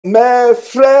Mes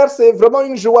frères, c'est vraiment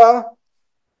une joie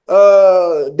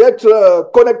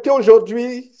d'être connectés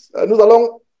aujourd'hui. Nous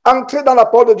allons entrer dans la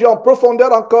parole de Dieu en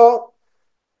profondeur encore.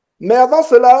 Mais avant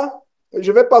cela,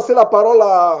 je vais passer la parole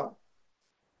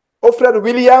au frère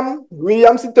William.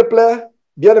 William, s'il te plaît,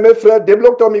 bien-aimé frère,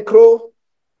 débloque ton micro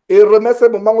et remets ce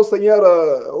moment au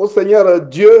Seigneur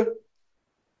Dieu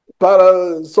par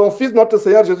son Fils, notre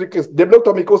Seigneur Jésus-Christ. Débloque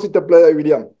ton micro, s'il te plaît,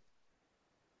 William.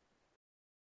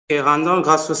 Et rendons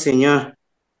grâce au Seigneur,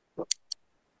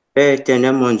 Père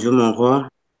éternel, mon Dieu, mon roi,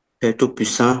 Père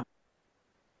tout-puissant.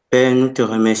 Père, nous te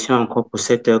remercions encore pour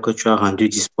cette heure que tu as rendue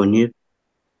disponible.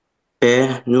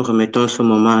 Père, nous remettons ce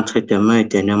moment entre tes mains,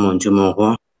 éternel, mon Dieu, mon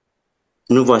roi.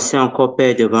 Nous voici encore,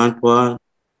 Père, devant toi,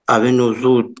 avec nos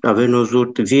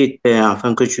autres vies, Père,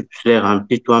 afin que tu puisses les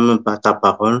remplir toi-même par ta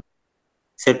parole.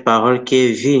 Cette parole qui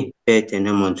est vie, Père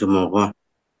éternel, mon Dieu, mon roi.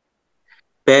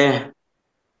 Père,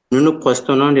 nous nous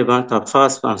prosternons devant ta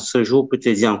face en ce jour pour te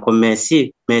dire encore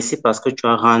merci. Merci parce que tu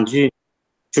as rendu.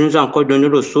 Tu nous as encore donné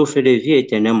le souffle de vie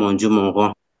éternelle, mon Dieu, mon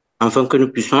roi, afin que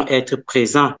nous puissions être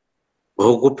présents,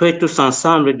 regroupés tous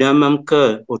ensemble d'un même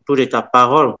cœur autour de ta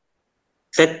parole.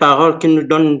 Cette parole qui nous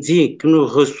donne vie, qui nous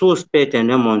ressource, Père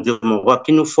éternel, mon Dieu, mon roi,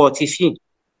 qui nous fortifie,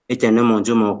 éternel, mon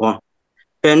Dieu, mon roi.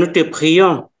 Père, nous te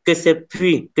prions que ces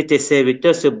puits, que tes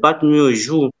serviteurs se battent nuit au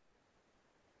jour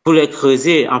pour les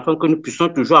creuser, afin que nous puissions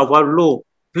toujours avoir l'eau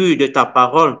pure de ta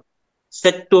parole.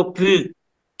 Cette eau pure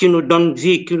qui nous donne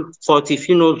vie, qui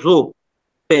fortifie nos os,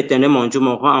 Père éternel, mon Dieu,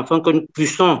 mon roi, afin que nous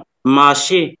puissions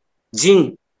marcher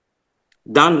dignes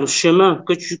dans le chemin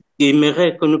que tu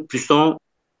aimerais que nous puissions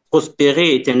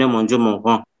prospérer, éternel, mon Dieu, mon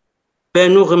roi. Père,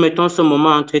 nous remettons ce moment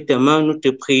entre tes mains, nous te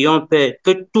prions, Père,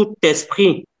 que tout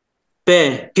esprit,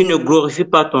 Père, qui ne glorifie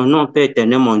pas ton nom, Père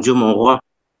éternel, mon Dieu, mon roi,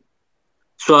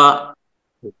 soit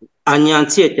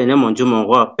anéanti, éternel, mon Dieu, mon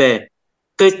roi, Père.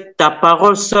 Que ta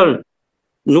parole seule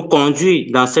nous conduit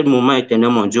dans ce moment, éternel,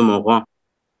 mon Dieu, mon roi.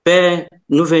 Père,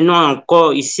 nous venons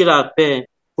encore ici, là, Père,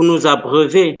 pour nous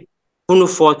abreuver, pour nous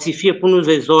fortifier, pour nous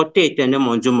exhorter, éternel,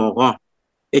 mon Dieu, mon roi.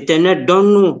 Éternel,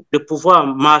 donne-nous de pouvoir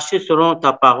marcher selon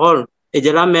ta parole et de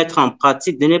la mettre en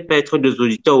pratique, de ne pas être des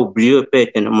auditeurs oublieux, Père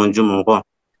éternel, mon Dieu, mon roi.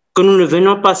 Que nous ne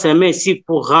venons pas seulement ici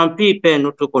pour remplir, Père,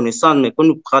 notre connaissance, mais que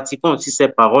nous pratiquons aussi ces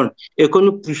paroles et que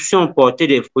nous puissions porter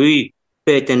des fruits,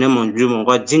 Père éternel, mon Dieu, mon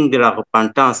roi, dignes de la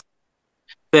repentance.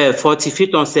 Père, fortifie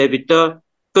ton serviteur,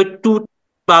 que toute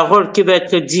parole qui va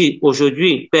être dite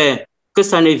aujourd'hui, Père, que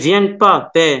ça ne vienne pas,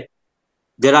 Père,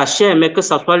 de la chair, mais que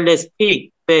ça soit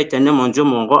l'esprit, Père éternel, mon Dieu,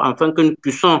 mon roi, afin que nous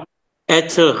puissions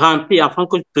être remplis, afin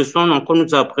que nous puissions encore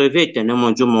nous abreuver, éternel,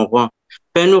 mon Dieu, mon roi.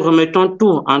 Père, nous remettons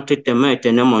tout entre tes mains,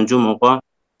 éternel, mon Dieu, mon roi.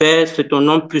 Père, c'est ton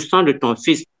nom puissant de ton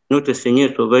Fils, notre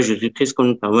Seigneur et Sauveur Jésus-Christ, que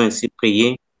nous t'avons ainsi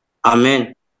prié.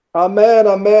 Amen. Amen,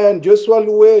 amen. Dieu soit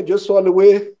loué, Dieu soit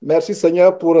loué. Merci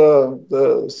Seigneur pour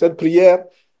cette prière.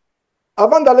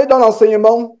 Avant d'aller dans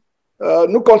l'enseignement,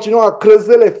 nous continuons à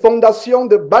creuser les fondations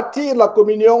de bâtir la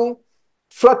communion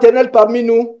fraternelle parmi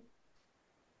nous.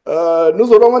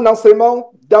 Nous aurons un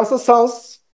enseignement dans ce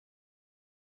sens.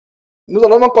 Nous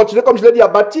allons continuer, comme je l'ai dit, à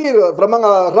bâtir, vraiment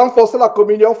à renforcer la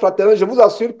communion fraternelle. Je vous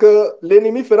assure que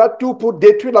l'ennemi fera tout pour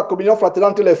détruire la communion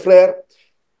fraternelle entre les frères.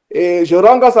 Et je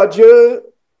rends grâce à Dieu.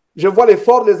 Je vois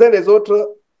l'effort des uns des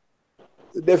autres,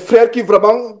 des frères qui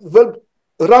vraiment veulent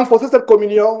renforcer cette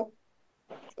communion,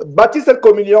 bâtir cette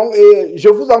communion. Et je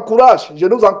vous encourage, je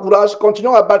nous encourage,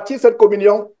 continuons à bâtir cette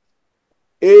communion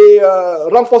et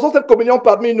renforçons cette communion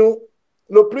parmi nous.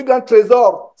 Le plus grand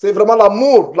trésor, c'est vraiment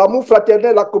l'amour, l'amour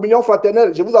fraternel, la communion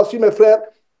fraternelle. Je vous assure, mes frères,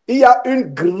 il y a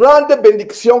une grande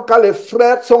bénédiction quand les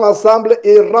frères sont ensemble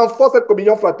et renforcent cette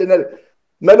communion fraternelle.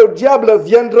 Mais le diable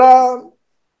viendra,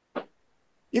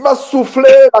 il va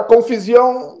souffler la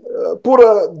confusion pour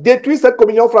détruire cette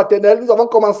communion fraternelle. Nous avons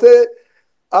commencé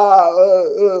à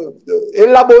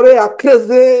élaborer, à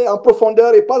creuser en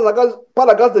profondeur et par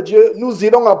la grâce de Dieu, nous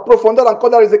irons en profondeur encore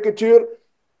dans les Écritures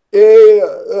et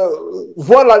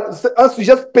voir un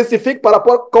sujet spécifique par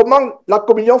rapport à comment la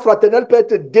communion fraternelle peut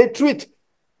être détruite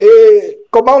et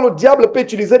comment le diable peut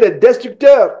utiliser des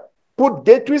destructeurs pour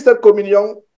détruire cette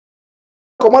communion.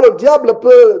 Comment le diable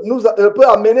peut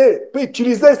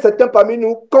utiliser certains parmi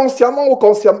nous, consciemment ou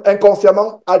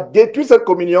inconsciemment, à détruire cette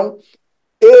communion.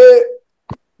 Et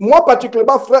moi,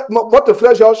 particulièrement, votre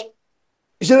frère Georges,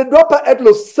 je ne dois pas être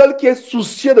le seul qui est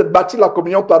soucieux de bâtir la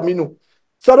communion parmi nous.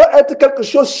 Ça doit être quelque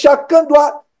chose,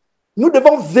 nous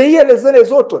devons veiller les uns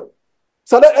les autres.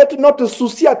 Ça doit être notre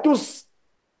souci à tous,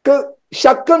 que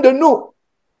chacun de nous,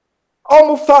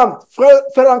 homme ou femme,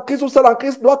 frère en Christ ou sœur en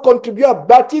Christ, doit contribuer à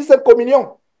bâtir cette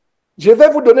communion. Je vais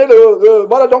vous donner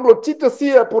voilà donc le titre,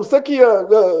 si, pour ceux qui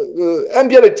aiment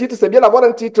bien le titre, c'est bien d'avoir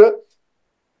un titre.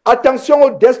 Attention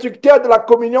aux destructeurs de la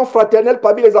communion fraternelle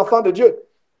parmi les enfants de Dieu.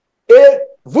 Et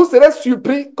vous serez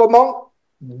surpris comment,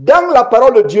 dans la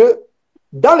parole de Dieu,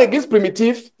 dans l'église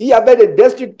primitive, il y avait des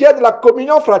destructeurs de la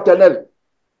communion fraternelle.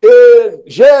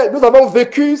 Et nous avons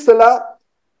vécu cela.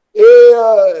 Et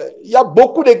il y a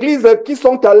beaucoup d'églises qui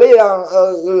sont allées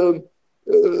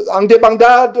en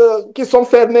débandade, qui sont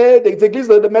fermées, des églises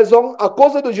de maison, à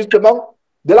cause de justement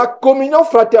de la communion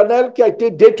fraternelle qui a été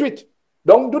détruite.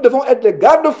 Donc, nous devons être les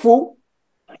garde-fous.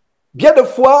 Bien de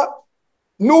fois,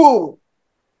 nous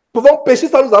pouvons pécher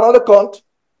sans nous en rendre compte,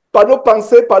 par nos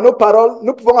pensées, par nos paroles.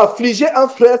 Nous pouvons affliger un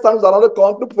frère sans nous en rendre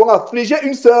compte. Nous pouvons affliger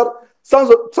une sœur sans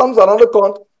nous en rendre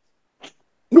compte.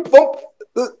 Nous pouvons...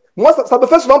 moi, ça me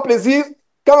fait souvent plaisir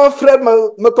quand un frère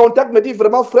me contacte, me dit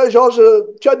vraiment, frère Georges,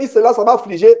 tu as dit cela, ça m'a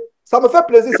affligé. Ça me fait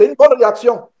plaisir, c'est une bonne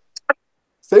réaction.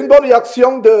 C'est une bonne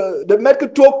réaction de mettre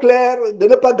tout au clair, de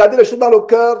ne pas garder les choses dans le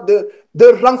cœur,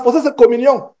 de renforcer cette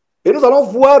communion. Et nous allons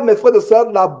voir, mes frères et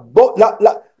sœurs, la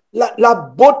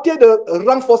beauté de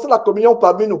renforcer la communion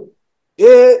parmi nous.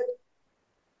 Et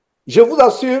je vous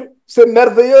assure, c'est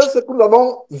merveilleux ce que nous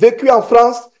avons vécu en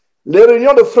France. Les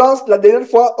réunions de France, la dernière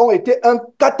fois, ont été un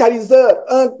catalyseur,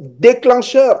 un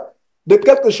déclencheur de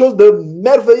quelque chose de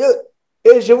merveilleux.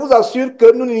 Et je vous assure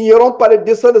que nous n'ignorons pas les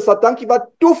desseins de Satan qui va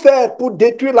tout faire pour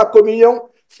détruire la communion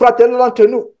fraternelle entre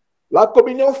nous. La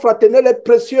communion fraternelle est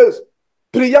précieuse.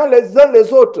 Priant les uns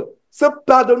les autres, se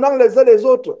pardonnant les uns les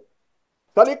autres.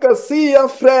 C'est-à-dire que si un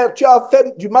frère, tu as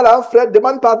fait du mal à un frère,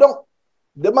 demande pardon.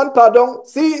 Demande pardon.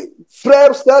 Si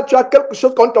frère, sœur, tu as quelque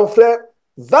chose contre ton frère,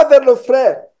 va vers le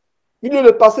frère. Il lieu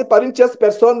de passer par une tierce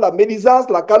personne, la médisance,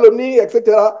 la calomnie,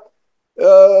 etc.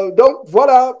 Donc,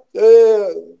 voilà.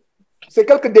 C'est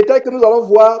quelques détails que nous allons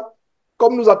voir,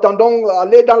 comme nous attendons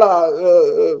aller dans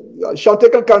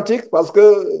chanter quelques cantiques, parce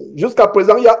que jusqu'à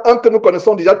présent, il y a un que nous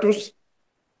connaissons déjà tous,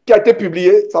 qui a été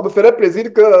publié. Ça me ferait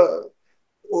plaisir que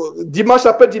dimanche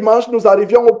après dimanche, nous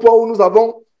arrivions au point où nous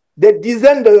avons des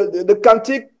dizaines de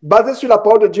cantiques basés sur la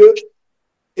parole de Dieu.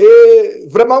 Et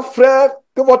vraiment, frère,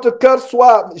 que votre cœur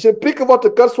soit, je prie que votre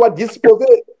cœur soit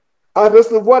disposé à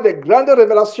recevoir des grandes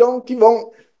révélations qui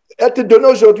vont être données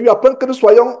aujourd'hui afin que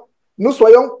nous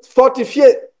soyons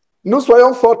fortifiés. Nous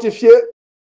soyons fortifiés.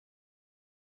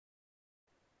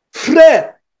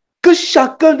 Frère, que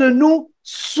chacun de nous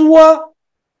soit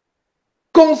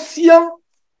conscient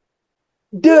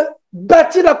de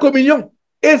bâtir la communion.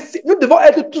 Et nous devons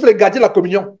être tous les gardiens de la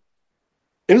communion.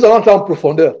 Et nous allons entrer en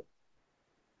profondeur.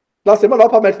 L'enseignement ne va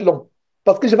pas mettre long.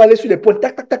 Parce que je vais aller sur les points.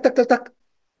 Tac, tac, tac, tac, tac, tac.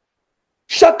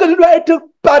 Chacun doit être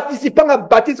participant à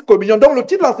bâtir cette communion. Donc, le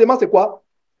titre de l'enseignement, c'est quoi?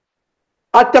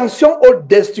 Attention aux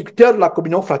destructeurs de la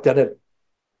communion fraternelle.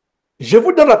 Je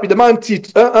vous donne rapidement un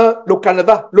titre, le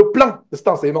canevas, le plan de cet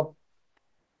enseignement.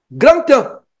 Grand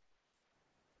 1.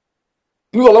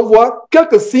 Nous allons voir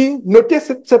quelques signes. Notez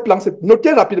ce plan.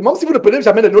 Notez rapidement. Si vous ne prenez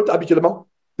jamais de notes habituellement,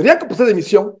 rien que pour cette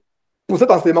émission, pour cet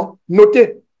enseignement,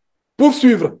 notez pour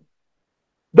suivre.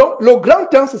 Donc, le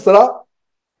grand 1, ce sera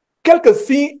quelques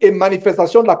signes et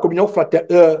manifestations de la communion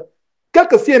fraternelle.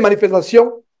 Quelques signes et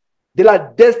manifestations de la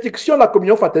destruction de la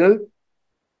communion fraternelle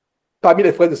parmi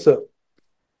les frères et sœurs.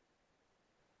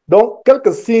 Donc,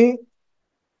 quelques signes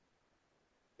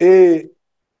et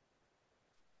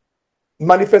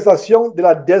manifestations de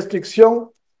la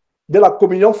destruction de la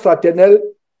communion fraternelle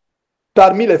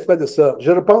parmi les frères et sœurs.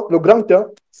 Je reprends le grand 1,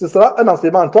 ce sera un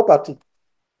enseignement en 3 parties.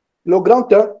 Le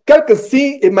grand 1, quelques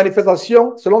signes et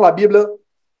manifestations, selon la Bible,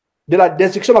 de la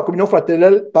destruction de la communion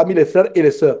fraternelle parmi les frères et les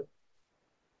sœurs.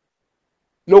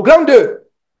 Le grand 2,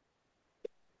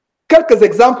 quelques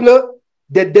exemples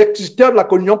des destructeurs de la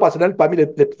communion fraternelle parmi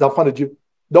les enfants de Dieu.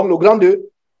 Donc, le grand 2,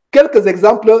 quelques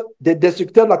exemples des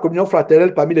destructeurs de la communion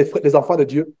fraternelle parmi les enfants de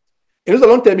Dieu. Et nous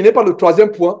allons terminer par le 3e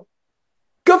point.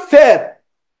 Que faire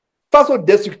face aux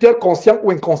destructeurs conscients ou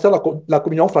inconscients de la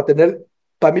communion fraternelle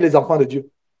parmi les enfants de Dieu?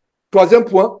 3e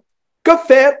point. Que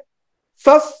faire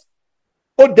face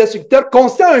aux destructeurs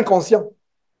conscients ou inconscients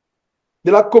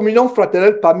de la communion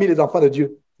fraternelle parmi les enfants de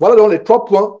Dieu? Voilà donc les 3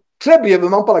 points, très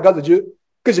brièvement par la grâce de Dieu,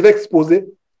 que je vais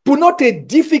exposer pour notre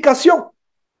édification.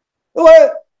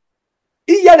 Ouais,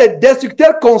 il y a des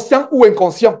destructeurs conscients ou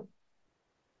inconscients.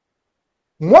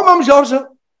 Moi-même, Georges,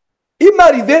 il m'est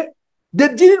arrivé de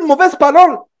dire une mauvaise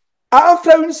parole à un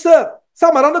frère ou une sœur,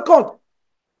 sans m'en rendre compte.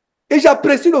 Et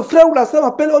j'apprécie le frère ou la sœur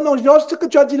m'appelle, oh non, Georges, ce que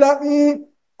tu as dit là,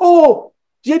 oh,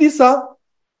 j'ai dit ça.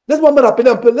 Laisse-moi me rappeler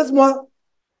un peu, laisse-moi.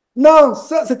 Non,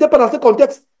 ce n'était pas dans ce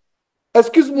contexte.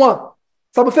 Excuse-moi,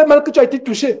 ça me fait mal que tu as été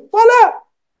touché. Voilà.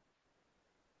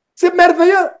 C'est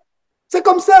merveilleux. C'est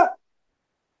comme ça.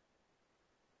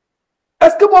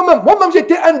 Est-ce que moi-même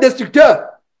j'étais un destructeur?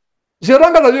 Je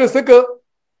rends grâce à Dieu de ce que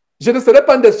je ne serai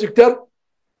pas un destructeur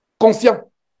conscient.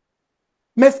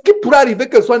 Mais est-ce qu'il pourrait arriver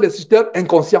que je sois un destructeur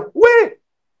inconscient? Oui.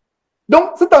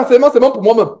 Donc, cet enseignement, c'est même pour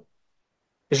moi-même.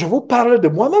 Je vous parle de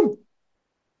moi-même.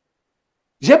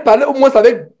 J'ai parlé au moins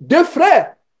avec 2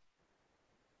 frères.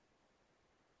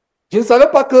 Je ne savais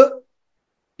pas que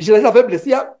je les avais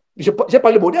blessés. J'ai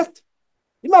parlé Modeste.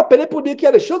 Il m'a appelé pour dire qu'il y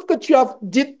a des choses que tu as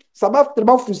dites, ça m'a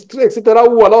tellement frustré, etc.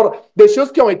 Ou alors des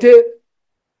choses qui ont été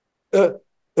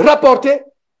rapportées.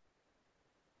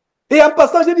 Et en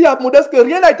passant, j'ai dit à Modeste que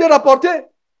rien n'a été rapporté.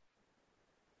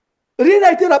 Rien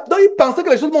n'a été rapporté. Donc, il pensait que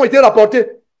les choses m'ont été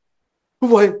rapportées. Vous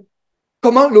voyez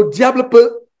comment le diable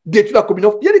peut détruire la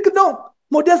communion. Il a dit que non,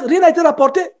 Modeste, rien n'a été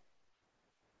rapporté.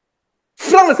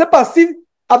 Franck ne s'est pas assis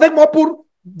avec moi pour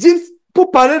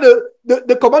parler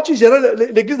de comment tu gérais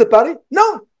l'église de Paris.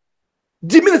 Non.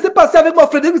 Jimmy ne s'est pas assis avec moi,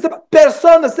 Frédéric,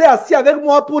 personne ne s'est assis avec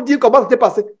moi pour dire comment c'était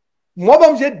passé.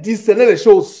 Moi-même, j'ai discerné les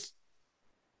choses.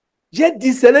 J'ai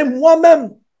discerné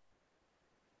moi-même.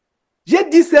 J'ai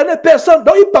discerné personne.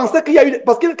 Donc, il pensait qu'il y a eu...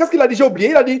 Parce que, qu'est-ce qu'il a dit? J'ai oublié.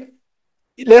 Il a dit,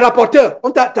 les rapporteurs,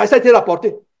 ça a été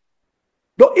rapporté.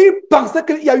 Donc, il pensait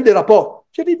qu'il y a eu des rapports.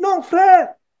 J'ai dit, non,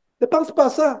 frère, ne pense pas à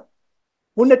ça.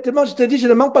 Honnêtement, je te dis, je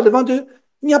ne manque pas devant Dieu.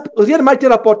 Rien ne m'a été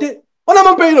rapporté. On n'a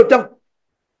même pas eu le temps.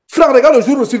 Frère, regarde le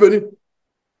jour où je suis venu.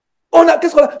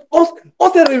 Qu'est-ce qu'on a?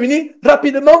 On s'est réunis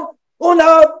rapidement.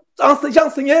 J'ai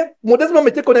enseigné, modestement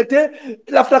m'était connecté.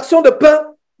 La fraction de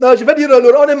pain, je vais dire,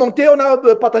 on est monté, on a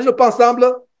partagé le pain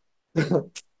ensemble.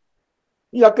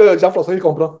 Il n'y a que Jean-François qui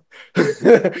comprend.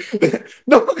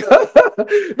 donc,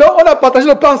 on a partagé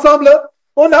le pain ensemble.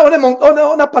 On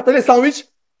a partagé les sandwichs.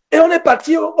 Et on est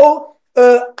parti au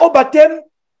baptême.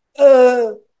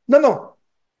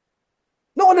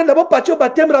 Non, on est d'abord parti au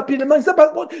baptême rapidement.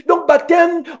 Donc,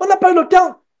 baptême, on n'a pas eu le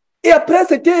temps. Et après,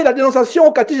 c'était la dénonciation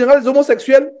au quartier général des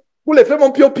homosexuels, où les frères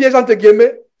m'ont pris au piège, entre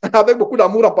guillemets, avec beaucoup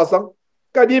d'amour en passant.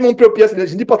 Quand ils disent m'ont pris au piège, je ne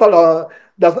dis pas ça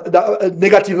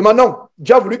négativement, non.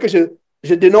 Dieu a voulu que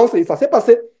je dénonce et ça s'est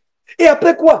passé. Et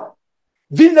après quoi?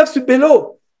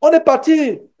 Villeneuve-sur-Bello, on est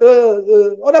parti,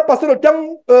 on a passé le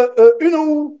temps, une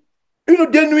ou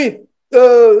 2 nuits.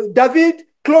 David,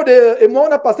 Claude et moi,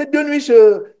 on a passé 2 nuits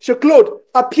chez Claude,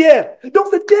 à Pierre. Donc,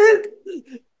 c'était...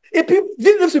 Et puis,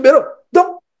 Villeneuve-sur-Bello.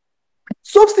 Donc,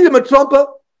 sauf si je me trompe,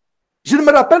 je ne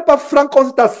me rappelle pas, Franck, on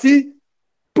s'est assis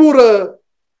pour...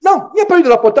 Non, il n'y a pas eu de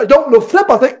rapportage. Donc, le frère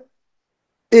pensait...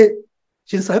 Et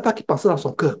je ne savais pas qu'il pensait dans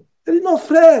son cœur. Il dit, non,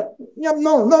 frère,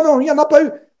 non, il n'y en a pas eu.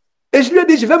 Et je lui ai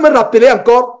dit, je vais me rappeler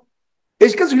encore. Et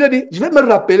qu'est-ce que je lui ai dit? Je vais me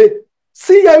rappeler.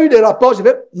 S'il y a eu des rapports, je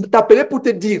vais t'appeler pour te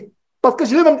dire. Parce que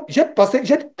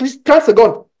j'ai pris 30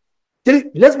 secondes. J'ai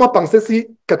dit, laisse-moi penser si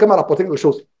quelqu'un m'a rapporté quelque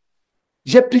chose.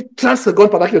 J'ai pris 30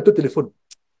 secondes pendant qu'il était au téléphone.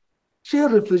 J'ai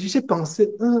réfléchi, j'ai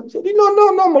pensé. J'ai dit,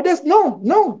 non, Modeste,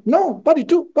 non, pas du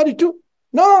tout.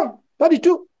 Non, pas du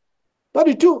tout.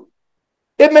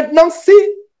 Et maintenant,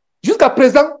 jusqu'à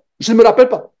présent, je ne me rappelle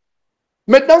pas.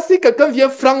 Maintenant, si quelqu'un vient,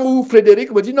 Franck ou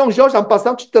Frédéric, me dit, non, Georges, en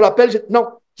passant, tu te rappelles, non,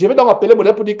 je vais donc appeler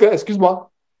Modeste pour dire que,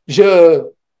 excuse-moi, il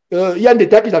y a un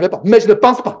détail que je n'avais pas. Mais je ne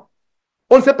pense pas.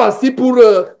 On ne s'est pas assis pour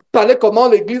parler comment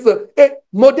l'église... Et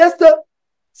Modeste,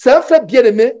 c'est un frère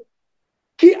bien-aimé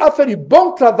qui a fait du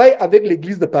bon travail avec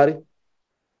l'église de Paris.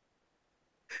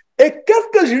 Et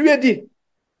qu'est-ce que je lui ai dit?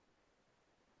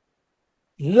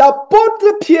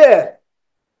 L'apôtre Pierre,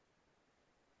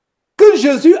 que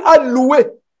Jésus a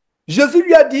loué, Jésus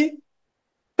lui a dit,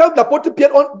 quand l'apôtre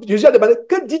Pierre, Jésus a demandé,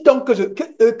 que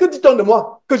dit-on de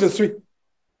moi que je suis?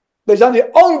 Les gens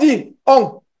disent,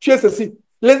 tu es ceci.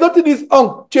 Les autres disent,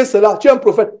 tu es cela, tu es un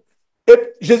prophète.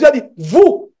 Et Jésus a dit,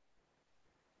 vous,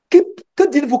 que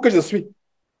dites-vous que je suis?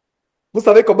 Vous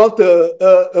savez comment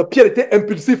Pierre était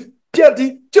impulsif. Pierre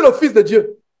dit, tu es le Fils de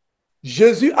Dieu.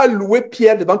 Jésus a loué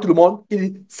Pierre devant tout le monde.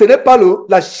 Il dit, ce n'est pas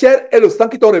la chair et le sang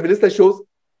qui t'ont révélé ces choses.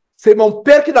 C'est mon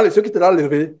Père qui est dans les cieux qui te l'a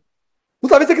révélé. Vous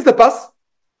savez ce qui se passe?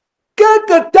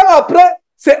 Quelque temps après,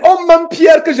 c'est au même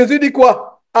Pierre que Jésus dit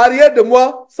quoi? Arrière de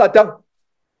moi, Satan.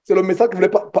 C'est le message qu'il voulait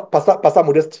passer à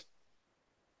Modeste.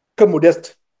 Que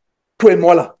Modeste, toi et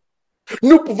moi là,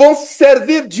 nous pouvons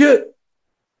servir Dieu.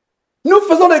 Nous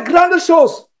faisons de grandes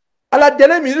choses. À la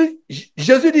dernière minute,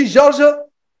 Jésus dit, Georges,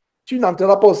 tu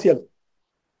n'entreras pas au ciel.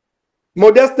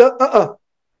 Modeste,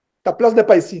 ta place n'est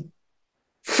pas ici.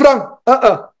 Franck,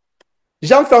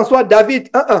 Jean-François, David,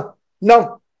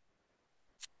 non.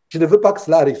 Je ne veux pas que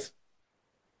cela arrive.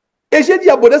 Et j'ai dit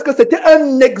à Modeste que c'était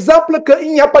un exemple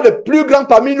qu'il n'y a pas de plus grand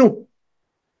parmi nous.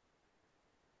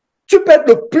 Tu peux être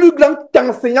le plus grand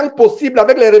enseignant possible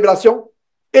avec les révélations.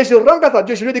 Et je rends grâce à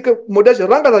Dieu. Je lui ai dit que, Modeste, je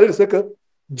rends grâce à Dieu de ce que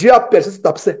Dieu a percé cet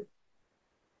abcès.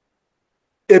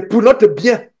 et pour notre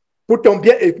bien, pour ton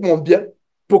bien et pour mon bien,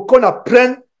 pour qu'on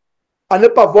apprenne à ne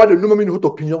pas avoir de nous-mêmes une autre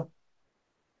opinion.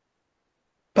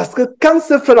 Parce que quand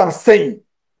ce frère enseigne,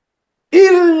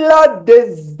 il a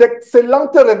des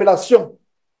excellentes révélations.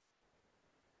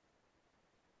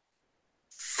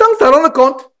 Sans t'en rendre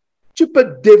compte, tu peux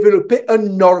développer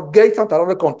un orgueil sans t'en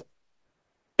rendre compte.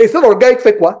 Et cet orgueil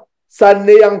fait quoi? Ça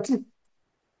anéantit.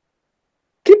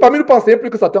 Qui parmi nous peut enseigner plus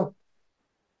que Satan?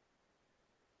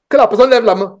 Que la personne lève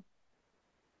la main.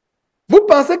 Vous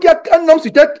pensez qu'il y a un homme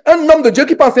sur terre, un homme de Dieu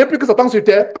qui peut enseigner plus que Satan sur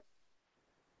terre?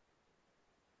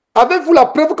 Avez-vous la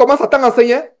preuve comment Satan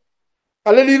enseignait?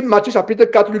 Allez lire Matthieu chapitre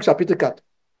 4, Luc chapitre 4.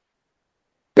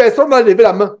 Personne ne va lever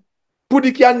la main pour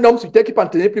dire qu'il y a un homme sur terre qui peut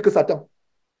enseigner plus que Satan.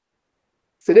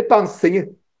 Ce n'est pas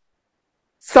enseigné.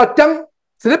 Satan,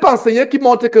 ce n'est pas enseigné qui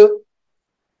montre que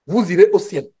vous irez au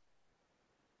ciel.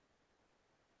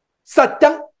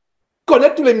 Satan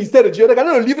connaît tous les mystères de Dieu.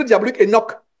 Regardez le livre diabolique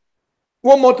Enoch,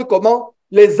 où on montre comment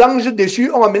les anges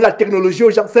déchus ont amené la technologie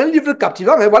aux gens. C'est un livre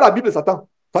captivant, hein? Voilà la Bible de Satan.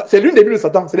 Enfin, c'est l'une des Bibles de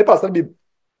Satan, ce n'est pas la seule Bible.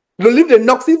 Le livre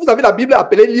d'Enoch, si vous avez la Bible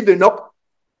appelée livre d'Enoch,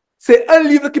 c'est un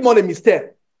livre qui montre les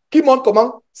mystères, qui montre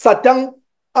comment Satan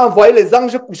a envoyé les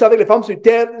anges coucher avec les femmes sur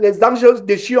terre, les anges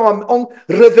déchus ont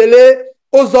révélé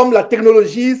aux hommes la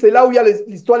technologie, c'est là où il y a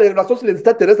l'histoire, les relations sur les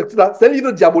extraterrestres, etc. C'est un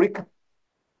livre diabolique.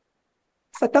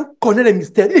 Satan connaît les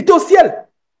mystères, il était au ciel.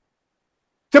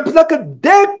 C'est pour ça que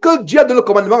dès que Dieu a donné le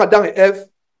commandement à Adam et Ève,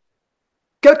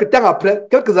 quelques temps après,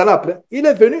 quelques années après, il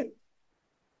est venu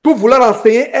pour vouloir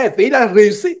enseigner Ève. Et il a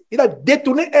réussi, il a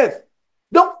détourné Ève.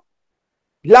 Donc,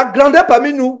 la grandeur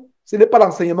parmi nous, ce n'est pas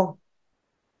l'enseignement.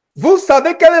 Vous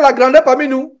savez quelle est la grandeur parmi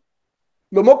nous?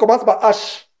 Le mot commence par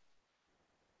H.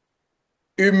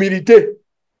 Humilité.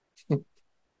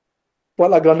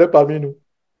 Voilà la grandeur parmi nous.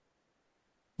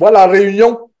 Voilà la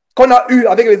réunion qu'on a eue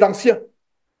avec les anciens.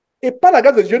 Et par la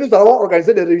grâce de Dieu, nous allons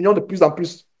organiser des réunions de plus en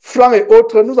plus. Francs et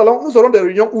autres, nous aurons des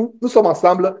réunions où nous sommes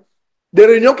ensemble. Des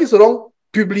réunions qui seront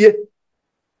publiées.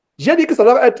 J'ai dit que ça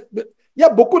doit être... Il y a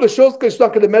beaucoup de choses que je suis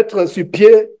en train de mettre sur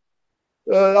pied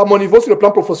à mon niveau sur le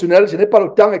plan professionnel. Je n'ai pas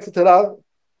le temps, etc.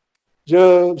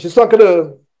 Je suis en train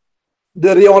de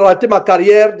réorienter ma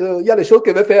carrière. Il y a des choses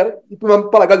qu'il veut faire. Il peut même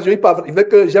pas la grâce de Dieu. Il veut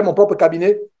que j'aie mon propre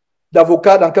cabinet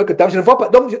d'avocat dans quelques temps. Je ne vois pas.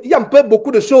 Donc, il y a un peu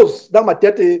beaucoup de choses dans ma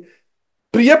tête et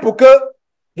prier pour que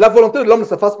la volonté de l'homme ne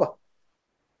se fasse pas.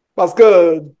 Parce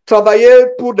que travailler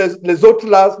pour les autres,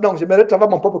 là, non, j'aimerais travailler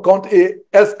à mon propre compte. Et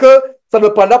est-ce que ça ne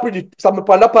me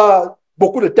prendra pas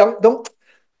beaucoup de temps? Donc,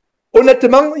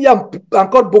 honnêtement, il y a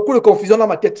encore beaucoup de confusion dans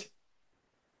ma tête.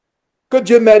 Que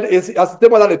Dieu m'aide et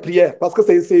assistez-moi dans les prières, parce que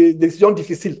c'est des décisions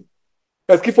difficiles.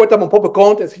 Est-ce qu'il faut être à mon propre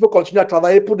compte? Est-ce qu'il faut continuer à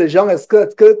travailler pour des gens?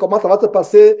 Comment ça va se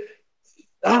passer?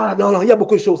 Ah non, non, il y a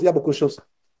beaucoup de choses, il y a beaucoup de choses.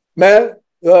 Mais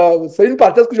c'est une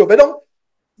parenthèse que je fais. Donc,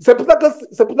 c'est pour ça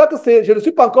que je ne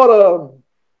suis pas encore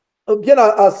bien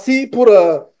assis pour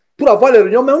avoir les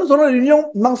réunions, mais nous aurons des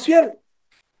réunions mensuelles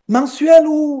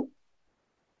où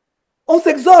on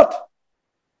s'exhorte.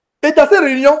 Et dans ces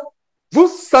réunions, vous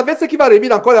savez ce qui va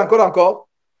arriver encore et encore et encore?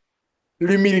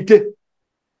 L'humilité.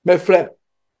 Mes frères,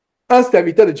 un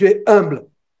serviteur de Dieu est humble.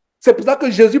 C'est pour ça que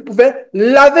Jésus pouvait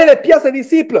laver les pieds à ses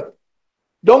disciples.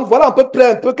 Donc voilà à peu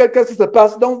près ce qui se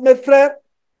passe. Donc mes frères,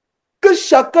 que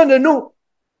chacun de nous,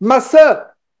 ma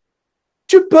sœur,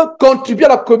 tu peux contribuer à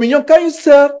la communion quand une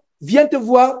sœur vient te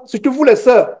voir, surtout vous les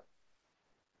sœurs.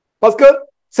 Parce que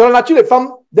c'est la nature des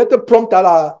femmes d'être promptes à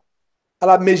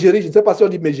la mégérie, je ne sais pas si on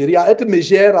dit mégérie, à être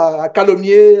mégère, à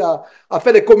calomnier, à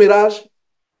faire des commérages.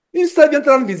 Une sœur vient te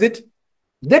rendre visite.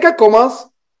 Dès qu'elle commence,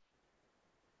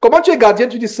 comment tu es gardien?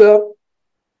 Tu dis, sœur,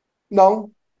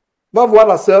 non, va voir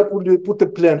la sœur pour te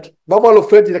plaindre. Va voir le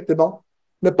frère directement.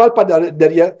 Ne parle pas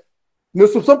derrière. Ne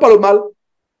soupçonne pas le mal.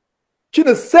 Tu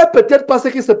ne sais peut-être pas ce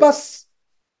qui se passe.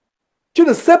 Tu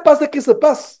ne sais pas ce qui se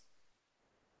passe.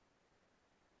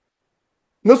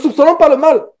 Ne soupçonnons pas le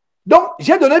mal. Donc,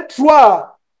 j'ai donné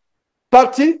 3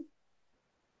 parties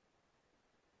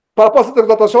par rapport à cette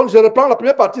exhortation. Je reprends la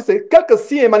première partie, c'est quelques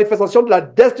signes et manifestations de la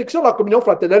destruction de la communion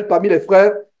fraternelle parmi les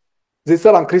frères et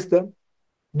sœurs en Christ.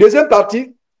 Deuxième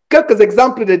partie, quelques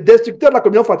exemples des destructeurs de la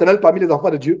communion fraternelle parmi les enfants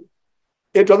de Dieu.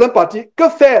 Et troisième partie, que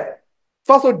faire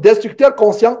face aux destructeurs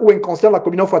conscients ou inconscients de la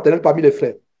communion fraternelle parmi les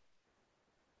frères.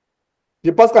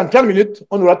 Je pense qu'en 30 minutes,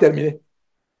 on aura terminé.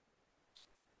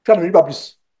 30 minutes, pas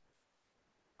plus.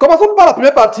 Commençons par la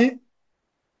première partie.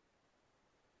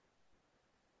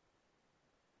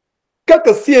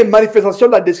 Quelques signes et manifestations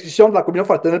de la destruction de la communion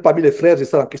fraternelle parmi les frères et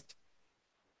sœurs en Christ.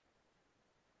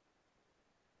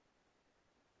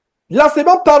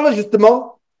 L'enseignement parle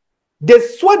justement des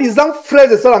soi-disant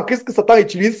frères et sœurs en Christ que Satan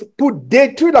utilise pour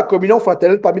détruire la communion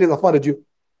fraternelle parmi les enfants de Dieu.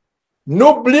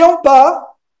 N'oublions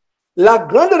pas la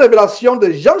grande révélation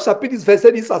de Jean chapitre 10,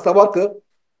 verset 10, à savoir que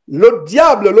le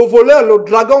diable, le voleur, le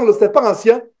dragon, le serpent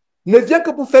ancien ne vient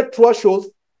que pour faire trois choses: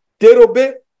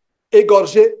 dérober,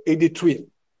 égorger et détruire.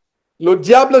 Le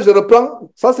diable, je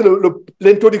reprends, ça c'est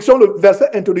l'introduction, le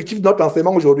verset introductif de notre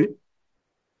enseignement aujourd'hui,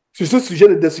 sur ce sujet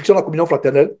de destruction de la communion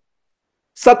fraternelle.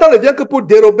 Satan ne vient que pour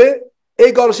dérober,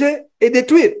 égorger et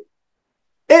détruire.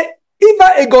 Et il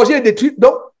va égorger et détruire.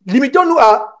 Donc, limitons-nous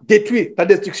à détruire, la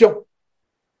destruction.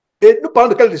 Et nous parlons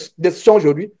de quelle destruction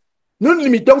aujourd'hui? Nous nous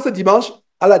limitons ce dimanche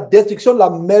à la destruction de la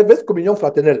merveilleuse communion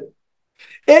fraternelle.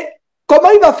 Et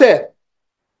comment il va faire?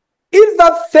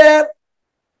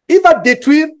 Il va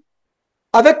détruire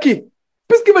avec qui?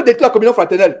 Puisqu'il veut détruire la communion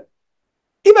fraternelle,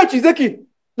 il va utiliser qui?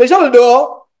 Les gens de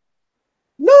dehors?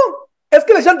 Non. Est-ce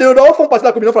que les gens de dehors font passer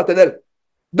la communion fraternelle?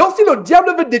 Donc, si le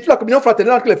diable veut détruire la communion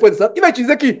fraternelle entre les frères et sœurs, il va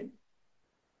utiliser qui?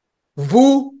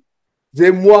 Vous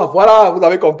et moi. Voilà, vous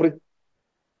avez compris.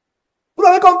 Vous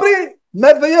avez compris?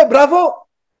 Merveilleux, bravo.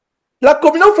 La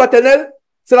communion fraternelle,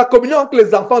 c'est la communion entre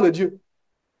les enfants de Dieu.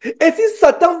 Et si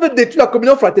Satan veut détruire la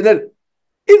communion fraternelle,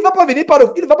 il ne va pas venir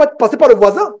il va pas passer par le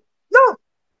voisin. Non.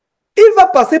 Il va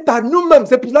passer par nous-mêmes.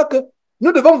 C'est pour ça que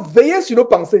nous devons veiller sur nos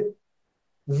pensées,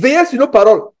 veiller sur nos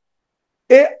paroles.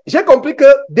 Et j'ai compris que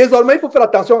désormais, il faut faire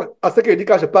attention à ce que je dis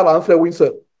quand je parle à un frère ou une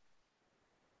soeur.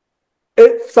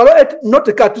 Et ça va être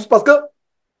notre cas tous, parce que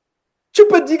tu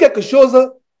peux dire quelque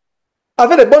chose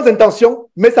avec les bonnes intentions,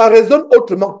 mais ça résonne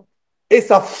autrement. Et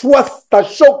ça froisse, ça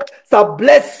choque, ça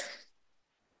blesse.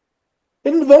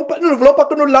 Et nous ne voulons pas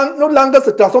que nos langues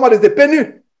se transforment en des épées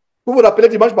nues. Vous vous rappelez,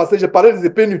 dimanche passé, je parlais des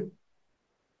épées nues.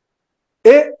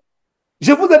 Et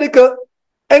je vous ai dit que,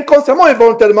 inconsciemment et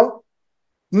volontairement,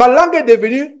 ma langue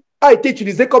a été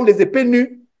utilisée comme des épées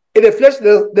nues et des flèches,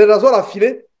 des rasoirs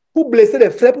affilés pour blesser les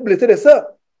frères, pour blesser les sœurs.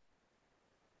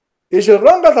 Et je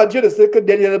rends grâce à Dieu de ce que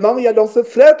dernièrement, il y a donc ce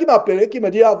frère qui m'a appelé, qui me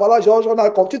dit: ah voilà, Georges, on a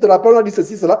compris, tu te rappelles, on a dit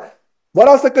ceci, cela.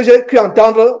 Voilà ce que j'ai cru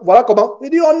entendre, voilà comment. Il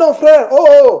dit: oh non, frère, oh,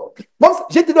 oh. Bon,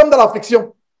 j'étais dans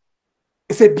l'affliction.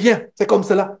 Et c'est bien, c'est comme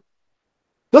cela.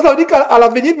 Donc ça veut dire qu'à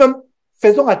l'avenir même,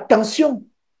 faisons attention.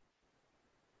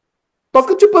 Parce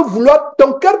que tu peux vouloir,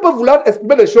 ton cœur peut vouloir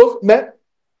exprimer des choses, mais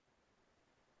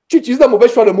tu utilises un mauvais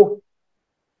choix de mots.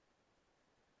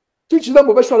 Tu utilises un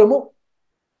mauvais choix de mots.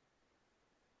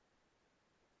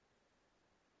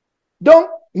 Donc,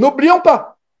 n'oublions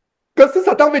pas que si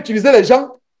Satan veut utiliser les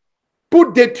gens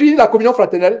pour détruire la communion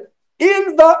fraternelle,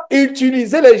 il va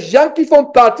utiliser les gens qui font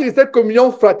partie de cette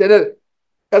communion fraternelle.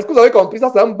 Est-ce que vous avez compris? Ça,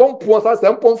 c'est un bon point, ça, c'est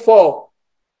un point fort.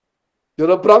 Je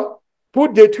reprends. Pour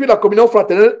détruire la communion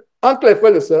fraternelle entre les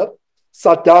frères et sœurs,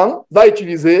 Satan va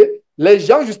utiliser les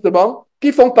gens, justement,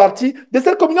 qui font partie de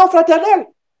cette communion fraternelle.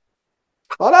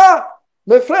 Voilà,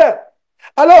 mes frères.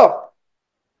 Alors,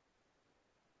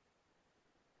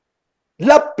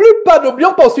 la plupart,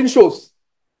 n'oublions pas aussi une chose,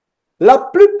 la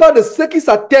plupart de ceux qui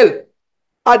s'attellent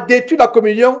à détruire la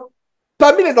communion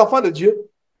parmi les enfants de Dieu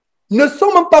ne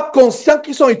sont même pas conscients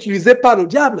qu'ils sont utilisés par le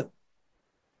diable.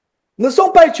 Ne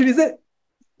sont pas utilisés.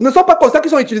 Ne sont pas conscients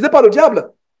qu'ils sont utilisés par le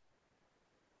diable.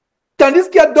 Tandis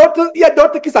qu'il y a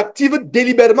d'autres qui s'activent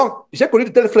délibérément. J'ai connu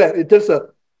de tels frères et de telles sœurs.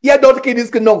 Il y a d'autres qui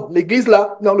disent que non, l'église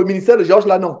là, non, le ministère de Georges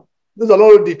là, non. Nous allons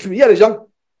le détruire. Il y a des gens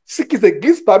qui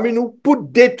s'églissent parmi nous pour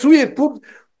détruire. Donc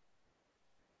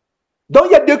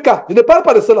il y a deux cas. Je ne parle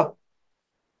pas de cela.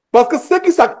 Parce que ceux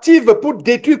qui s'activent pour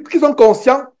détruire, qui sont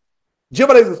conscients, Dieu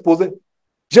va les exposer.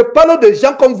 Je parle de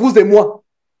gens comme vous et moi.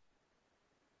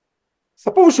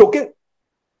 Ça peut vous choquer.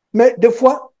 Mais des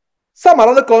fois, ça m'a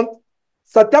rendu compte.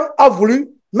 Satan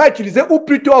m'a utilisé, ou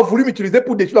plutôt a voulu m'utiliser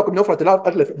pour détruire la communion fraternelle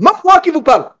entre les frères. Même moi qui vous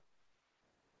parle.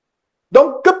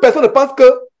 Donc, que personne ne pense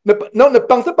que, ne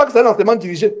pensez pas que c'est un enseignement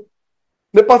dirigé.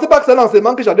 Ne pensez pas que c'est un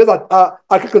enseignement que j'adresse à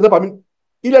quelques-uns parmi nous.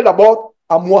 Il est d'abord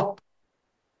à moi.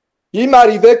 Il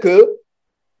m'arrivait que,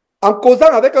 en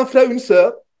causant avec un frère ou une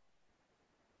sœur,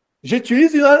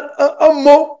 j'utilise un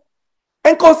mot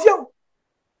inconscient.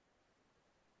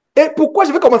 Et pourquoi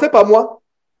je vais commencer par moi?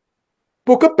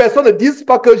 Pour que personne ne dise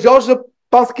pas que Georges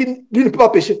pense qu'il ne peut pas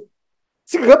pécher.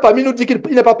 Si quelqu'un parmi nous dit qu'il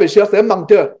n'est pas pécheur, c'est un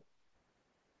menteur.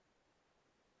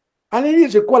 Allez lire,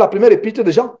 je crois, la première épître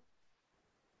de Jean.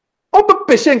 On peut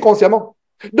pécher inconsciemment.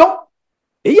 Donc,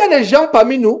 il y a des gens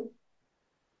parmi nous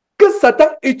que Satan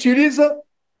utilise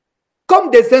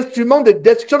comme des instruments de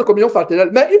destruction de communion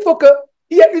fraternelle. Mais il faut qu'il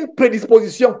y ait une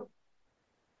prédisposition.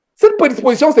 Cette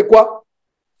prédisposition, c'est quoi?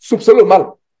 Soupçonner le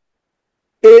mal.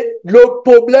 Et le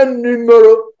problème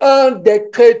numéro 1 des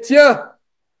chrétiens,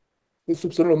 c'est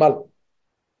soupçonner le mal.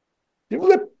 Je vous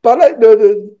ai parlé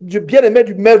du bien-aimé,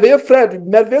 du merveilleux frère, du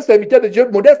merveilleux serviteur de Dieu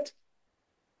modeste.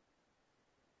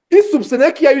 Il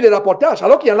soupçonnait qu'il y a eu des rapportages,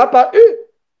 alors qu'il n'y en a pas eu.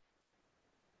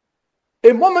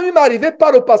 Et moi-même, il m'est arrivé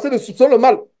par le passé de soupçonner le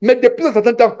mal. Mais depuis un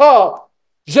certain temps,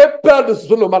 j'ai peur de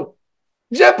soupçonner le mal.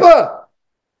 J'ai peur.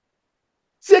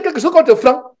 S'il y a quelque chose contre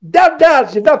Franck,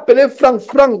 je vais appeler Franck.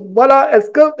 Voilà, est-ce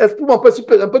que vous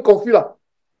m'en un peu confus là?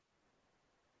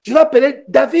 Je vais appeler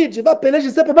David, je vais appeler, je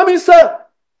sais pas, même une soeur.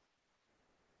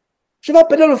 Je vais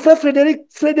appeler le frère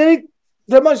Frédéric,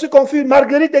 vraiment, je suis confus,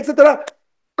 Marguerite, etc.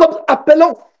 Comme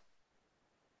appelons.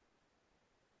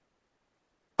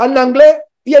 En anglais,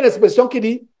 il y a une expression qui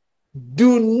dit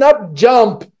do not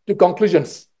jump to conclusions.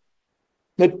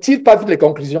 Ne tire pas vite les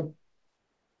conclusions.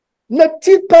 Ne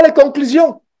tire pas les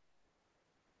conclusions.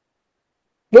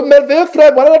 Le merveilleux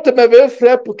frère, voilà notre merveilleux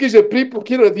frère pour qui je prie, pour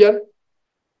qu'il revienne.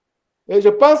 Et je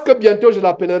pense que bientôt je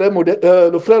l'appellerai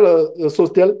le frère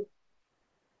Sostel.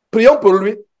 Prions pour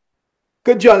lui,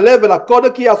 que Dieu enlève la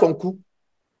corde qui est à son cou.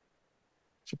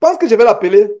 Je pense que je vais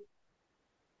l'appeler.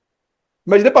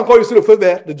 Mais je n'ai pas encore reçu le feu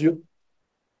vert de Dieu.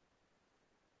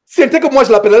 Si c'était que moi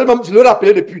je l'appellerais, je l'aurais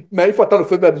appelé depuis. Mais il faut attendre le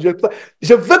feu vert de Dieu.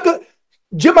 Je veux que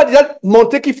Dieu m'a déjà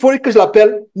montré qu'il faut que je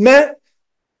l'appelle, mais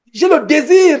j'ai le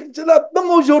désir. Même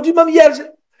aujourd'hui, même hier.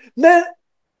 Mais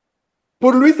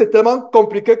pour lui, c'est tellement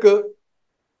compliqué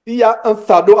qu'il y a un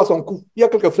fardeau à son cou. Il y a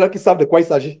quelques frères qui savent de quoi il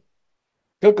s'agit.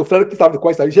 Quelques frères qui savent de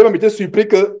quoi il s'agit. J'ai même été surpris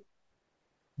que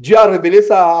Dieu a révélé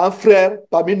ça à un frère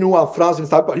parmi nous en France. Je ne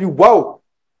savais pas. Il dit, waouh,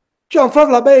 tu es en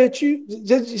France là-bas et tu.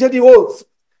 J'ai dit, oh,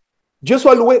 Dieu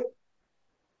soit loué.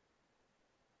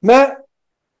 Mais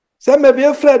c'est un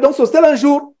merveilleux frère. Donc, c'était un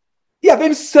jour, il y avait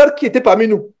une sœur qui était parmi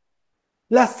nous.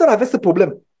 La sœur avait ce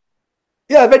problème.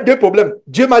 Il y avait deux problèmes.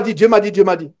 Dieu m'a dit, Dieu m'a dit, Dieu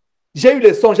m'a dit. J'ai eu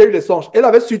les songes, j'ai eu les songes. Elle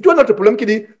avait surtout un autre problème qui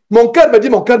dit, mon cœur me dit,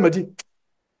 mon cœur me dit.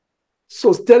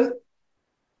 Sostel,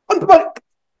 on ne peut pas.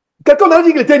 Quelqu'un m'a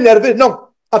dit qu'il était énervé. Non.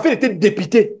 En fait, il était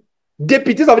dépité.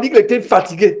 Dépité, ça veut dire qu'il était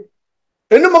fatigué.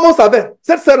 Et nous, maman, on savait.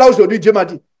 Cette sœur-là, aujourd'hui, Dieu m'a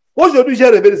dit. Aujourd'hui, j'ai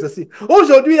rêvé de ceci.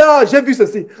 Aujourd'hui, j'ai vu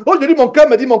ceci. Aujourd'hui, mon cœur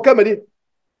me dit, mon cœur me dit.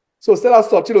 Sostel a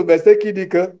sorti le verset qui dit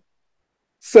que,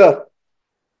 sœur,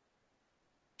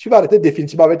 tu vas arrêter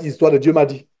définitivement avec l'histoire de Dieu m'a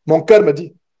dit. Mon cœur me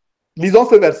dit. Lisons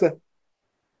ce verset.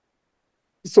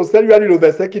 Sostel lui a lu le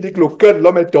verset qui dit que le cœur de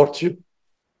l'homme est tortueux.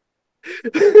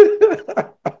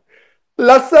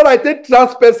 La sœur a été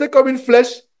transpercée comme une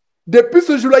flèche. Depuis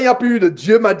ce jour-là, il n'y a plus eu de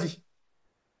Dieu m'a dit.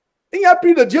 Il n'y a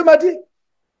plus de Dieu m'a dit.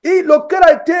 Et le cœur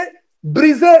a été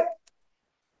brisé.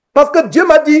 Parce que Dieu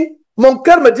m'a dit, mon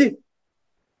cœur me dit.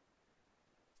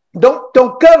 Donc,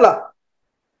 ton cœur là,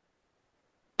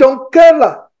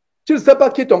 tu ne sais pas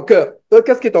qui est ton cœur.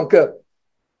 Qu'est-ce qui est ton cœur?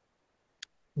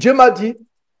 Dieu m'a dit,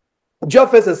 Dieu a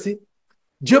fait ceci.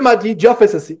 Dieu m'a dit, Dieu a fait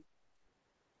ceci.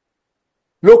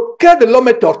 Le cœur de l'homme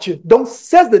est tortueux. Donc,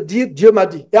 cesse de dire Dieu m'a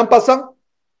dit. Et en passant,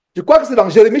 je crois que c'est dans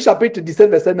Jérémie chapitre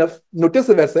 17, verset 9. Notez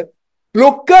ce verset.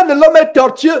 Le cœur de l'homme est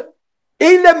tortueux et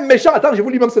il est méchant. Attends, je vous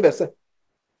lis même ce verset.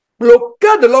 Le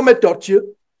cœur de l'homme est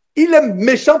tortueux, il est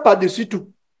méchant par-dessus tout.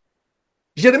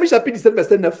 Jérémie chapitre 17,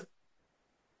 verset 9.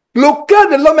 Le cœur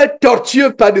de l'homme est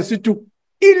tortueux par-dessus tout.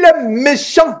 Il est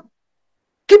méchant.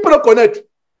 Qui peut le connaître?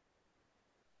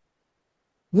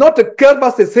 Notre cœur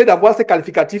va cesser d'avoir ces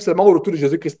qualificatifs seulement au retour de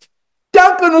Jésus-Christ.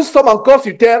 Tant que nous sommes encore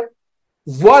sur terre,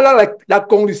 voilà la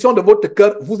condition de votre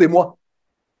cœur, vous et moi.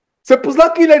 C'est pour cela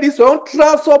qu'il a dit, seront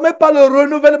transformés par le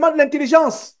renouvellement de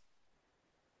l'intelligence.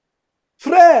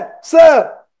 Frère,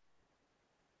 sœur,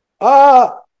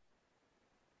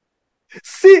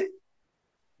 si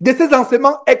de ces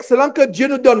enseignements excellents que Dieu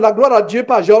nous donne, la gloire à Dieu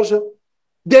par Georges,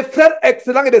 des frères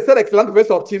excellents et des sœurs excellentes pouvaient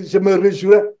sortir, je me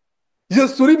réjouirais. Je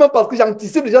souris même parce que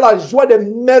j'anticipe déjà la joie des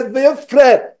merveilleux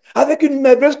frères, avec une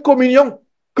merveilleuse communion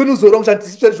que nous aurons,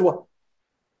 j'anticipe cette joie.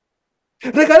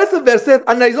 Regardez ce verset,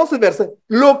 analysons ce verset.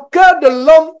 Le cœur de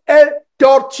l'homme est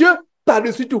tortueux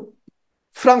par-dessus tout.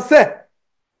 Français,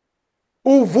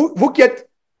 ou vous qui êtes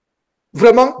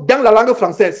vraiment dans la langue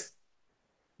française,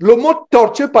 le mot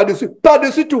tortueux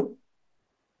par-dessus tout.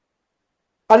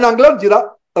 En anglais, on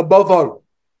dira above all,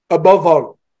 above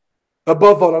all,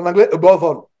 above all. En anglais, above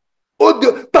all.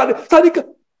 Ça dit que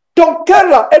ton cœur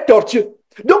là est tortueux.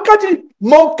 Donc quand tu dis,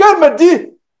 mon cœur me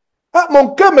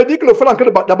dit que le frère est en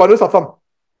train d'abandonner sa femme.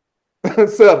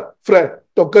 Sœur, frère,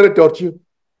 ton cœur est tortueux.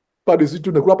 Par-dessus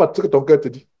tout, ne crois pas ce que ton cœur te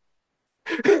dit.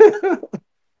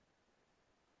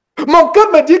 Mon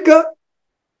cœur me dit que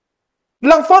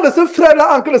l'enfant de ce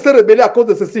frère-là est en train de se rebeller à cause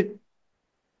de ceci.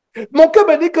 Mon cœur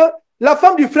me dit que la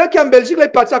femme du frère qui est en Belgique est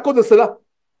partie à cause de cela.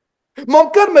 Mon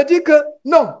cœur me dit que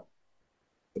non.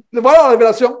 Voilà la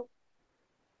révélation.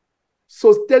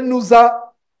 Sostel nous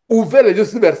a ouvert les yeux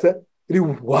sur ce verset. Il dit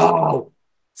waouh.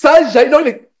 Ça a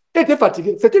jailli. Elle était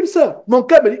fatiguée. C'était une sœur. Mon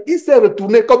cœur me dit, il s'est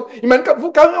retourné comme.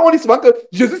 Quand on dit souvent que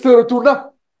Jésus se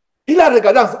retourna, il a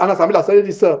regardé en assemblée la sœur et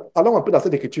dit, sœur, allons un peu dans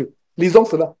cette écriture. Lisons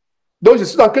cela. Donc, je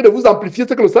suis en train de vous amplifier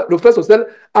ce que le frère social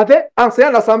avait enseigné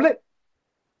en assemblée.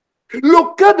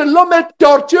 Le cœur de l'homme est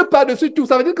tortueux par-dessus tout.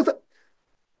 Ça veut dire que ça.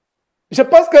 Je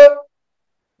pense que,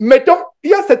 mettons, il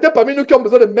y a certains parmi nous qui ont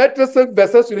besoin de mettre ce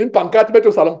verset sur une pancarte, mettre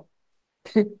au salon.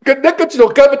 Que dès que ton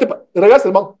cœur, regarde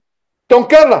seulement. Ton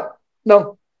cœur là,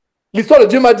 non. L'histoire de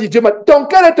Dieu m'a dit, ton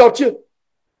cœur est tortueux.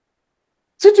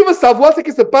 Si tu veux savoir ce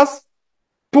qui se passe,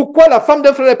 pourquoi la femme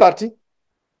d'un frère est partie,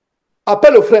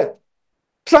 appelle le frère.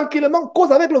 Tranquillement,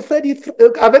 cause avec le frère,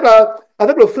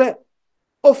 avec le frère.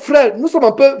 Oh frère, nous sommes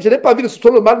un peu, je n'ai pas envie de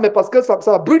soutenir le mal, mais parce que ça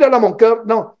va brûler dans mon cœur.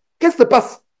 Non. Qu'est-ce qui se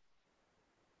passe?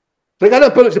 Regardez un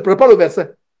peu, je prépare le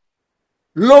verset.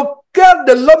 Le cœur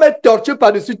de l'homme est tortueux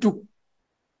par-dessus tout.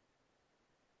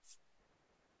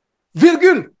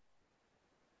 Virgule.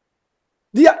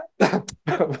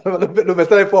 Le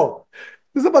verset est fort.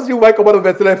 Je ne sais pas si vous voyez comment le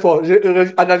verset est fort.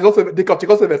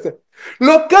 Décortiquons ce verset.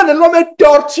 Le cœur de l'homme est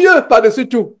tortueux par-dessus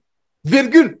tout.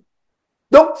 Virgule.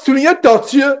 Donc, souligner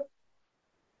tortueux.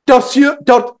 Je suis en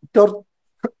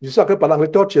train de parler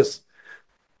anglais.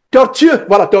 Tortueux.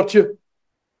 Voilà, tortueux.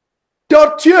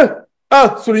 Tortueux.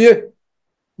 Un, souligner.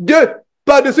 Deux,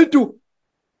 par-dessus tout.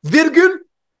 Virgule.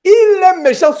 Il est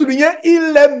méchant, souligner.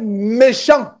 Il est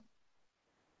méchant.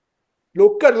 Le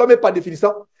cœur de l'homme est par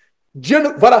définition.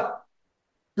 Voilà.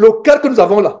 Le cœur que nous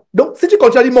avons là. Donc, si tu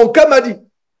continues à dire, mon cœur m'a dit,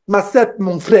 ma sœur,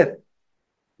 mon frère,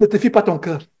 ne te fie pas ton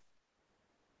cœur.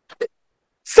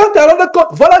 Sans te rendre compte,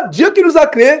 voilà Dieu qui nous a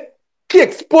créés, qui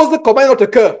expose comment est notre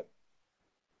cœur.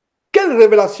 Quelle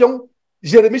révélation?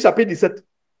 Jérémie chapitre 17.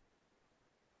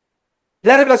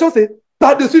 La révélation, c'est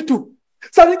par-dessus tout.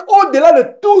 Ça veut dire qu'au-delà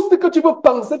de tout ce que tu peux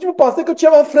penser que tu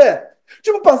aimes un frère.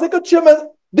 Tu peux penser que tu aimes un.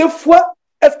 Des fois,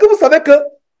 est-ce que vous savez que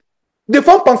des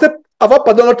fois, on pensait avoir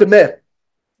pardonné notre mère.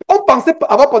 On pensait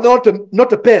avoir pardonné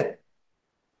notre père.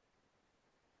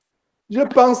 Je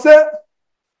pensais,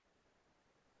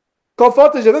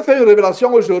 je vais faire une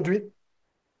révélation aujourd'hui.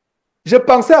 Je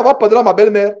pensais avoir pardonné à ma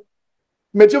belle-mère,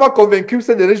 mais Dieu m'a convaincu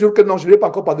ces derniers jours que non, je ne lui ai pas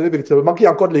encore pardonné véritablement, qu'il y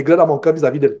a encore de l'aigreur dans mon cœur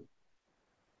vis-à-vis d'elle.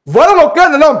 Voilà le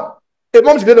cœur de l'homme. Et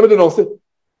moi, je viens de me dénoncer.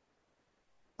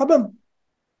 Ah ben,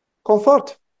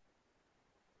 conforte.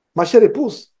 Ma chère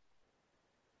épouse,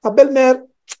 ma belle-mère.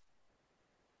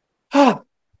 Ah,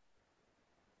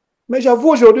 mais j'avoue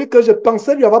aujourd'hui que je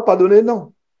pensais lui avoir pardonné,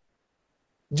 non.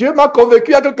 Dieu m'a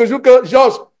convaincu il y a quelques jours que,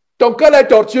 Georges, ton cœur est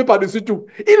tortueux par-dessus tout.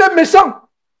 Il est méchant.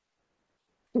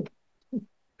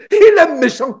 Il est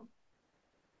méchant.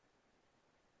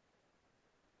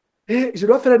 Et je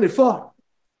dois faire un effort.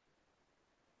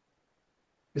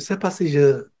 Je ne sais pas si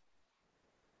je.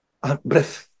 Ah,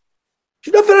 bref.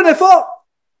 Je dois faire un effort.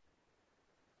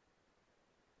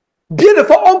 Bien de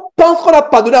fois, on pense qu'on a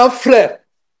pardonné à un frère.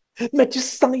 Mais tu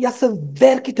sens, il y a ce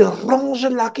verre qui te ronge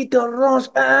là, qui te ronge.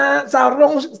 Ça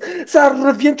ronge, ça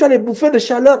revient, tu as les bouffées de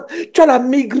chaleur, tu as la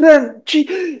migraine,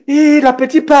 et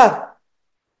l'appétit part.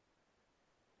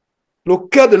 Le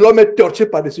cœur de l'homme est torché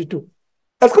par-dessus tout.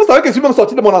 Est-ce que vous savez que je suis même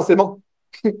sorti de mon enseignement?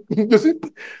 C'est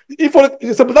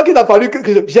pour ça qu'il a fallu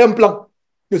que j'ai un plan.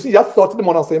 Je suis déjà sorti de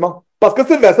mon enseignement. Parce que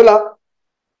ce verset-là,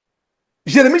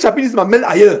 Jérémie chapitre 10 m'amène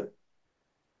ailleurs.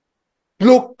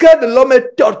 Le cœur de l'homme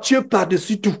est tortueux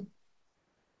par-dessus tout.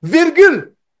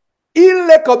 Virgule. Il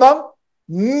est comment?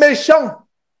 Méchant.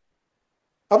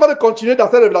 Avant de continuer dans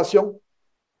cette révélation,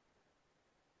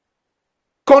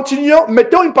 continuons,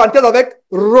 mettons une parenthèse avec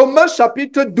Romains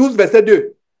chapitre 12, verset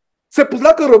 2. C'est pour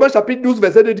cela que Romains chapitre 12,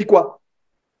 verset 2 dit quoi?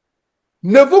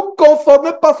 Ne vous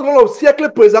conformez pas selon le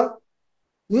siècle présent,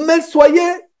 mais soyez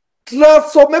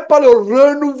transformés par le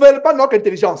renouvellement de notre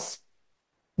intelligence.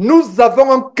 Nous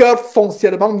avons un cœur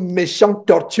foncièrement méchant,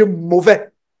 tortueux,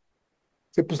 mauvais.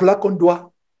 C'est pour cela qu'on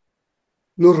doit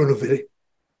le renouveler.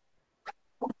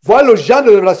 Voilà le genre de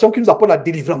révélation qui nous apporte la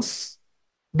délivrance.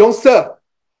 Donc, sœur,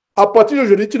 à partir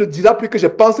d'aujourd'hui, tu ne diras plus que je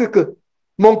pense que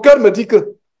mon cœur me dit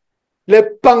que les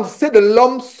pensées de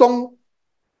l'homme sont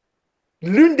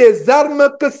l'une des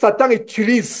armes que Satan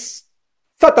utilise.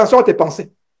 Fais attention à tes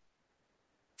pensées.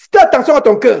 Fais attention à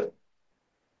ton cœur.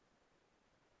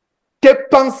 Tes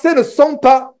pensées ne sont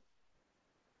pas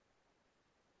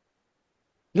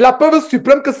la preuve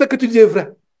suprême que ce que tu dis est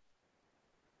vrai.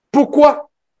 Pourquoi?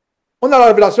 On a la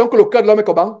révélation que le cœur de l'homme est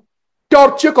comment?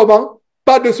 Tortueux comment?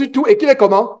 Par-dessus tout, et qu'il est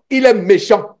comment? Il est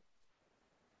méchant.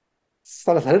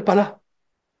 Ça ne s'arrête pas là.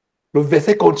 Le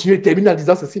verset continue et termine en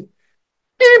disant ceci.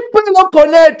 Il peut le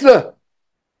connaître.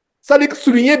 Ça dit que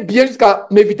souligner bien jusqu'à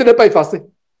m'éviter de ne pas effacer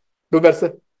le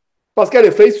verset. Parce qu'elle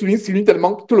est fait, il souligne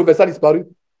tellement que tout le verset a disparu.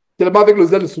 tellement avec le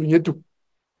zèle de souligner tout.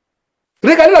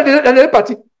 Regardez la dernière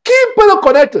partie. Qui peut le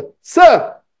connaître?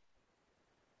 Sœur,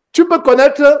 tu peux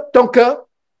connaître ton cœur?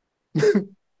 Il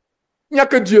n'y a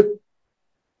que Dieu.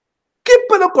 Qui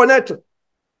peut le connaître?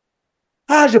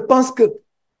 Ah, je pense que,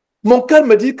 mon cœur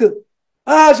me dit que,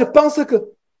 ah, je pense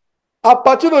que, à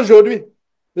partir d'aujourd'hui,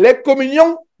 les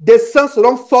communions des saints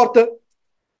seront fortes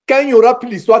quand il n'y aura plus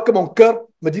l'histoire que mon cœur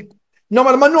me dit.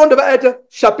 Normalement, nous, on devait être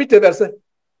chapitre et verset.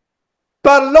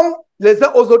 Parlons les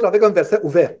uns aux autres avec un verset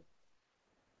ouvert.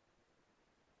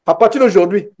 À partir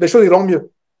d'aujourd'hui, les choses iront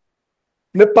mieux.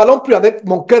 Ne parlons plus avec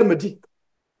mon cœur me dit.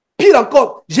 Pire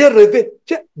encore, j'ai rêvé.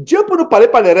 Dieu peut nous parler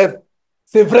par les rêves.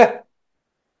 C'est vrai.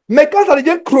 Mais quand ça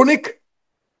devient chronique,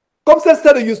 comme cette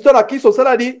sœur de Houston à qui son sœur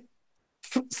a dit,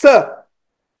 sœur,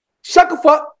 chaque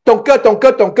fois, ton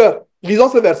cœur, lisons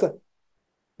ce verset.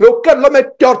 Le cœur de l'homme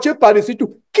est torturé par-dessus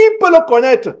tout. Qui peut le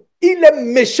connaître? Il est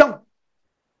méchant.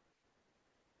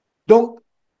 Donc,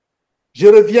 je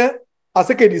reviens à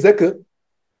ce qu'il disait que,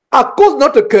 à cause de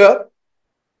notre cœur,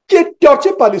 qui est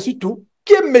torturé par-dessus tout,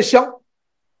 qui est méchant,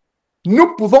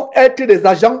 nous pouvons être des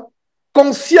agents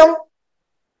conscients,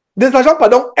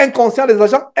 inconscients, des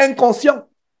agents inconscients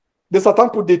de Satan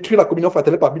pour détruire la communion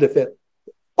fraternelle parmi les frères.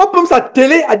 On peut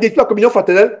s'atteler à détruire la communion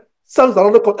fraternelle sans nous en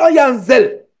rendre compte. Ah, il y a un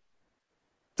zèle.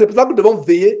 C'est pour ça que nous devons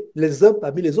veiller les uns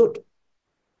parmi les autres.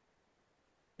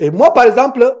 Et moi, par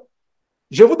exemple,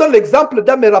 je vous donne l'exemple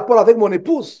dans mes rapports avec mon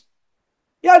épouse.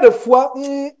 Il y a des fois,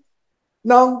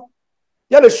 non,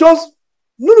 il y a des choses,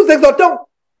 nous nous exhortons.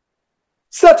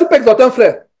 Ça, tu peux exhorter un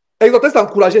frère. Exhorter, c'est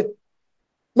encourager.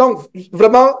 Non,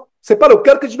 vraiment, ce n'est pas le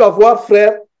cœur que tu dois avoir,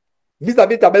 frère,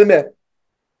 vis-à-vis de ta belle-mère.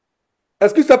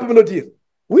 Est-ce que ça peut me le dire?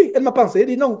 Oui, elle m'a pensé. Elle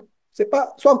dit non, c'est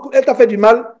pas, soit elle t'a fait du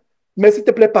mal, mais s'il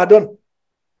te plaît, pardonne.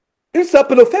 Une sœur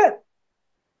peut le faire.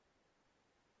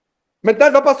 Maintenant,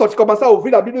 elle ne va pas sortir, commencer à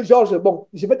ouvrir la Bible, Georges. Bon,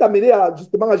 je vais t'amener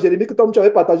justement à Jérémie, que toi, tu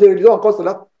avais partagé, lisons encore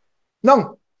cela.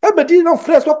 Non. Elle me dit, non,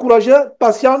 frère, sois courageux,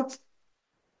 patiente.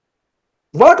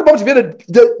 Voilà comment je viens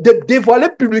de dévoiler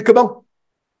publiquement.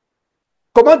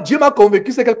 Comment Dieu m'a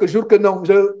convaincu ces quelques jours que non.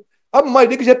 À un moment, il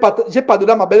dit que j'ai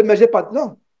pardonné à ma belle-mère, j'ai pas.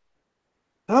 Non.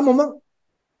 À un moment.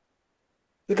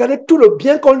 Regardez tout le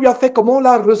bien qu'on lui a fait, comment on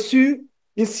l'a reçu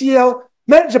ici.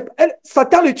 Mais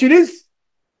Satan l'utilise.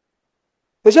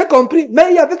 Et j'ai compris.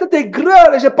 Mais il y avait cette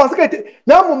aigreur et je pensais qu'elle était.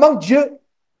 Mais à un moment, Dieu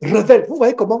révèle. Vous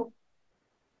voyez comment?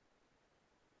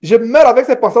 Je meurs avec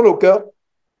ces pensées au cœur.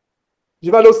 Je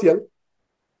vais aller au ciel.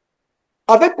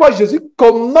 Avec quoi Jésus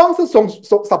commence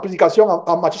sa prédication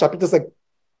en Matthieu chapitre 5.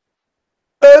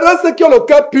 Heureux ceux qui ont le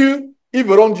cœur pur, ils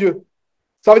verront Dieu.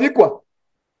 Ça veut dire quoi?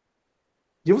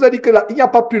 Je vous ai dit qu'il n'y a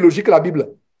pas plus logique que la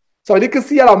Bible. Ça veut dire que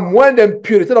s'il y a la moindre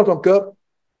impureté dans ton cœur,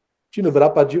 tu ne verras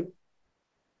pas Dieu.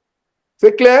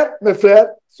 C'est clair, mes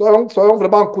frères? Soyons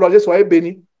vraiment encouragés, soyez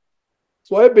bénis.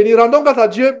 Soyez bénis. Rendons grâce à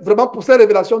Dieu vraiment pour ces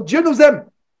révélations. Dieu nous aime.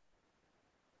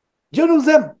 Dieu nous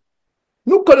aime.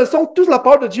 Nous connaissons tous la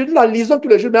parole de Dieu, nous la lisons tous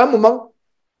les jours, mais à un moment,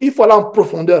 il faut aller en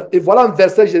profondeur. Et voilà un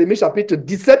verset, Jérémie chapitre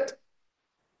 17,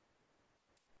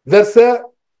 verset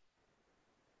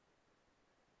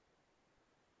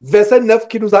 9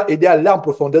 qui nous a aidé à aller en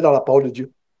profondeur dans la parole de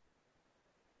Dieu.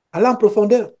 Aller en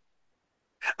profondeur.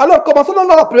 Alors, commençons dans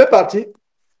la première partie.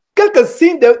 Quelques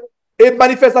signes et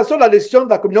manifestations de la décision de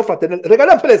la communion fraternelle.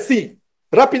 Regardez un peu les signes.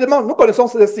 Rapidement, nous connaissons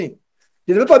ces signes.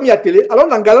 Je ne vais pas mis à télé. Alors,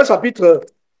 dans Galates chapitre,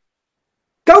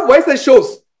 quand vous voyez ces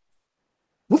choses,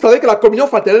 vous savez que la communion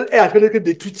fraternelle est en train d'être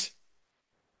détruite.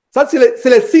 Ça, c'est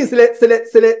les signes,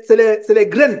 c'est les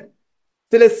graines,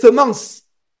 c'est les semences,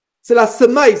 c'est la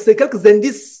semaille, c'est quelques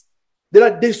indices de la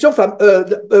décision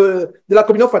de la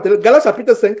communion fraternelle. Galates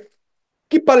chapitre 5,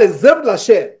 qui parle des œuvres de la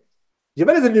chair. Je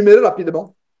vais les énumérer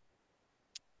rapidement.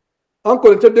 1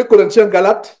 Corinthiens, 2 Corinthiens,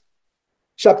 Galates,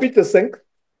 chapitre 5.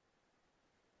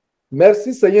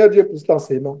 Merci Seigneur Dieu pour cet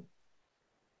enseignement.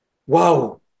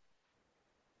 Waouh!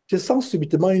 Je sens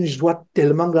subitement une joie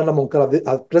tellement grande dans mon cœur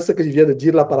après ce que je viens de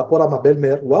dire là par rapport à ma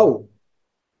belle-mère. Waouh!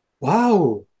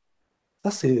 Waouh!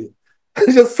 Ça c'est...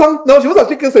 Je sens... Non, je vous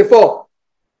assure que c'est fort.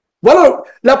 Voilà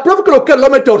la preuve que le cœur de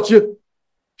l'homme est tortueux.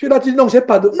 Tu l'as dit, non, j'ai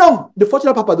pardonné. Non, des fois tu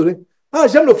n'as pas pardonné. Ah,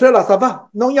 j'aime le frère là, ça va.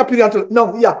 Non, il n'y a plus rien.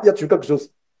 Non, il y a toujours quelque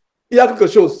chose. Il y a quelque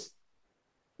chose.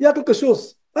 Il y a quelque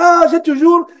chose. Ah, j'ai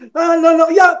toujours... Ah, non, non,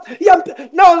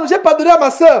 non, j'ai pardonné à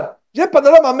ma soeur. J'ai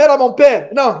pardonné à ma mère, à mon père.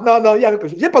 Non, non, non, il y a quelque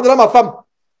chose. J'ai pardonné à ma femme.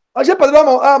 Ah, j'ai pardonné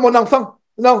à mon enfant.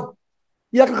 Non,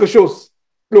 il y a quelque chose.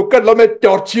 Le cœur de l'homme est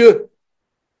tortueux.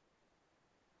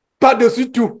 Par-dessus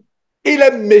tout. Il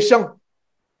est méchant.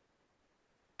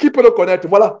 Qui peut le connaître?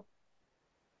 Voilà.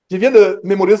 Je viens de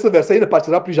mémoriser ce verset. Il ne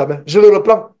partira plus jamais. Je le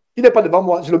reprends. Il n'est pas devant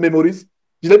moi. Je le mémorise.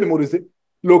 Je l'ai mémorisé.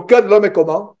 Le cœur de l'homme est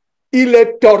comment? Il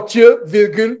est tortueux,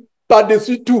 virgule,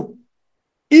 par-dessus tout.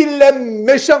 Il est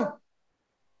méchant.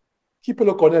 Qui peut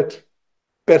le connaître?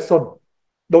 Personne.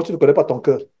 Donc tu ne connais pas ton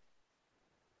cœur.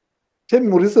 Tu as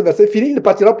mémorisé ce verset, fini, il ne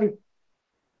partira plus.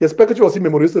 J'espère que tu vas aussi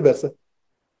mémoriser ce verset.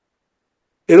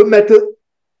 Et le mettre,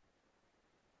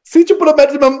 si tu peux le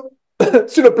mettre même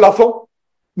sur le plafond,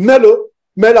 mets-le.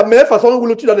 Mais la meilleure façon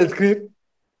où tu dois l'écrire,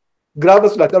 grave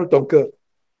sur la table de ton cœur.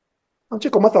 Quand tu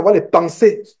commences à avoir les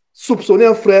pensées, soupçonner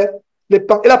un frère, et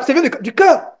la vient du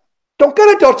cœur. Ton cœur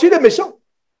est tortueux, il est méchant.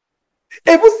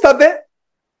 Et vous savez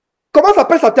comment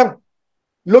s'appelle Satan?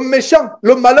 Le méchant,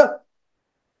 le malin.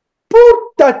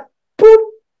 Pour, ta, pour,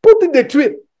 pour te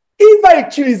détruire, il va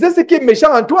utiliser ce qui est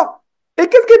méchant en toi. Et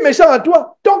qu'est-ce qui est méchant en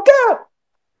toi? Ton cœur.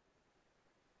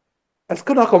 Est-ce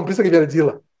qu'on a compris ce qu'il vient de dire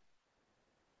là?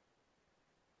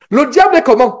 Le diable est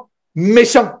comment?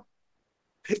 Méchant.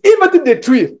 Il va te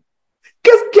détruire.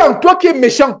 Qu'est-ce qui est en toi qui est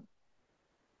méchant?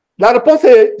 La réponse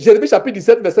est Jérémie chapitre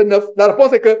 17, verset 9. La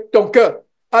réponse est que ton cœur.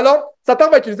 Alors, Satan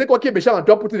va utiliser quoi qui est méchant en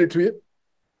toi pour te détruire?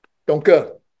 Ton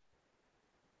cœur.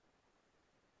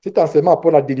 C'est enseignement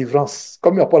pour la délivrance,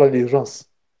 comme il apporte la délivrance.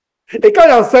 Et quand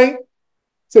il enseigne,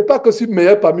 ce n'est pas que je suis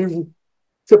meilleur parmi vous.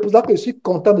 C'est pour ça que je suis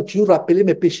content de toujours rappeler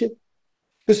mes péchés.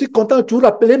 Je suis content de toujours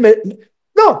rappeler mes...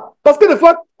 Non, parce que des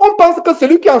fois, on pense que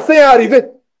celui qui enseigne est arrivé.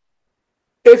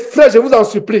 Et frère, je vous en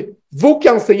supplie, vous qui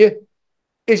enseignez,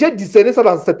 et j'ai discerné ça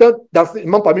dans certains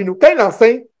enseignements parmi nous, quand il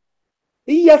enseigne,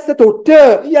 il y a cette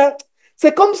hauteur,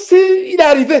 c'est comme s'il est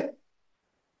arrivé.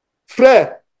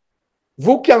 Frère,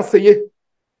 vous qui enseignez,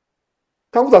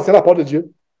 quand vous enseignez la parole de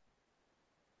Dieu,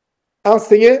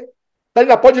 enseignez,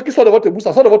 la parole de Dieu qui sort de votre bouche,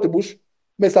 ça sort de votre bouche,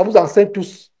 mais ça vous enseigne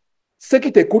tous. Ceux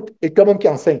qui t'écoutent et toi-même qui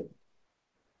enseigne.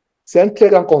 C'est un très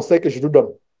grand conseil que je vous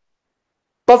donne.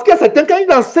 Parce qu'il y a certains, quand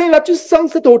il enseigne, là, tu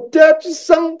sens cette hauteur, tu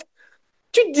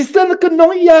discernes que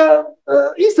non,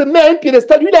 il se met à un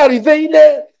piédestal, lui, il est arrivé, il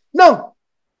est... Non.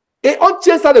 Et on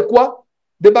tient ça de quoi?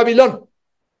 De Babylone.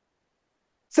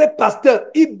 Ces pasteurs,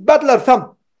 ils battent leurs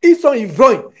femmes, ils sont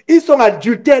ivrognes, ils sont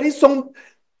adultères, ils sont...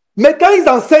 Mais quand ils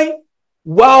enseignent,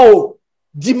 waouh,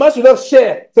 dimanche sur leur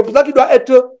chair. C'est pour ça qu'il doit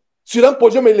être sur un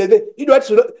podium élevé. Il doit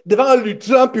être devant un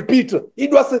lutrin, un pupitre. Il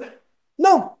doit se...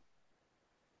 Non.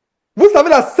 Vous savez,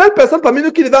 la seule personne parmi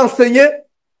nous qui devait enseigner,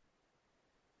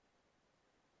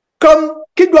 comme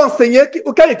qui doit enseigner,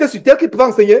 quand il était sur terre, qui pouvait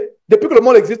enseigner, depuis que le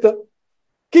monde existe,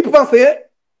 qui pouvait enseigner,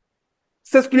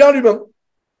 s'excluant lui-même,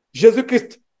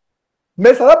 Jésus-Christ.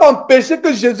 Mais ça n'a pas empêché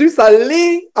que Jésus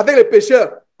s'allie avec les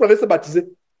pécheurs pour aller se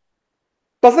baptiser.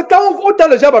 Parce que quand autant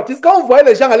les gens baptisent, quand on voyait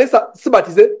les gens aller se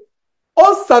baptiser,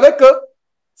 on savait que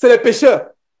c'est les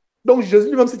pécheurs. Donc Jésus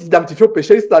lui-même s'est identifié aux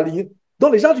pécheurs, il s'est aligné.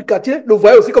 Donc les gens du quartier le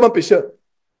voyaient aussi comme un pécheur.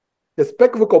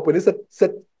 J'espère que vous comprenez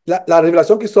la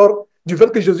révélation qui sort du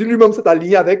fait que Jésus lui-même s'est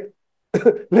aligné avec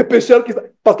les pécheurs,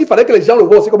 parce qu'il fallait que les gens le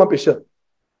voient aussi comme un pécheur.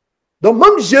 Donc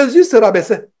même Jésus se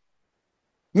rabaissait.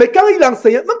 Mais quand il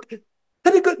enseignait,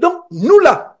 c'est-à-dire que donc nous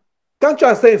là, quand tu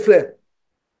enseignes frère,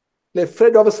 les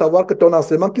frères doivent savoir que ton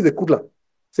enseignement qu'ils écoutent là,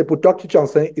 c'est pour toi que tu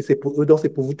enseignes et c'est pour eux, donc c'est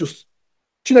pour vous tous.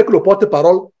 Tu n'es que le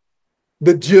porte-parole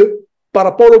de Dieu par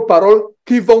rapport aux paroles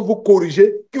qui vont vous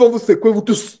corriger, qui vont vous secouer, vous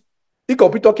tous, y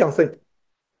compris toi qui enseignes.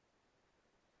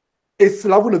 Et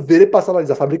cela, vous ne verrez pas ça dans les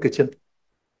assemblées chrétiennes.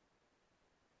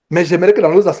 Mais j'aimerais que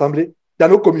dans nos assemblées, dans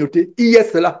nos communautés, il y ait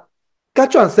cela. Quand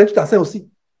tu enseignes, tu t'enseignes aussi.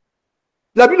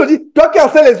 La Bible dit, toi qui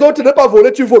enseignes les autres, ne pas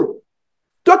voler, tu voles.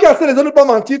 Toi qui enseignes les autres, ne pas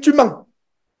mentir, tu mens.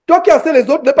 Toi qui enseignes les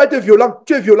autres, ne pas être violent,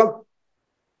 tu es violent.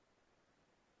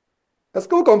 Est-ce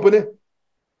que vous comprenez?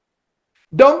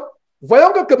 Donc,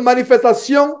 voyons quelques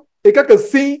manifestations et quelques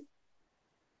signes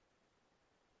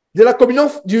de la communion,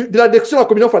 de la direction de la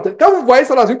communion fraternelle. Quand vous voyez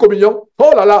ça dans une communion,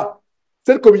 oh là là,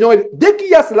 cette communion, dès qu'il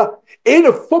y a cela, et il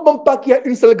ne faut même pas qu'il y ait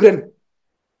une seule graine.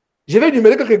 Je vais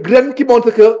énumérer quelques graines qui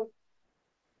montrent que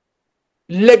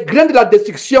les graines de la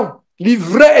destruction,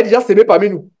 l'ivraie est déjà semée parmi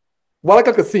nous. Voilà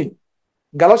quelques signes.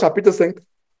 Galates chapitre 5,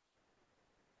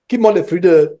 qui montre les fruits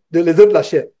les œuvres de la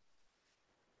chair.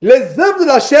 Les œuvres de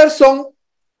la chair sont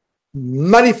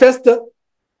manifestes.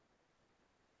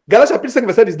 Galates chapitre 5,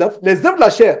 verset 19. Les œuvres de la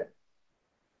chair,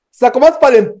 ça commence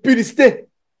par l'impudicité.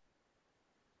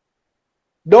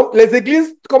 Donc, les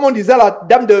églises, comme on disait à la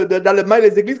dame d'Allemagne,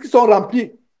 les églises qui sont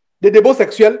remplies de dévots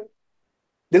sexuels,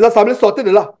 des assemblées sortées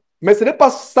de là. Mais ce n'est pas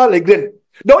ça les graines.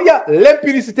 Donc, il y a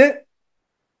l'impudicité,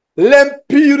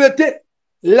 l'impureté,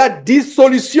 la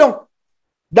dissolution.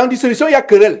 Dans dissolution, il y a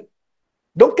querelle.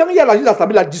 Donc, quand il y a la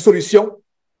l'assemblée, la dissolution,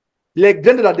 les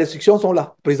graines de la destruction sont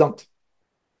là, présentes.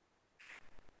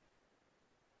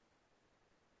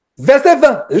 Verset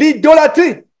 20,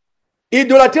 l'idolâtrie.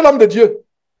 Idolâtrer l'homme de Dieu.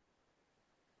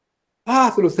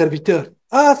 Ah, c'est le serviteur.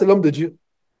 Ah, c'est l'homme de Dieu.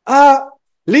 Ah,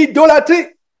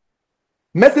 l'idolâtrie.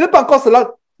 Mais ce n'est pas encore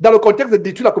cela dans le contexte de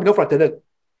détruire la communion fraternelle.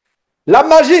 La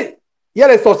magie, il y a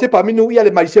les sorciers parmi nous, il y a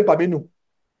les magiciens parmi nous.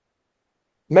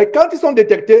 Mais quand ils sont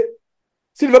détectés,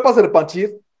 s'ils ne veulent pas se repentir,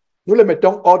 nous les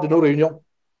mettons hors de nos réunions.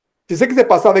 C'est ce qui s'est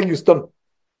passé avec Houston.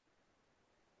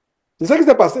 C'est ce qui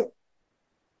s'est passé.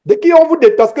 Dès qu'on vous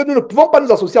déteste, parce que nous ne pouvons pas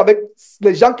nous associer avec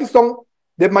les gens qui sont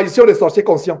des magiciens ou des sorciers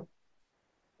conscients.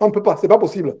 On ne peut pas, ce n'est pas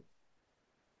possible.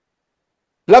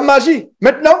 La magie.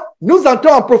 Maintenant, nous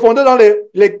entrons en profondeur dans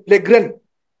les graines.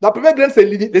 La première graine, c'est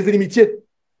les inimitiés.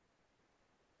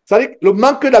 C'est-à-dire le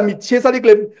manque d'amitié, c'est-à-dire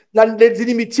que les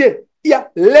inimitiés. Il y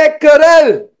a les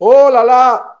querelles. Oh là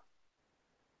là.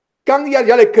 Quand il y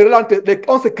a les querelles,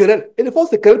 on se querelle. Et des fois, on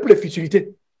se querelle pour les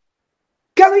futilités.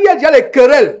 Quand il y a déjà les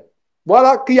querelles,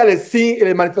 voilà qu'il y a les signes et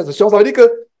les manifestations. Ça veut dire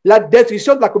que la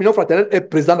destruction de la communion fraternelle est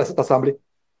présente dans cette assemblée.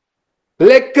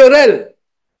 Les querelles.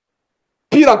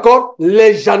 Pire encore,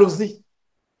 les jalousies.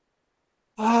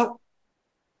 Ah,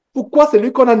 pourquoi c'est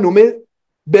lui qu'on a nommé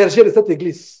berger de cette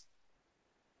église?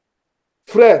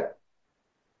 Frère,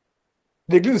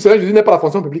 l'église du Seigneur Jésus n'est pas la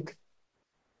fonction publique.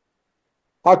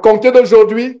 À compter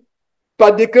d'aujourd'hui,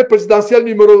 par décret présidentiel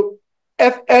numéro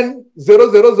FN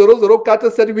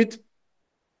 00000478,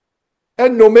 est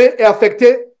nommé et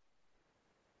affecté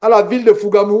à la ville de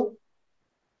Fougamou,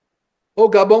 au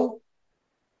Gabon,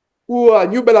 ou à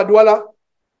New Belladouala,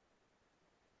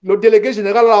 le délégué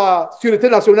général à la Sûreté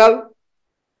nationale,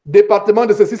 département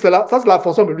de ceci, cela. Ça, c'est la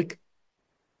fonction publique.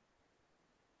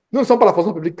 Nous ne sommes pas la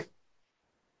fonction publique.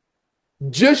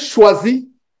 Dieu choisit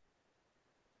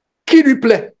qui lui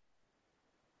plaît.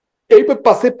 Et il peut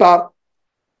passer par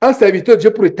un serviteur de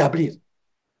Dieu pour établir.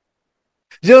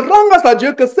 Je rends grâce à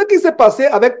Dieu que ce qui s'est passé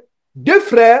avec deux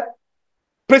frères,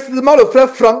 précisément le frère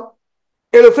Franck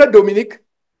et le frère Dominique,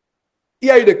 il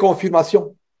y a eu des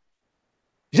confirmations.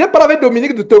 J'ai parlé avec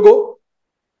Dominique du Togo.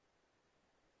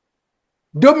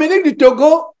 Dominique du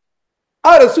Togo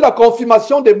a reçu la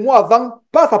confirmation des mois avant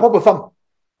par sa propre femme.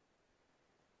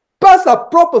 Par sa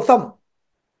propre femme.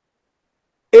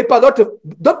 Et par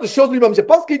d'autres choses lui-même. Je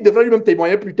pense qu'il devrait lui-même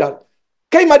témoigner plus tard.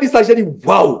 Quand il m'a dit ça, j'ai dit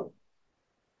waouh!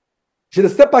 Je ne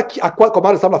sais pas comment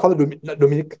ressemble la femme de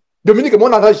Dominique. Dominique et moi,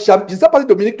 je ne sais pas si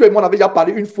Dominique, toi et moi, on avait déjà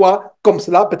parlé une fois comme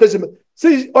cela. Peut-être,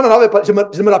 si on n'en avait pas, je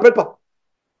ne me rappelle pas.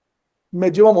 Mais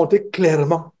Dieu m'a montré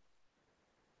clairement.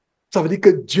 Ça veut dire que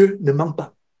Dieu ne ment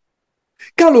pas.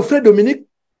 Quand le frère Dominique,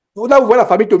 là vous voyez la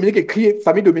famille Dominique écrit,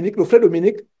 famille Dominique, le frère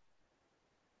Dominique,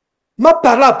 m'a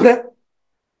parlé après.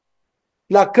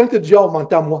 La crainte de Dieu a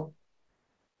augmenté à moi.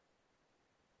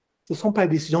 Ce ne sont pas les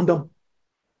décisions d'hommes.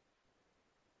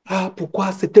 Ah,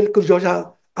 pourquoi c'est tel que Georges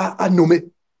a nommé.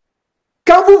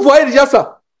 Quand vous voyez déjà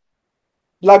ça,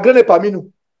 la graine est parmi nous.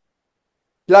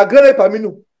 La graine est parmi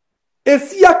nous. Et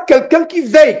s'il y a quelqu'un qui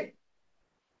veille,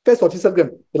 faites sortir cette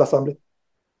graine de l'assemblée.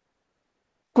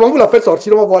 Comment vous la faites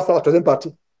sortir? On va voir ça dans la troisième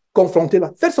partie.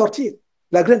 Confrontez-la. Faites sortir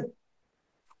la graine.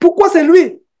 Pourquoi c'est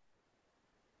lui?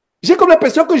 J'ai comme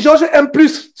l'impression que Georges aime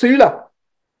plus celui-là.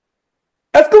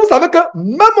 Est-ce que vous savez que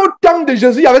même au temps de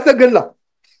Jésus, il y avait cette graine-là?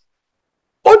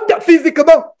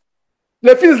 Physiquement,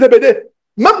 les fils de Zébédée,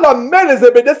 même la mère de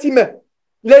Zébédée s'y met.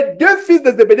 Les deux fils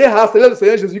de Zébédée harcelaient le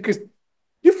Seigneur Jésus-Christ.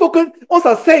 Il faut qu'on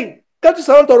s'asseye. Quand tu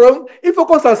seras dans ton royaume, il faut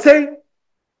qu'on s'asseye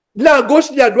là à gauche,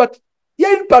 là à droite. Il y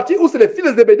a une partie où c'est les fils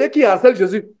de Zébédée qui harcèlent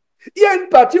Jésus. Il y a une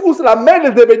partie où c'est la mère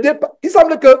de Zébédée. Il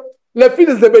semble que les fils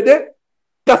de Zébédée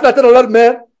cassent la tête dans leur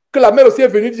mère, que la mère aussi est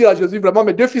venue dire à Jésus, vraiment,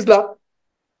 mes deux fils-là,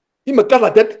 ils me cassent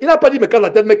la tête. Il n'a pas dit me casse la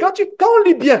tête, mais quand on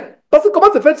lit bien, parce que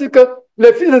comment se fait-il que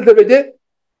les fils de Zébédée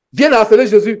viennent harceler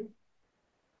Jésus?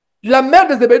 La mère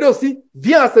de Zébédée aussi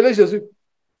vient harceler Jésus.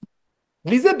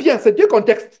 Lisez bien, c'est deux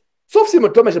contextes. Sauf si je me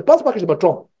trompe, mais je ne pense pas que je me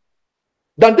trompe.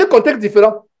 Dans deux contextes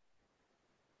différents.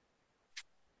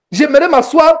 J'aimerais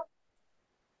m'asseoir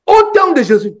au temps de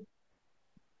Jésus.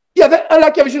 Il y avait un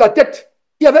là qui avait juste la tête.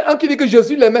 Il y avait un qui dit que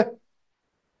Jésus l'aimait.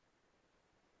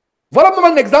 Voilà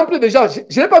un exemple déjà.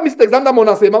 Je n'ai pas mis cet exemple dans mon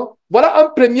enseignement.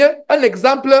 Voilà un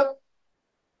exemple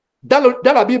dans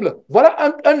la Bible. Voilà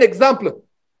un exemple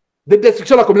de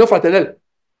destruction de la communion fraternelle.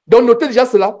 Donc notez déjà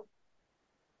cela.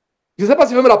 Je ne sais pas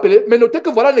si vous me rappelez, mais notez que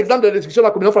voilà un exemple de la destruction de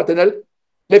la communion fraternelle.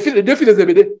 Les deux filles de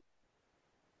Zébédée.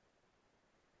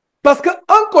 Parce que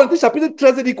 1 Corinthiens chapitre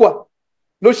 13 dit quoi?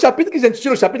 Le chapitre qui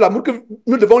s'intitule le chapitre de l'amour que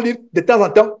nous devons lire de temps en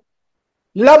temps.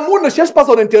 L'amour ne cherche pas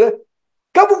son intérêt.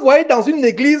 Quand vous voyez dans une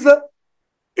église,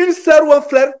 une sœur ou un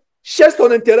frère cherche son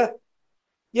intérêt,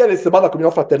 il y a les semences de la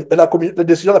communion fraternelle, la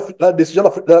destruction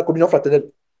de la communion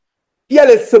fraternelle. Il y a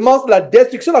les semences de la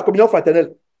destruction de la communion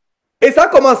fraternelle. Et ça a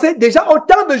commencé déjà au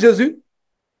temps de Jésus.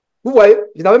 Vous voyez,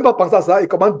 je n'avais même pas pensé à ça. Et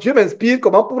comment Dieu m'inspire,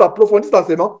 comment pour approfondir cet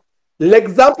enseignement,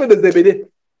 l'exemple de Zébédée.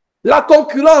 La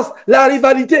concurrence, la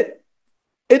rivalité.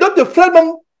 Et d'autres frères,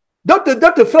 même,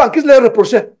 d'autres frères en qui je les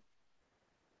reprochais.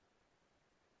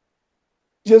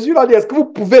 Jésus leur dit, est-ce que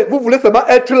vous voulez seulement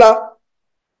être là,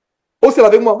 au ciel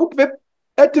avec moi? Vous pouvez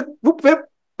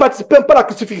participer un peu à la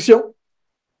crucifixion.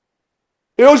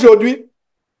 Et aujourd'hui,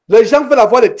 les gens veulent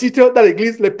avoir des titres dans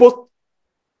l'église, les postes,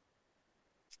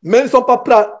 mais ils ne sont pas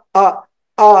prêts à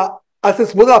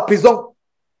s'exposer à la prison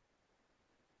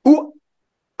ou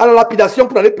à la lapidation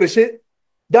pour aller prêcher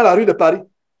dans la rue de Paris,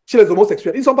 chez les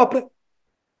homosexuels. Ils ne sont pas prêts.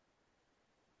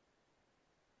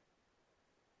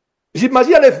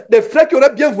 J'imagine qu'il y a des frères qui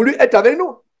auraient bien voulu être avec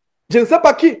nous. Je ne sais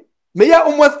pas qui, mais il y a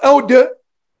au moins un ou deux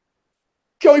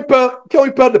qui ont eu peur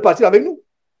de partir avec nous.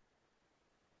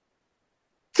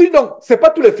 Sinon, ce n'est pas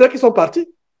tous les frères qui sont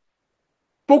partis.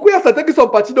 Pourquoi il y a certains qui sont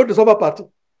partis, d'autres ne sont pas partis?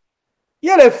 Il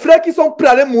y a les frères qui sont prêts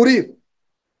à aller mourir.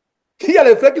 Il y a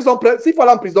les frères qui sont prêts. S'il faut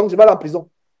aller en prison, je vais aller en prison.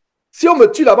 Si on me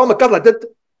tue là-bas, on me casse la tête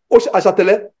à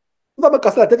Châtelet, on va me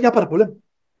casser la tête, il n'y a pas de problème.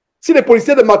 Si les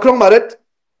policiers de Macron m'arrêtent,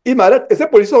 ils m'arrêtent. Et ces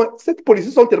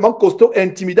policiers sont tellement costauds et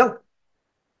intimidants.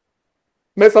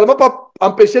 Mais ça ne va pas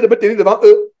empêcher de me tenir devant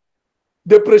eux,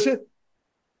 de prêcher.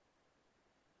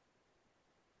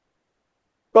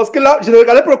 Parce que là, je ne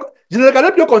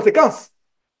regardais plus aux conséquences.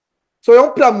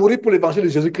 Soyons prêts à mourir pour l'évangile de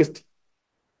Jésus-Christ.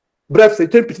 Bref,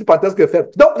 c'est une petite parenthèse que je fais.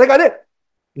 Donc, regardez,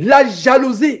 la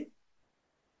jalousie.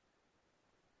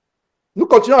 Nous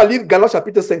continuons à lire Galates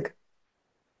chapitre 5.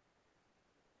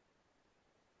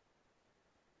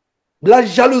 La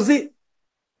jalousie.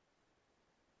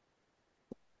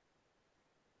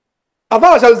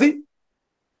 Avant la jalousie,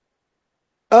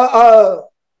 on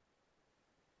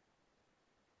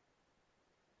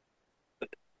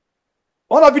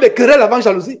a vu les querelles avant la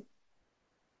jalousie.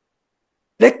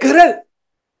 Les querelles.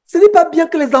 Ce n'est pas bien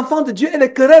que les enfants de Dieu aient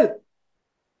les querelles.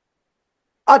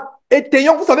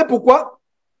 Étayons, vous savez pourquoi?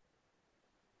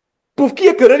 Pour qui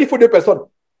est querelle, il faut deux personnes.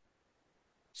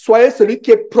 Soyez celui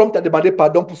qui est prompt à demander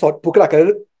pardon pour que la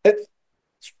querelle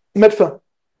mette fin.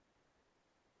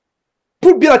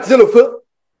 Pour bien attiser le feu,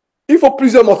 il faut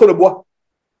plusieurs morceaux de bois.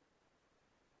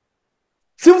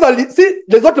 Si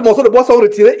les autres morceaux de bois sont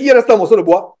retirés, il reste un morceau de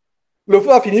bois, le feu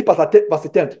va finir par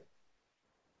s'éteindre.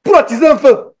 Pour attiser un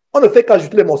feu, on ne fait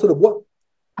qu'ajouter les morceaux de bois.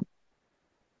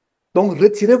 Donc,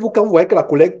 retirez-vous quand vous voyez que la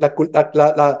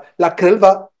querelle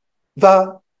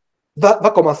va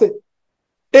commencer.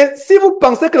 Et si vous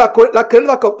pensez que la querelle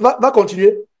va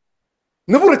continuer,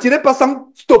 ne vous retirez pas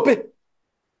sans stopper.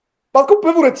 Parce que vous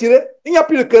pouvez vous retirer, il n'y a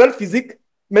plus de querelle physique,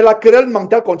 mais la querelle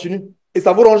mentale continue. Et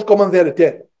ça vous ronge comme un ver de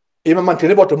terre. Et même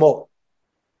entraîner votre mort.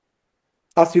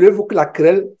 Assurez-vous que la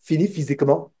querelle finit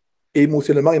physiquement, et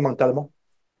émotionnellement et mentalement.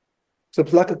 C'est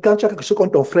pour ça que quand tu as quelque chose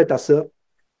contre ton frère, ta soeur,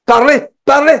 parlez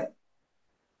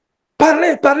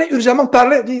urgemment,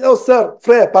 parlez. Dis, oh soeur,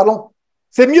 frère, parlons.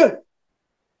 C'est mieux.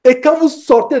 Et quand vous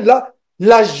sortez de là,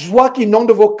 la joie qui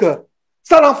inonde vos cœurs,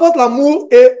 ça renforce l'amour.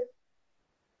 Et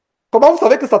comment vous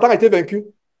savez que Satan a été vaincu?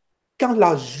 Quand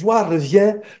la joie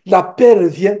revient, la paix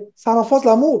revient, ça renforce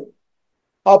l'amour.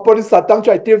 Après Satan, tu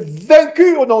as été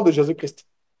vaincu au nom de Jésus-Christ.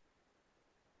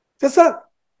 C'est ça,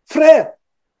 frère.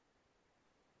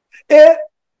 Et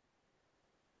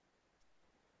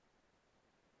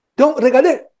donc,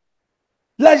 regardez,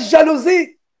 la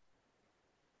jalousie.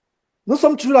 Nous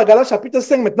sommes toujours à Galates chapitre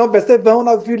 5, maintenant, verset 20, on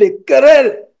a vu les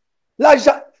querelles.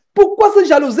 Pourquoi se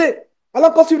jalouser?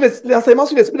 Alors, encore sur l'enseignement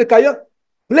sur l'esprit de Caïn.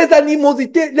 Les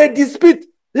animosités, les disputes,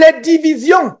 les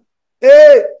divisions.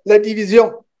 Les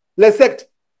divisions, les sectes.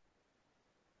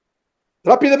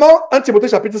 Rapidement, 1 Timothée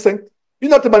chapitre 5,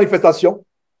 une autre manifestation.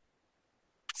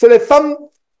 C'est les femmes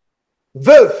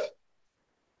veuves.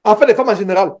 En fait, les femmes en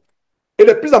général. Et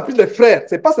de plus en plus les frères.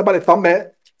 Ce n'est pas seulement les femmes,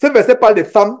 mais ce verset parle des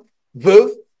femmes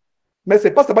veuves. Mais ce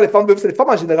n'est pas seulement les femmes veuves, c'est les femmes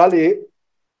en général et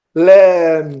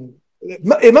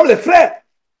même les frères.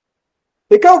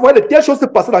 Et quand on voit de telles choses se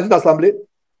passer dans une assemblée,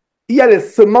 il y a les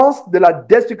semences de la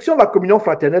destruction de la communion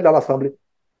fraternelle dans l'assemblée.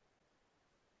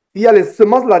 Il y a les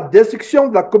semences de la destruction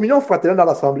de la communion fraternelle dans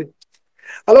l'assemblée.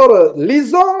 Alors,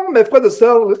 lisons, mes frères et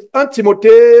sœurs, 1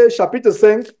 Timothée, chapitre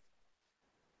 5.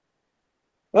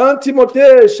 1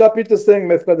 Timothée, chapitre 5,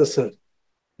 mes frères et sœurs.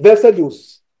 Verset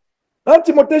 12. 1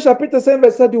 Timothée, chapitre 5,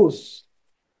 verset 12.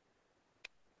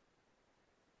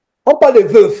 On parle des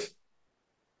veuves.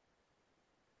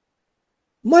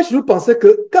 Moi, je pensais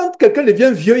que quand quelqu'un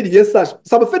devient vieux, il devient sage.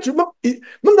 Ça me fait,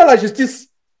 même dans la justice,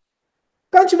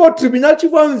 quand tu vas au tribunal, tu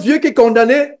vois un vieux qui est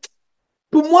condamné.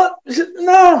 Pour moi,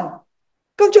 non.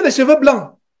 Quand tu as les cheveux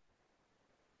blancs,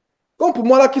 comme pour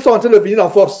moi là, qui sont en train de venir en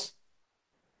force,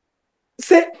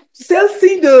 C'est un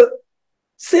signe de...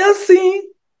 C'est un signe...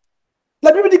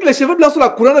 La Bible dit que les cheveux blancs sont la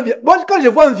couronne. Moi, quand je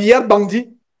vois un vieillard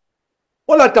bandit,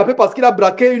 on l'a tapé parce qu'il a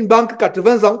braqué une banque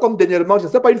 80 ans, comme dernièrement, je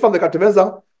ne sais pas, une femme de 80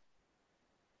 ans.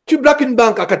 Tu braques une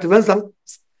banque à 80 ans.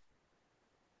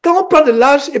 Quand on prend de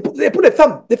l'âge, et pour les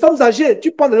femmes âgées,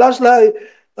 tu prends de l'âge là,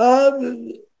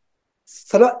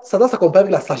 ça doit s'accompagner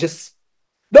avec la sagesse.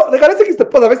 Donc, regardez ce qui se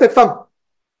passe avec ces femmes.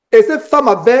 Et ces femmes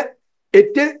avaient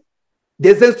été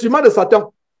des instruments de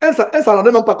Satan. Elles ne s'en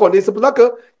rendaient même pas compte. Et c'est pour ça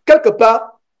que, quelque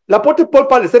part, l'apôtre Paul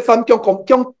parle de ces femmes qui ont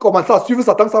commencé à suivre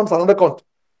Satan sans s'en rendre compte.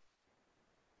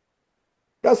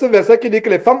 Il y a ce verset qui dit que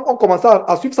les femmes ont commencé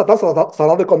à suivre Satan sans s'en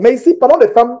rendre compte. Mais ici, parlons des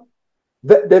femmes,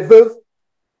 des veuves.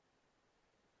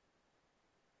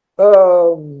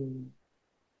 Euh,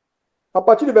 à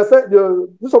partir du verset,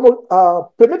 nous sommes à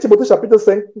 1 Timothée chapitre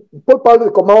 5, Paul parle de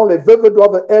comment les veuves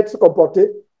doivent être se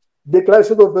comporter, déclarer les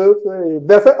choses aux veuves. Et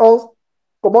verset 11,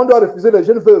 comment on doit refuser les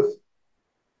jeunes veuves.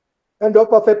 Elles ne doivent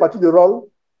pas faire partie du rôle.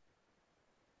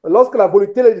 Lorsque la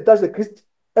volonté les détache de Christ,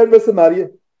 elle veut se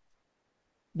marier.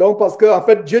 Donc, parce que, en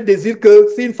fait, Dieu désire que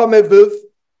si une femme est veuve,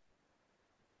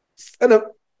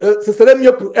 ce serait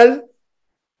mieux pour elle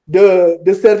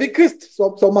de servir Christ.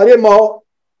 Son mari est mort.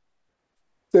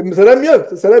 Ce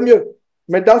serait mieux.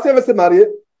 Maintenant, si elle veut se marier,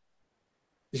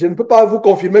 je ne peux pas vous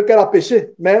confirmer qu'elle a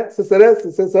péché, mais ce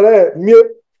serait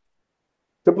mieux.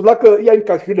 C'est pour ça qu'il y a une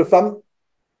catégorie de femmes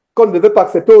qu'on ne devait pas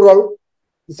accepter au rôle.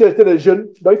 Si elles étaient des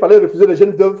jeunes, donc il fallait refuser les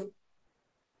jeunes veuves.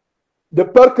 De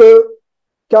peur que,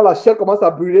 quand la chair commence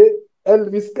à brûler, elles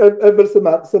veulent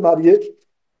se marier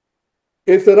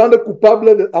et se rendre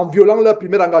coupables en violant leur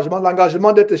premier engagement,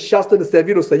 l'engagement d'être chaste, de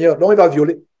servir au Seigneur. Donc, il va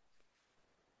violer.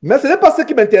 Mais ce n'est pas ce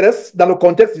qui m'intéresse dans le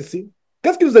contexte ici.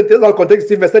 Qu'est-ce qui nous intéresse dans le contexte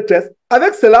ici, verset 13?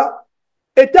 Avec cela,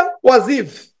 étant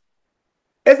oisives,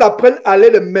 elles apprennent à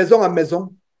aller de maison en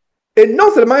maison. Et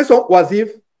non seulement elles sont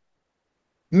oisives,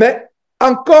 mais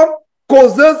encore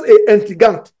causeuses et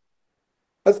intrigantes.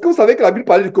 Est-ce que vous savez que la Bible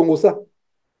parlait du Congo ça?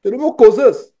 C'est le mot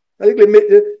causeuse.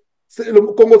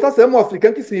 Le Congo ça, c'est un mot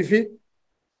africain qui signifie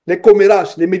les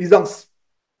commérages, les médisances.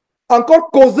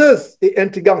 Encore causeuses et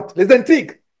intrigantes, les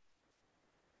intrigues.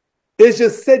 Et je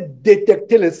sais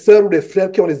détecter les sœurs ou les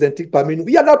frères qui ont les intrigues parmi nous.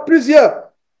 Il y en a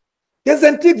plusieurs. Des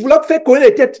intrigues voulant faire courir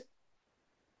les têtes.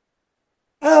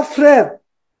 Ah, frère,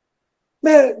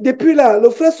 mais depuis là, le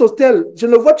frère Sostel, je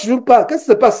ne le vois toujours pas. Qu'est-ce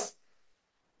qui se passe?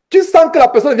 Tu sens que la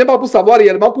personne ne vient pas pour savoir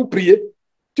réellement, pour prier.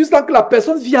 Tu sens que la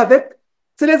personne vit avec.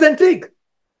 C'est des intrigues.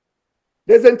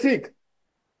 Des intrigues.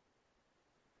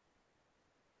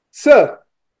 Sœur,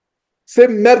 c'est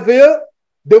merveilleux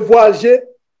de voyager,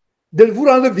 de vous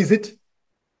rendre visite.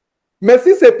 Mais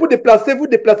si c'est pour vous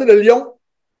déplacer de Lyon,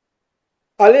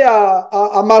 aller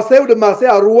à Marseille ou de Marseille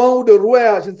à Rouen ou de Rouen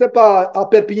à, je ne sais pas, à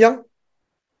Perpignan.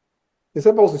 Je ne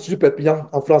sais pas où se situe Perpignan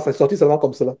en France, c'est sorti seulement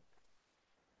comme cela.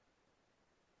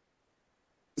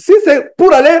 Si c'est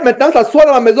pour aller maintenant s'asseoir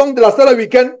dans la maison de la sœur un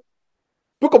week-end,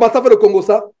 pour commencer à faire le Congo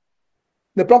ça,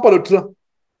 ne prends pas le train.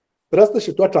 Reste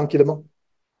chez toi tranquillement.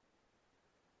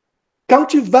 Quand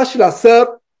tu vas chez la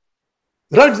sœur,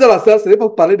 rends visite à la sœur, ce n'est pas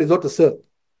pour parler des autres sœurs.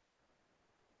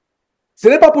 Ce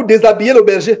n'est pas pour déshabiller le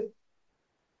berger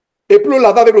et pour le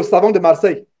laver avec le savon de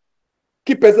Marseille,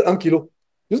 qui pèse 1 kilo.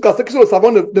 Jusqu'à ce que le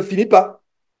savon ne finit pas,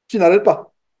 tu n'arrêtes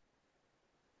pas.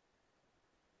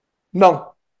 Non.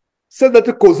 C'est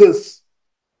d'être causeuse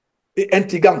et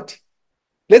intrigante.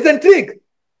 Les intrigues,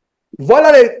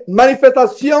 voilà les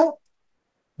manifestations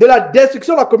de la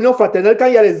destruction de la communion fraternelle quand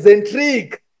il y a les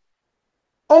intrigues.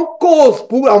 On cause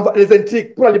pour les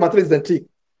intrigues, pour alimenter les intrigues.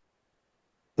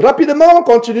 Rapidement, on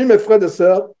continue, mes frères et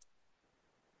sœurs.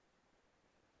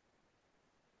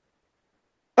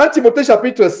 1 Timothée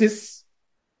chapitre 6,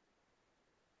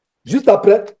 juste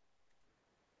après.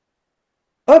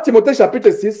 1 Timothée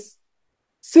chapitre 6.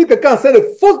 Si quelqu'un enseigne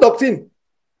de fausses doctrines,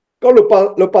 comme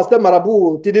le pasteur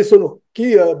marabout Tidi Sono,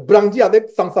 qui brandit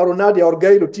avec fanfaronnade et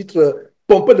orgueil le titre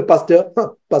pompeux de pasteur,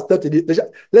 pasteur Tidi,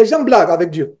 les gens blaguent avec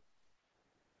Dieu.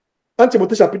 1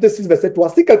 Timothée chapitre 6, verset 3.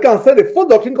 Si quelqu'un enseigne de fausses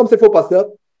doctrines comme ces faux pasteurs,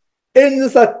 et ne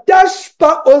s'attache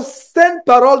pas aux saintes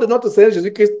paroles de notre Seigneur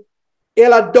Jésus-Christ et à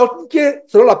la doctrine qui est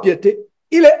selon la piété,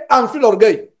 il est enflé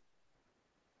d'orgueil.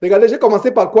 Regardez, j'ai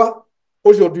commencé par quoi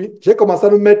aujourd'hui? J'ai commencé à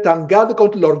nous mettre en garde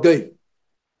contre l'orgueil.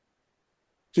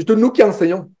 Surtout nous qui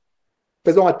enseignons.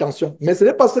 Faisons attention. Mais ce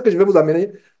n'est pas ce que je vais vous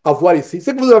amener à voir ici.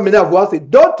 Ce que vous amenez à voir, c'est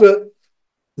d'autres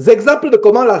exemples de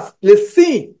comment les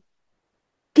signes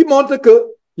qui montrent que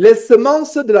les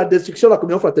semences de la destruction de la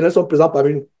communion fraternelle sont présentes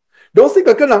parmi nous. Donc, si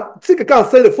quelqu'un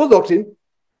enseigne de fausses doctrines,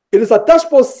 il ne s'attache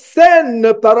pas aux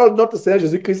saines paroles de notre Seigneur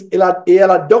Jésus-Christ et à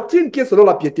la doctrine qui est selon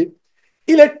la piété,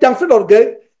 il est enflé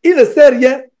d'orgueil, il ne sait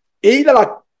rien, Et il a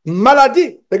la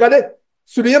maladie. Regardez,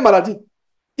 soulignez maladie.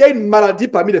 Il y a une maladie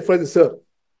parmi les frères et sœurs.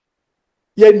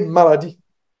 Il y a une maladie.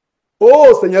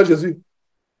 Oh Seigneur Jésus,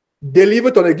 délivre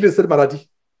ton église de cette maladie.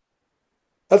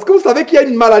 Est-ce que vous savez qu'il y a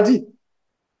une maladie?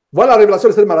 Voilà la révélation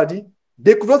de cette maladie.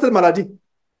 Découvrons cette maladie.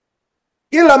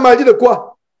 Il y a la maladie de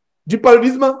quoi? Du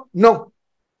paludisme? Non.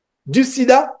 Du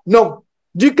sida? Non.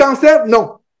 Du cancer?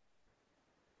 Non.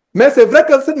 Mais c'est vrai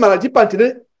que cette maladie peut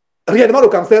entraîner réellement le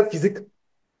cancer physique.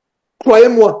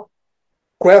 Croyez-moi.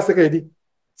 Croyez à ce que je dis.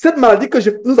 Cette maladie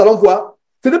que nous allons voir,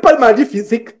 ce n'est pas une maladie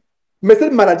physique, mais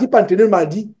cette maladie peut entraîner une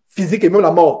maladie physique et même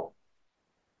la mort.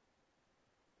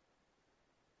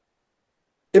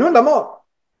 Et même la mort.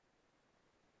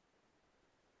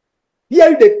 Il y a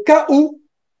eu des cas où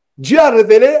Dieu a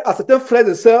révélé à certains frères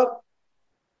et sœurs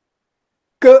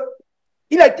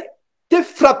qu'il a été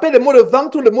frappé de maux de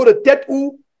ventre ou de maux de tête,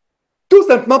 ou tout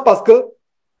simplement parce que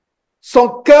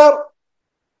son cœur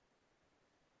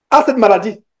a cette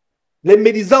maladie. Les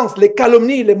médisances, les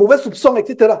calomnies, les mauvais soupçons,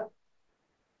 etc.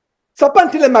 Ça peut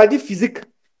entraîner les maladies physiques.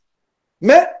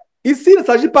 Mais ici, il ne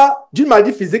s'agit pas d'une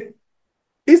maladie physique.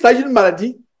 Il s'agit d'une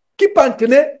maladie qui peut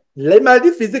entraîner les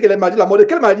maladies physiques et les maladies de la mort. De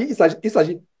quelle maladie il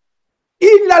s'agit?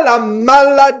 Il a la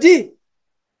maladie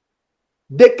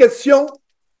des questions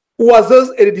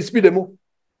oiseuses et des disputes de mots.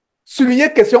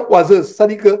 Souligner questions oiseuses, ça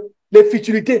dit que les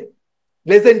futilités,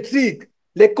 les intrigues,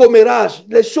 les commérages,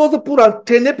 les choses pour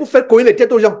entraîner, pour faire courir les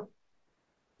têtes aux gens.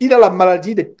 Il a la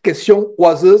maladie des questions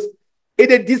oiseuses et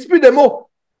des disputes de mots.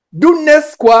 D'où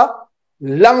naissent quoi?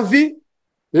 L'envie,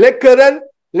 les querelles,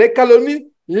 les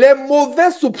calomnies, les mauvais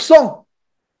soupçons.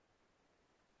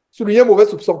 Souligner mauvais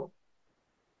soupçons.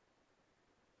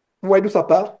 Vous voyez d'où ça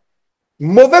part?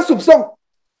 Mauvais soupçons.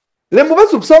 Les mauvais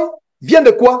soupçons viennent de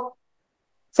quoi?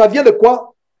 Ça vient de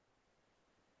quoi?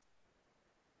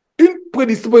 Une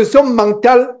prédisposition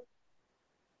mentale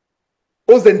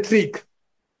aux intrigues.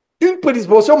 Une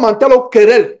prédisposition mentale aux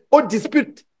querelles, aux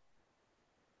disputes,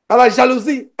 à la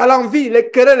jalousie, à l'envie,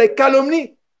 les querelles, les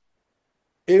calomnies.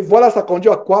 Et voilà, ça conduit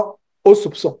à quoi? Au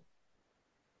soupçon.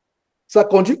 Ça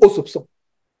conduit au soupçon.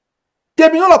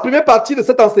 Terminons la première partie de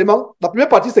cet enseignement. La première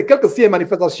partie, c'est quelques signes et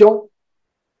manifestations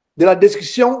de la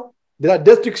destruction de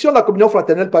la communion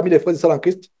fraternelle parmi les frères et sœurs en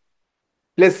Christ.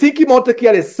 Les signes qui montrent qu'il y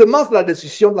a les semences de la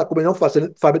destruction de la communion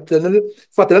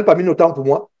fraternelle parmi nos temps pour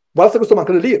moi. Voilà ce que nous sommes en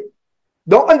train de lire.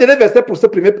 Donc, un dernier verset pour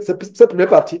cette première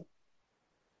partie.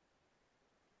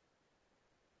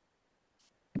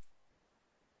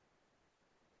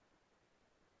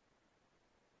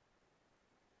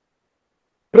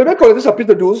 Premier Corinthiens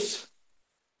chapitre 12.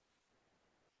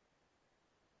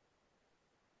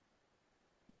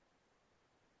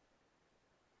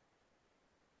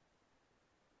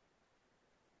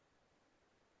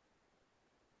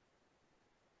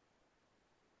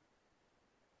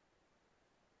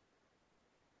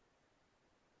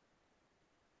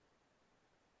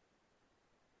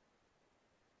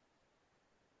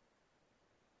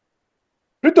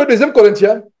 Plutôt 2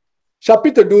 Corinthiens,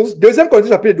 chapitre 12. 2 Corinthiens,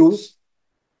 chapitre 12.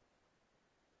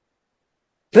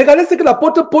 Regardez ce que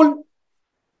l'apôtre Paul,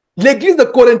 l'église de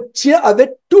Corinthiens,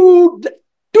 avait toutes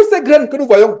ces graines que nous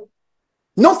voyons.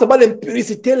 Non seulement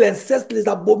l'impurité, l'inceste, les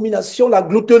abominations, la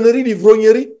gloutonnerie,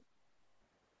 l'ivrognerie.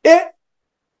 Et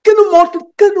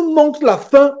que nous montre la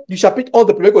fin du chapitre 11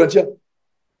 de 1 Corinthiens.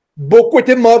 Beaucoup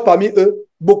étaient morts parmi eux,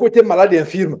 beaucoup étaient malades et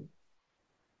infirmes.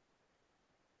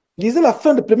 Lisez la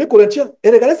fin de 1 Corinthiens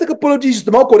et regardez ce que Paul dit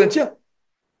justement aux Corinthiens.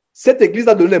 Cette église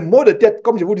a donné les maux de tête,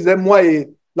 comme je vous disais, moi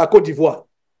et la Côte d'Ivoire.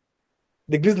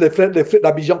 L'église des frères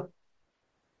d'Abidjan.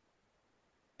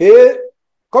 Et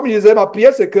comme je disais, ma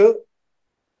prière, c'est que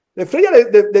les frères,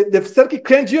 il y a des sœurs qui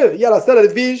craignent Dieu. Il y a la sœur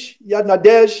Edwige, il y a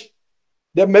Nadège,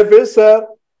 des merveilleuses sœurs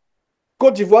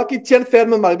Côte d'Ivoire qui tiennent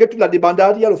ferme malgré toute la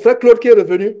débandade. Il y a le frère Claude qui est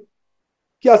revenu,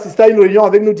 qui a assisté à une réunion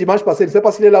avec nous dimanche passé. Je ne sais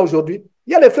pas s'il est là aujourd'hui.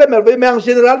 Il y a les frères merveilleux, mais en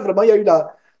général, vraiment, il y a eu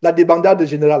la débandade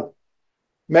générale.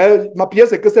 Mais ma prière,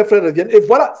 c'est que ces frères reviennent. Et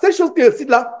voilà, ces choses que je cite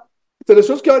là, c'est les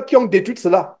choses qui ont détruit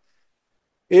cela.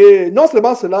 Et non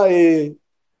seulement cela, et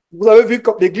vous avez vu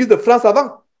l'église de France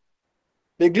avant,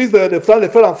 l'église de France, les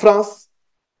frères en France,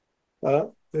 hein,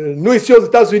 nous ici aux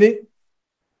États-Unis,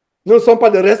 nous ne sommes pas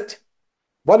de reste.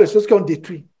 Voilà les choses qui ont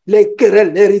détruit, les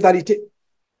querelles, les rivalités.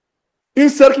 Une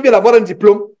sœur qui vient d'avoir un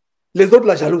diplôme, les autres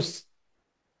la jalousent.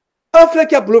 Un frère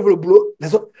qui a le boulot,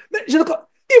 les autres. Mais il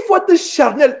faut être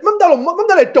charnel. Même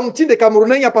dans les tontines des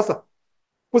Camerounais, il n'y a pas ça.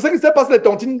 Pour ce qui se passe, les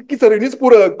tontines qui se réunissent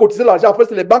pour cotiser l'argent, après,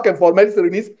 c'est les banques informelles qui se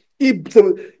réunissent,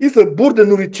 ils se bourrent de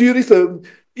nourriture,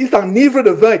 ils s'enivrent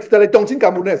de vin, etc. Les tontines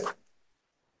camerounaises.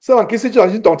 Sœurs en Christ, si tu as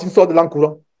une tontine, sort de l'an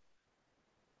courant.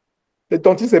 Les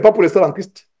tontines, ce n'est pas pour les sœurs en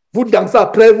Christ. Vous dansez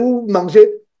après, vous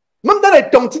mangez. Même dans les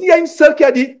tontines, il y a une sœur qui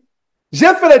a dit,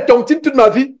 j'ai fait les tontines toute ma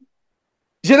vie.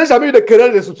 Je n'ai jamais eu de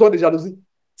querelle, de soupçons, de jalousie.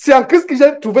 C'est en Christ que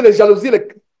j'ai trouvé les jalousies.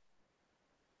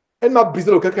 Elle m'a brisé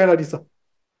le cœur quand elle a dit ça.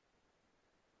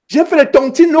 J'ai fait les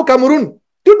tontines au Cameroun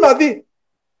toute ma vie.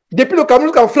 Depuis le Cameroun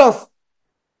jusqu'en France.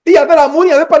 Il y avait l'amour, il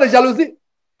n'y avait pas de jalousie.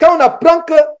 Quand on apprend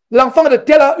que l'enfant de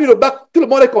tel a eu le bac, tout le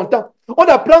monde est content. On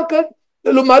apprend que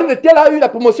le mari de tel a eu la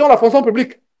promotion à la fonction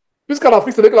publique. Puisqu'en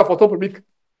Afrique, ce n'est que la fonction publique.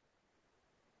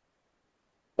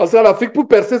 Parce qu'en Afrique, pour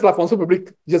percer, c'est la fonction publique.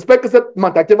 J'espère que cette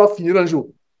mentalité va finir un jour.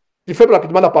 Je fais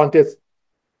rapidement la parenthèse.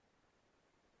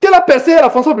 Tel a percé à la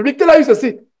fonction publique, tel a eu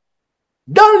ceci.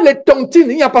 Dans les tontines,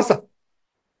 il n'y a pas ça.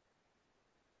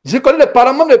 Je connais les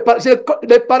parents, même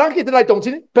les parents qui étaient dans les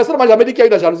tontines, personne ne m'a jamais dit qu'il y a eu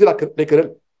de la jalousie, les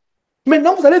querelles.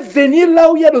 Maintenant, vous allez venir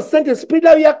là où il y a le Saint-Esprit,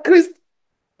 là où il y a Christ.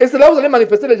 Et c'est là où vous allez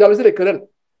manifester les jalousies, les querelles.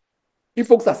 Il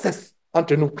faut que ça cesse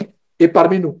entre nous et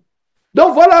parmi nous.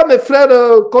 Donc voilà, mes frères,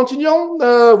 continuons.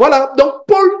 Voilà, donc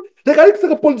Paul, regardez ce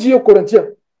que Paul dit aux Corinthiens.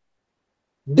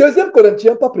 2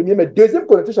 Corinthiens, pas premier, mais 2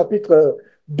 Corinthiens, chapitre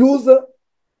 12,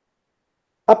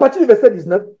 à partir du verset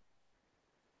 19.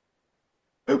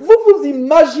 Vous vous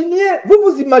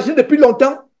imaginez depuis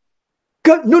longtemps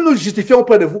que nous nous justifions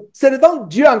auprès de vous. C'est devant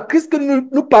Dieu en Christ que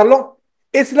nous parlons.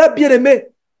 Et cela, bien aimé,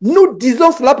 nous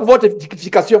disons cela pour votre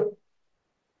édification.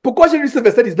 Pourquoi j'ai lu ce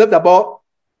verset 19 d'abord?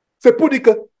 C'est pour dire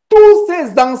que tous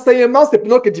ces enseignements, c'est pour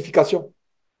notre édification.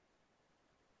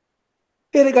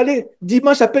 Et regardez,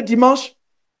 dimanche après dimanche,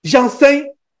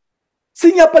 j'enseigne.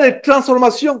 S'il n'y a pas de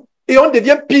transformation et on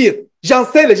devient pire,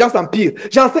 j'enseigne, les gens s'empirent.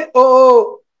 J'enseigne,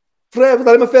 oh, frère, vous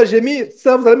allez me faire gémir.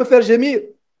 Sœur, vous allez me faire gémir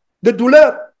de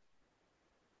douleur.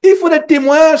 Il faut des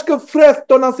témoignages que, frère,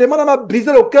 ton enseignement m'a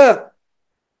brisé le cœur.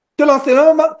 Ton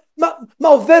enseignement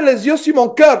m'a ouvert les yeux sur mon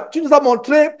cœur. Tu nous as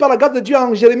montré, par la grâce de Dieu,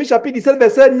 en Jérémie chapitre 17,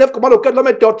 verset 9, comment le cœur de l'homme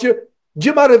est tortueux.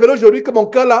 Dieu m'a révélé aujourd'hui que mon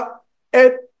cœur là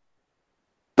est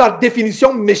par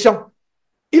définition méchant.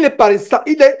 Il est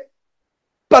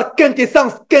par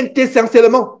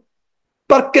quintessentiellement,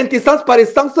 par quintessence, par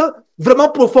essence, vraiment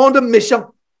profonde,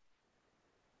 méchant.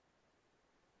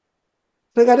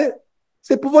 Regardez,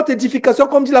 c'est pour votre édification,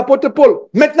 comme dit l'apôtre Paul.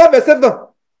 Maintenant, verset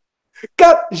 20.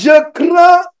 Car je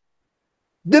crains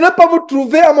de ne pas vous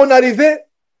trouver à mon arrivée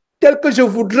tel que je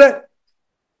voudrais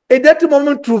et d'être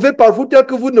moi-même trouvé par vous tel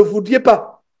que vous ne voudriez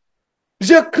pas.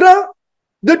 Je crains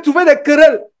de trouver des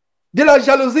querelles, de la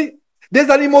jalousie, des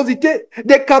animosités,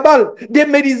 des cabales, des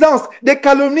médisances, des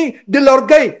calomnies, de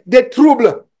l'orgueil, des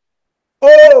troubles.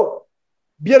 Oh,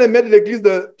 bien-aimé de l'église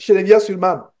de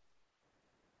Chénévière-sur-Marne,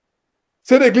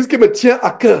 c'est l'église qui me tient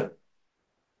à cœur.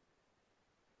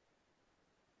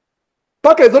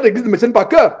 Pas que les autres églises ne me tiennent pas à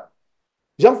cœur.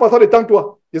 Jean-François,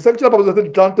 détends-toi. Je sais que tu n'as pas besoin de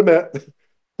temps, mais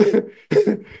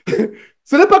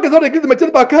ce n'est pas que les autres églises ne me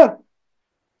tiennent pas à cœur.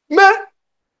 Mais,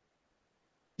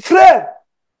 frère,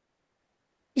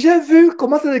 j'ai vu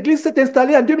comment cette église s'est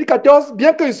installée en 2014,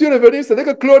 bien que je suis revenu, c'est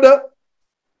que Claude,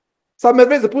 sa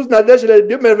merveilleuse épouse Nadège et les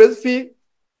 2 merveilleuses filles,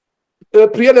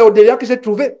 priaient les Odélia que j'ai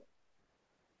trouvées.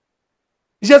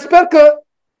 J'espère que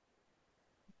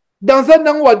dans 1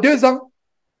 an ou à 2 ans,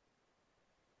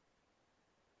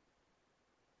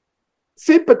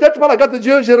 si peut-être par la grâce de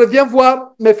Dieu, je reviens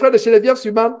voir mes frères de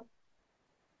Chénévière-sur-Marne,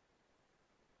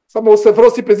 ça me fera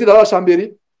aussi plaisir dans la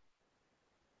Chambéry,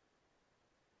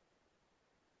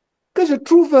 que je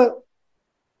trouve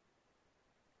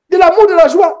de l'amour, de la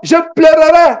joie. Je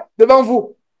pleurerai devant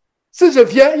vous. Si je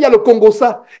viens, il y a le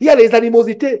Congo-ça, il y a les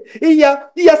animosités, il y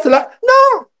a cela.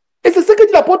 Non! Et c'est ce que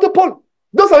dit l'apôtre Paul.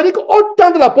 Donc ça veut dire qu'autant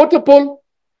de l'apôtre Paul,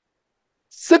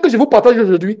 ce que je vous partage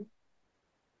aujourd'hui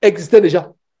existait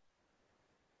déjà.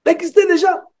 Existait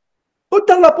déjà.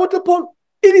 Autant de l'apôtre Paul.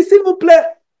 Il dit, s'il vous plaît,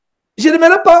 je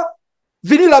n'aimerais pas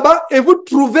venir là-bas et vous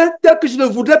trouver tel que je ne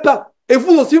voudrais pas. Et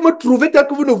vous aussi me trouver tel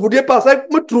que vous ne voudriez pas. Ça veut dire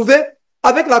me trouver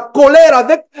avec la colère,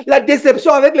 avec la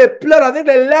déception, avec les pleurs, avec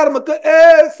les larmes que,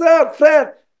 sœur,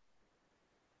 frère.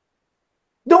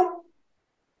 Donc,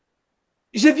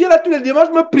 je viens là tous les dimanches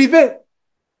me priver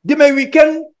de mes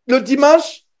week-ends le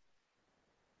dimanche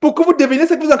pour que vous deveniez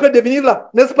ce que vous êtes en train de devenir là,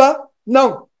 n'est-ce pas?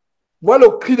 Non. Voilà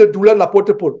le cri de douleur de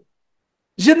l'apôtre Paul.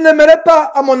 Je n'aimerais pas,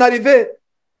 à mon arrivée,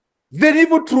 venir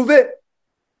vous trouver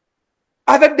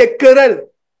avec des querelles,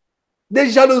 des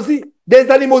jalousies, des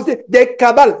animosités, des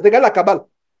cabales. Regardez la cabale.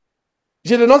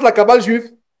 Je dénonce la cabale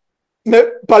juive,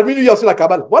 mais parmi nous, il y a aussi la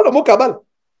cabale. Voilà le mot cabale.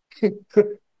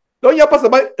 Donc, il n'y a pas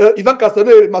seulement Ivan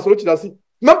Castaner et Masolo Tidassi.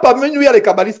 Même parmi nous, il y a les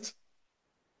kabbalistes.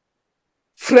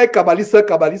 Frères kabbalistes, sœurs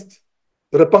kabbalistes,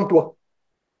 repens-toi.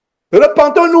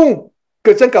 Repentons-nous,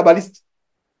 chrétiens kabbalistes.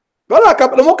 Voilà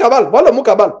le mot cabale. Voilà le mot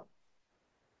cabale.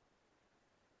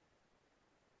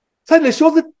 Ça, les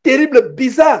choses terribles,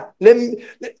 bizarres,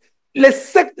 les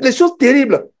sectes, les choses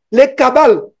terribles, les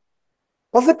cabales.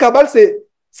 Parce que cabale, c'est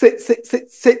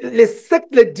les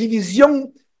sectes, les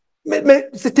divisions, mais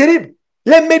c'est terrible.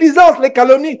 Les médisances, les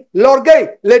calomnies,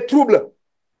 l'orgueil, les troubles.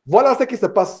 Voilà ce qui se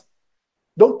passe.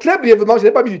 Donc, très brièvement, je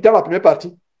n'ai pas mis du temps à la première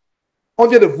partie. On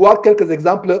vient de voir quelques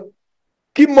exemples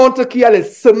qui montrent qu'il y a les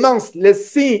semences, les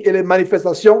signes et les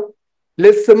manifestations,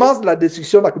 les semences de la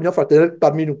destruction de la communion fraternelle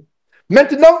parmi nous.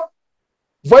 Maintenant,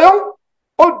 voyons,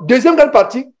 au deuxième grande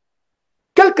partie,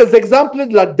 quelques exemples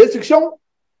de la destruction,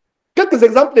 quelques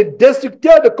exemples de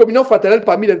destructeurs de communion fraternelle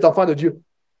parmi les enfants de Dieu.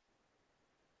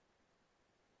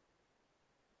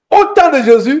 Au temps de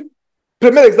Jésus,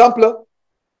 premier exemple,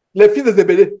 les fils de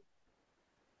Zébédée,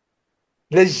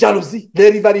 les jalousies, les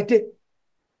rivalités.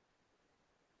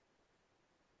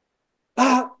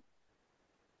 Ah,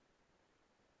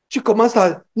 tu commences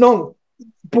à... Non,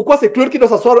 pourquoi c'est Claude qui doit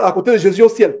s'asseoir à côté de Jésus au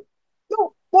ciel?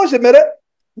 Non, moi j'aimerais...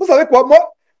 Vous savez quoi,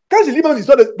 moi, quand je lis mon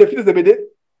histoire de fils de Zébédée,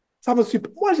 ça me suit.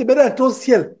 Moi j'aimerais être au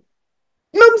ciel.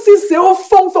 Même si c'est au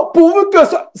fond, pourvu que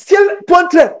ce ciel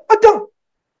pointerait. Attends,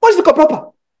 moi je ne comprends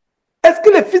pas. Est-ce que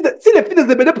si les fils de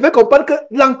Zébédée pouvaient comprendre que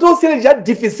l'entrée au ciel est déjà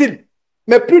difficile,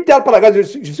 mais plus tard par la grâce,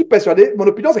 je suis persuadé, mon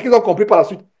opinion c'est qu'ils ont compris par la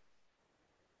suite.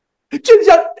 Tu es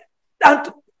déjà...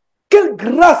 Quelle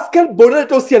grâce, quel bonheur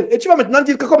est au ciel. Et tu vas maintenant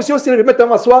dire que comme je suis au ciel, je vais maintenant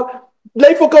m'asseoir. Là,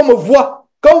 il faut qu'on me voit.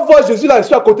 Qu'on voit Jésus là, je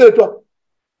suis à côté de toi.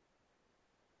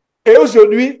 Et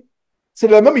aujourd'hui, c'est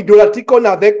la même idolâtrie qu'on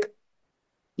a avec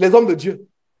les hommes de Dieu.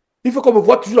 Il faut qu'on me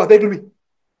voit toujours avec lui.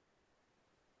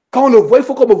 Quand on le voit, il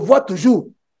faut qu'on me voit toujours.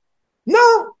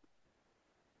 Non!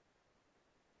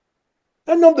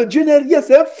 Un homme de Dieu n'est rien,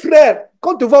 c'est un frère.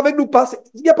 Quand on te voit avec nous,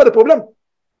 il n'y a pas de problème.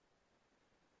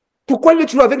 Pourquoi il est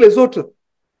toujours avec les autres?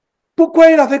 Pourquoi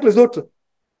il est avec les autres?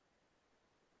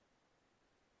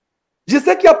 Je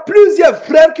sais qu'il y a plusieurs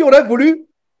frères qui auraient voulu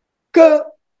que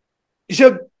je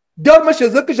dorme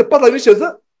chez eux, que je passe la nuit chez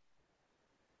eux.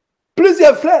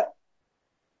 Plusieurs frères.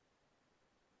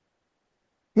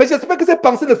 Mais j'espère que ces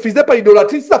pensées ne faisaient pas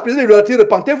idolâtrie. Si ça faisait idolâtrie,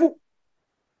 repentez-vous.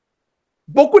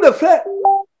 Beaucoup de frères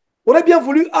auraient bien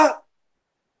voulu. Ah,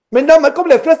 maintenant, mais comme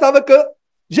les frères savent que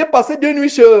j'ai passé 2 nuits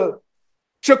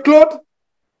chez Claude,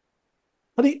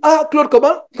 on dit, ah, Claude,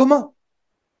 comment? Comment?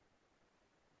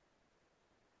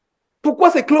 Pourquoi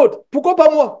c'est Claude? Pourquoi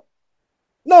pas moi?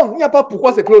 Non, il n'y a pas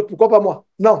pourquoi c'est Claude, pourquoi pas moi?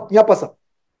 Non, il n'y a pas ça.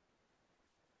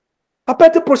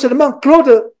 Après, prochainement,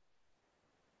 Claude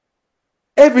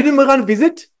est venu me rendre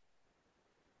visite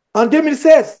en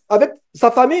 2016 avec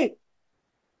sa famille.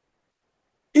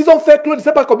 Ils ont fait, Claude, je ne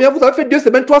sais pas combien, vous avez fait 2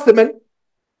 semaines, 3 semaines.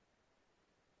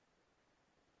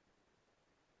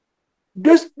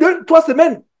 3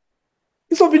 semaines.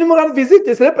 Ils sont venus me rendre visite.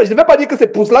 Et je ne vais pas dire que c'est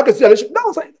pour cela que je suis allé chez...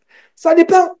 Non, ça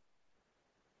dépend.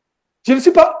 Je ne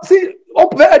suis pas... Si on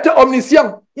pouvait être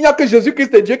omniscient, il n'y a que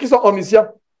Jésus-Christ et Dieu qui sont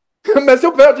omniscients. Mais si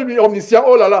on pouvait être omniscient,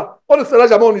 oh là là, on ne sera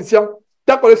jamais omniscient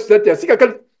tant qu'on est sur cette terre. Si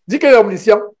quelqu'un dit qu'il est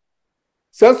omniscient,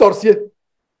 c'est un sorcier.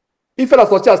 Il fait la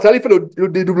sortie astrale, il fait le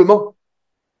dédoublement.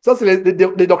 Ça, c'est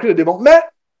les doctrines de démons. Mais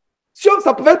si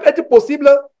ça pouvait être possible,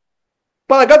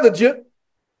 par la grâce de Dieu,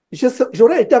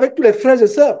 j'aurais été avec tous les frères et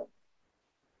sœurs.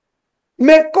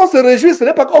 Mais qu'on se réjouisse, ce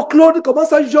n'est pas oh Claude, comment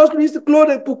ça, Georges, lui,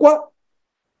 Claude, pourquoi?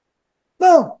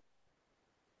 Non.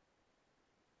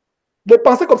 Les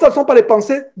pensées comme ça ne sont pas les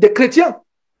pensées des chrétiens.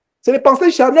 C'est les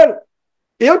pensées charnelles.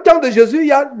 Et au temps de Jésus, il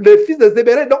y a les fils de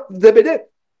Zébédée.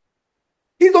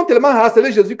 Ils ont tellement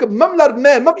harcelé Jésus que même leur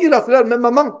mère, même ils harcelaient leur même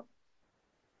maman.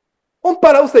 On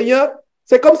parle au Seigneur,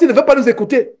 c'est comme s'il ne veut pas nous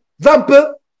écouter. Va un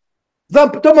peu,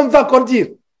 toi-même va encore dire.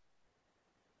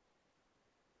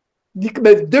 Dit que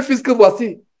mes 2 fils que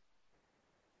voici,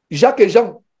 Jacques et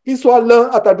Jean, ils soient l'un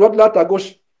à ta droite, l'un à ta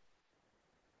gauche.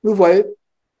 Vous voyez?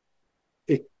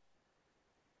 Et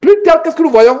plus tard, qu'est-ce que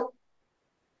nous voyons?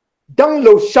 Dans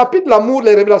le chapitre de l'amour,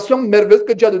 les révélations merveilleuses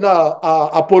que Dieu a données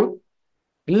à Paul,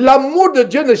 l'amour de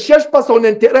Dieu ne cherche pas son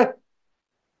intérêt.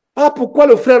 Ah, pourquoi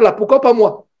le frère là? Pourquoi pas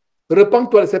moi?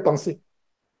 Repends-toi de ses pensées.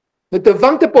 Ne te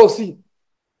vante pas aussi.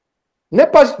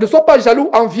 Ne sois pas jaloux,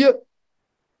 envieux.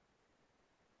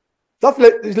 Ça,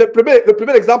 c'est le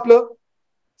premier exemple,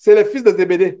 c'est les fils de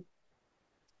Zébédée,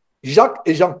 Jacques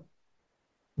et Jean.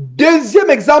 Deuxième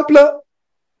exemple,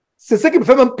 c'est ce qui me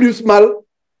fait même plus mal,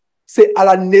 c'est à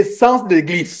la naissance de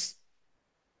l'église.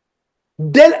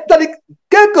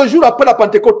 Quelques jours après la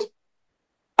Pentecôte,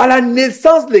 à la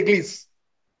naissance de l'église,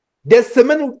 des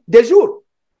semaines, des jours.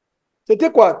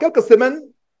 C'était quoi? Quelques semaines,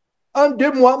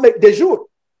 2 mois, mais des jours.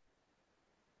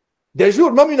 Des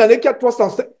jours, même une année qui a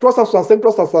 365,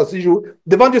 366 jours,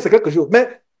 devant Dieu, c'est quelques jours.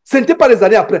 Mais ce n'était pas les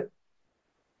années après.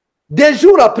 Des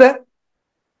jours après,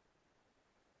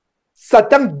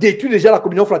 Satan détruit déjà la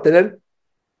communion fraternelle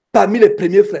parmi les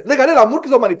premiers frères. Regardez l'amour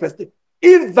qu'ils ont manifesté.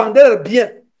 Ils vendaient leurs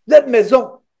biens, leurs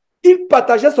maisons. Ils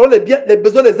partageaient selon les biens, les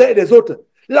besoins des uns et des autres.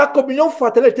 La communion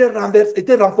fraternelle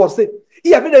était renforcée. Il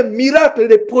y avait des miracles,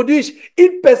 des prodiges.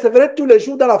 Ils persévéraient tous les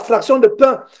jours dans la fraction de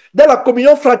pain, dans la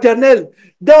communion fraternelle,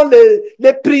 dans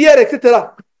les prières, etc.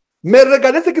 Mais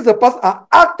regardez ce qui se passe à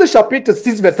Actes chapitre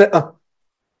 6, verset 1.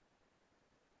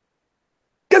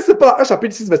 Qu'est-ce qui se passe à Actes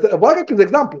chapitre 6, verset 1? Voilà quelques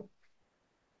exemples.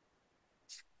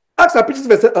 Actes chapitre 6,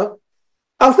 verset 1.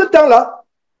 En ce temps-là,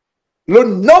 le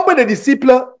nombre de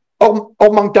disciples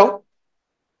augmentant,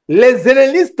 les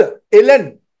hellénistes,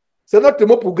 Hélène, c'est notre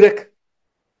mot pour grec.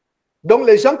 Donc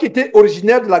les gens qui étaient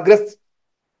originaires de la Grèce,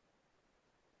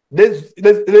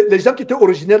 les gens qui étaient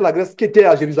originaires de la Grèce, qui étaient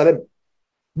à Jérusalem.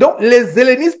 Donc les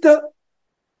hellénistes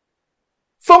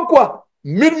font quoi?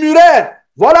 Murmuraient.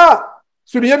 Voilà,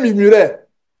 soulignez murmuraient.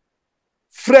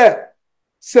 Frère,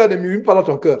 sœur, ne murmure pas dans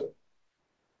ton cœur.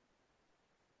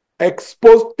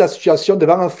 Expose ta situation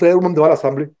devant un frère ou même devant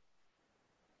l'assemblée.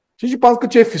 Si tu penses que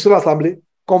tu es frustré dans l'assemblée,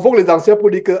 convoque les anciens pour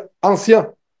dire que,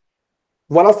 anciens,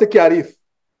 voilà ce qui arrive.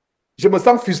 Je me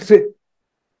sens frustré.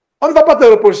 On ne va pas te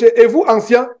reprocher. Et vous,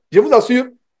 anciens, je vous assure,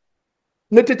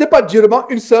 ne traitez pas durement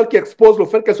une sœur qui expose le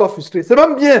fait qu'elle soit frustrée. C'est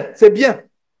même bien, c'est bien.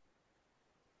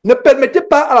 Ne permettez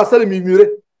pas à la sœur de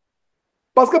murmurer.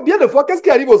 Parce que bien de fois, qu'est-ce qui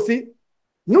arrive aussi?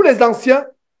 Nous, les anciens,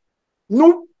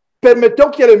 nous permettons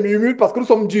qu'il y ait le murmure parce que nous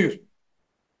sommes durs.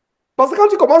 Parce que quand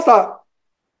tu commences à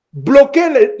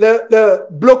bloquer,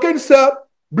 bloquer une sœur,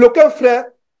 bloquer un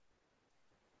frère,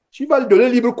 tu vas lui donner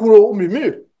libre cours au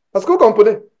murmure. Parce que vous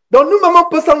comprenez. Donc nous-mêmes, on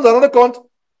peut sans nous en rendre compte,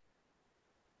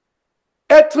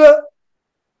 être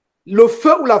le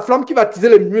feu ou la flamme qui va attiser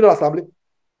les murmures dans l'assemblée.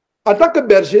 En tant que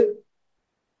berger,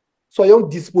 soyons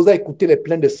disposés à écouter les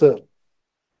plaintes des sœurs.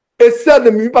 Et sœur, ne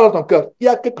murmure pas dans ton cœur. Il y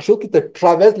a quelque chose qui te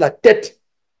traverse la tête.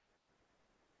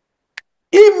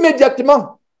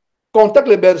 Immédiatement, contacte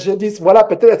les bergers, disent, voilà,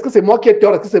 peut-être, est-ce que c'est moi qui ai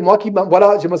tort, est-ce que c'est moi qui,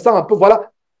 voilà, je me sens un peu,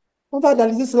 voilà. On va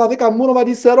analyser cela avec amour, on va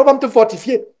dire, sœur, on va te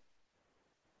fortifier.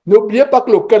 N'oubliez pas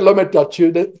que le cœur de l'homme est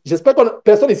tortueux. J'espère que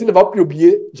personne ici ne va plus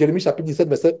oublier Jérémie chapitre 17,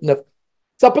 verset 9.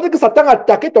 Ça peut être que Satan a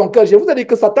attaqué ton cœur. Je vous ai dit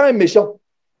que Satan est méchant.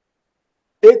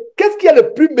 Et qu'est-ce qu'il y a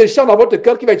le plus méchant dans votre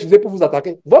cœur qui va utiliser pour vous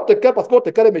attaquer? Votre cœur, parce que votre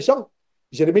cœur est méchant.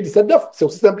 Jérémie 17, 9. C'est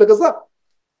aussi simple que ça.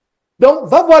 Donc,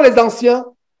 va voir les anciens.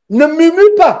 Ne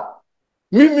murmure pas.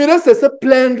 Murmurer, c'est se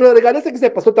plaindre. Regardez ce qui s'est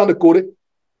passé au temps de Corée.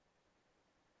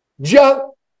 Dieu a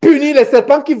puni les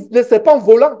serpents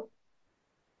volants.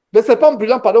 Les serpents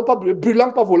brûlants, pardon, pas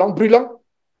brûlants, pas volants, brûlants,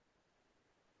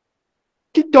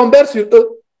 qui tombèrent sur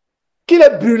eux, qui les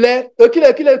brûlaient,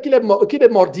 qui les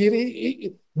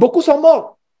mordirent. Beaucoup sont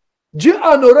morts. Dieu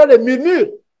en aura les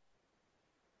murmures.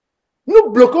 Nous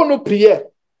bloquons nos prières.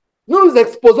 Nous nous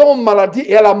exposons aux maladies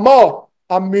et à la mort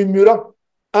en murmurant,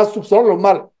 en soupçonnant le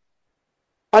mal,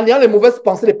 en ayant les mauvaises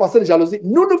pensées, les pensées de jalousie.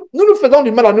 Nous faisons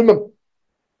du mal à nous-mêmes.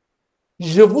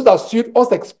 Je vous assure, on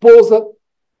s'expose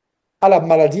à la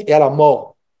maladie et à la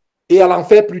mort et à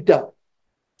l'enfer plus tard.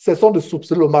 Cessons de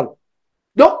soupçonner le mal.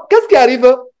 Donc, qu'est-ce qui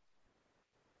arrive?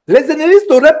 Les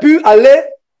hellénistes auraient pu aller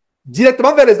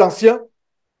directement vers les anciens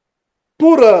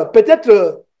pour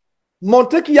peut-être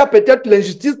montrer qu'il y a peut-être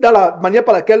l'injustice dans la manière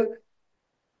par laquelle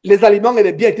les aliments et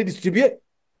les biens étaient distribués.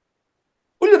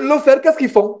 Au lieu de le faire, qu'est-ce qu'ils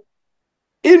font?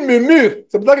 Ils murmurent.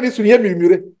 C'est pour ça qu'ils soulignent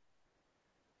murmurer.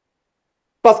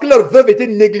 Parce que leurs veuves étaient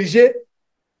négligées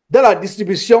dans la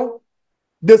distribution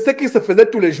de ce qui se faisait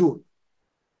tous les jours.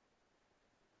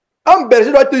 Un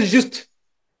berger doit être juste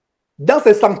dans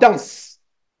ses sentences.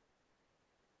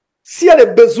 S'il y a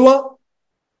des besoins,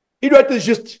 il doit être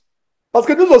juste. Parce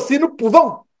que nous aussi, nous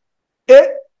pouvons. Et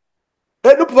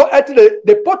nous pouvons être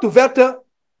des portes ouvertes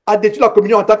à détruire la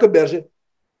communion en tant que berger.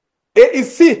 Et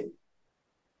ici,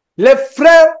 les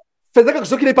frères faisaient quelque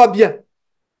chose qui n'est pas bien.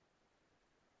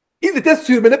 Ils étaient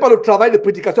surmenés par le travail de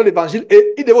prédication de l'évangile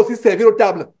et ils devaient aussi servir aux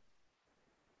tables.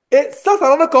 Et ça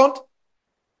rend compte.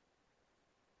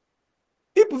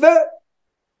 Ils pouvaient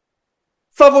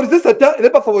favoriser certains et ne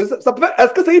pas favoriser.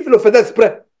 Est-ce que c'est qu'ils le faisaient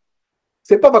exprès?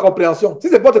 Ce n'est pas ma compréhension. Si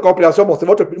c'est votre compréhension, bon, c'est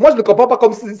votre. Moi, je ne comprends pas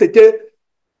comme si c'était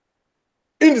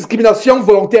une discrimination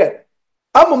volontaire.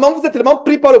 À un moment, vous êtes tellement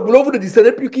pris par le boulot, vous ne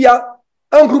discernez plus qu'il y a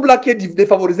un groupe là qui est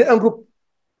défavorisé, un groupe.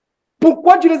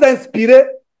 Pourquoi tu les as inspirés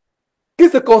qui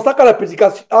se consacrent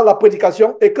à la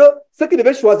prédication et que ceux qui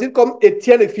devaient choisir comme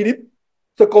Étienne et Philippe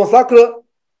se consacrent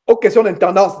aux questions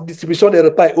d'intendance, distribution des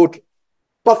repas et autres?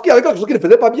 Parce qu'il y avait quelque chose qui ne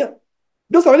faisait pas bien.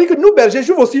 Donc ça veut dire que nous, bergers,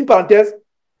 j'ouvre aussi une parenthèse,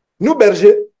 nous,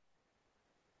 bergers,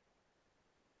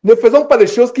 ne faisons pas des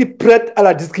choses qui prêtent à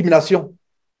la discrimination.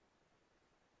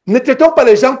 Ne traitons pas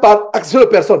les gens par action de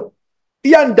personne.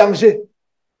 il y a un danger.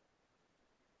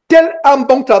 Tel un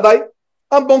bon travail,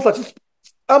 un bon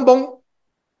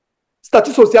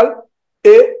statut social,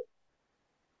 et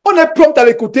on est prompt à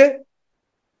l'écouter.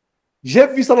 J'ai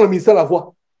vu ça dans le ministère de la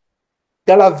Voix.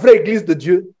 Dans la vraie église de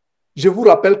Dieu, je vous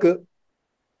rappelle que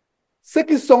ceux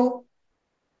qui ne sont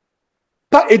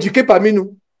pas éduqués parmi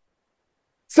nous,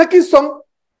 ceux qui sont,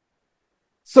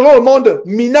 selon le monde,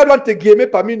 minables entre guillemets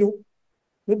parmi nous,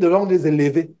 nous devons les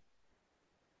élever.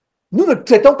 Nous ne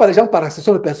traitons pas les gens par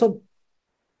accession de personnes.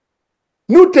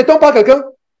 Nous ne traitons pas quelqu'un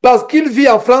parce qu'il vit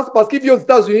en France, parce qu'il vit aux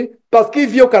États-Unis, parce qu'il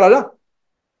vit au Canada.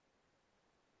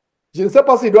 Je ne sais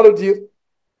pas s'il doit le dire,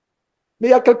 mais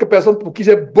il y a quelques personnes pour qui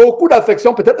j'ai beaucoup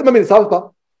d'affection, peut-être même ils ne savent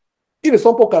pas. Ils ne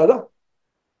sont pas au Canada.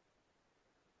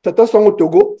 Certains sont au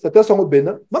Togo, certains sont au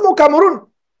Bénin, même au Cameroun.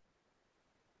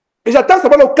 Et j'attends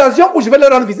seulement l'occasion où je vais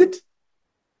leur rendre visite.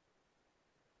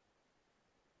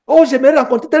 Oh, j'aimerais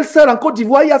rencontrer telle sœur en Côte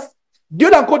d'Ivoire. Il y a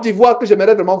Dieu en Côte d'Ivoire que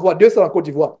j'aimerais vraiment voir. Dieu sœurs en Côte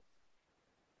d'Ivoire.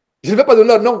 Je ne vais pas donner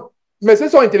leur nom. Mais si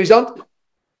elles sont intelligentes,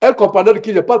 elles comprendront de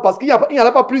qui je parle parce qu'il n'y en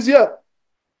a pas plusieurs.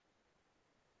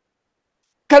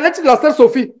 Qu'en est-il de la sœur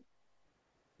Sophie?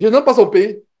 Je ne donne pas son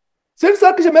pays. C'est une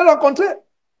sœur que j'aimerais rencontrer.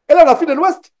 Elle est en Afrique de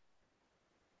l'Ouest.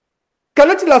 Qu'en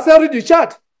est-il de la sœur du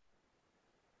Tchad?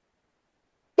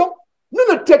 Donc,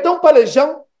 nous ne traitons pas les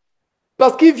gens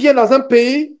parce qu'ils viennent dans un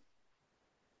pays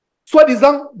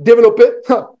soi-disant développé,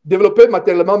 développé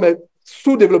matériellement, mais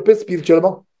sous-développé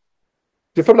spirituellement.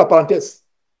 Je ferme la parenthèse.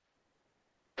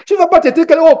 Tu ne vas pas traiter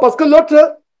quelqu'un parce que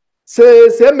l'autre,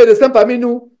 c'est un médecin parmi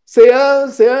nous, c'est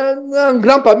un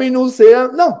grand parmi nous,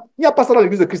 Non, il n'y a pas ça dans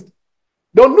l'église de Christ.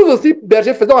 Donc nous aussi,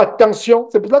 bergers, faisons attention.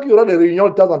 C'est pour ça qu'il y aura des réunions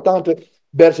de temps en temps entre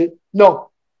bergers. Non,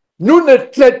 nous ne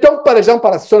traitons pas les gens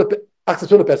par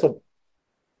accession de personnes.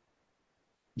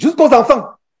 Jusqu'aux enfants.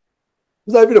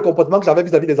 Vous avez vu le comportement que j'avais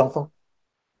vis-à-vis des enfants.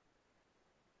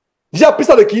 J'ai appris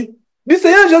ça de qui? Du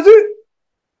Seigneur Jésus.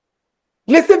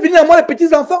 Laissez venir à moi les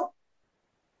petits enfants.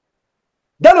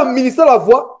 Dans le ministère de la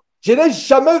Voix, je n'ai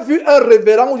jamais vu un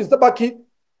révérend ou je ne sais pas qui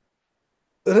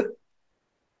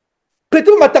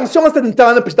prêtez attention à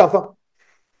un petit enfant.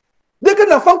 Dès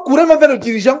qu'un enfant courait vers le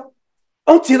dirigeant,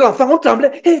 on tirait l'enfant, on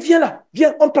tremblait. Hé, viens là,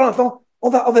 viens, on prend l'enfant,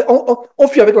 on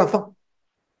fuit avec l'enfant.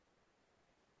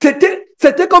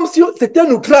 C'était comme si c'était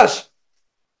un outrage.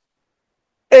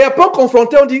 Et après, on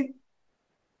confrontait, on dit,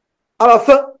 à la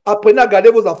fin, apprenez à garder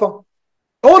vos enfants.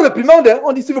 On réprimande,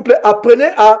 on dit, s'il vous plaît,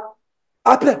 apprenez à...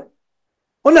 Après,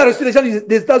 on a reçu les gens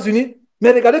des États-Unis,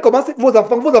 mais regardez comment vos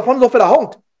enfants nous ont fait la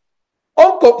honte.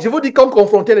 Je vous dis qu'on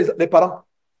confrontait les parents.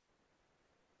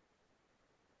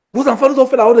 Vos enfants nous ont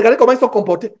fait la honte, regardez comment ils sont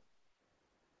comportés.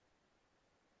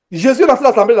 Jésus dans cette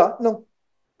assemblée-là, non.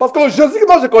 Parce que le Jésus que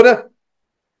moi je connais,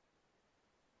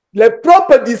 les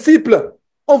propres disciples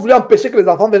ont voulu empêcher que les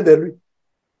enfants viennent vers lui.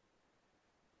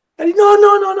 Il dit non,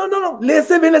 non, non, non, non, non,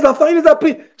 laissez venir les enfants, il les a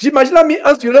pris. J'imagine, il a mis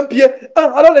un sur un pied.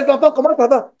 Alors les enfants, comment ça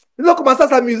va? Ils ont commencé à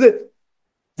s'amuser.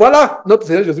 Voilà notre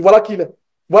Seigneur Jésus, voilà qui il est.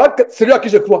 Voilà celui à qui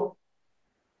je crois.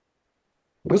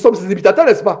 Nous sommes ses imitateurs,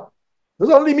 n'est-ce pas?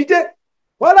 Nous allons l'imiter.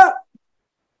 Voilà.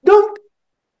 Donc,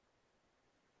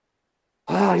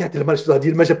 il y a tellement de choses à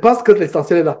dire, mais je pense que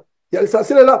l'essentiel est là.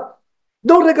 L'essentiel est là.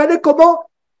 Donc, regardez comment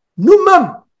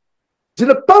nous-mêmes, je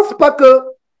ne pense pas que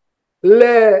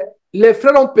les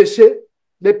frères ont péché,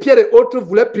 les Pierre et autres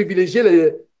voulaient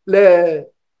privilégier les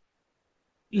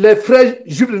frères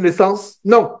juifs de naissance.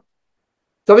 Non.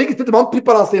 Ça veut dire qu'ils étaient tellement pris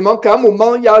par l'enseignement qu'à un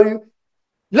moment, il y a eu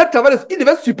le travail, ils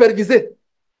devaient superviser.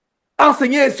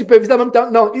 Enseigner et superviser en même temps.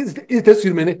 Non, ils étaient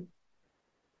surmenés.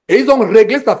 Et ils ont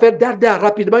réglé cette affaire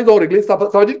rapidement, ils ont réglé. Ça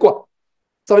veut dire quoi?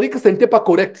 Ça veut dire que ce n'était pas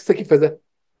correct ce qu'ils faisaient.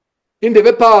 Ils ne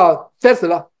devaient pas faire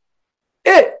cela.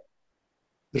 Et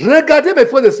regardez mes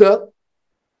frères et sœurs,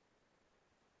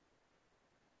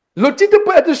 le titre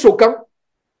peut être choquant,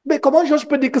 mais comment je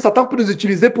peux dire que Satan peut nous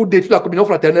utiliser pour détruire la communion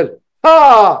fraternelle?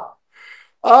 Ah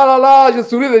là là, je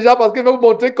souris déjà parce qu'il va vous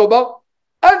montrer comment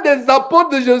un des apôtres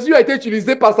de Jésus a été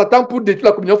utilisé par Satan pour détruire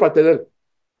la communion fraternelle.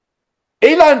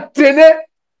 Et il a entraîné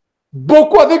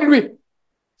beaucoup avec lui.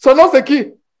 Son nom c'est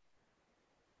qui?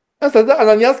 Un certain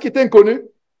Ananias qui était inconnu.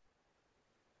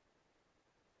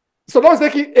 Son nom c'est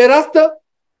qui? Eraste,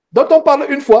 dont on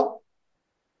parle une fois.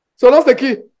 Son nom c'est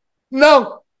qui?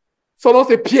 Non. Son nom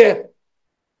c'est Pierre.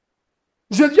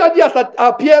 Jésus a dit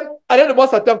à Pierre, allez de moi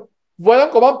Satan.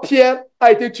 Voyons comment Pierre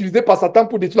a été utilisé par Satan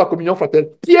pour détruire la communion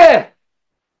fraternelle. Pierre!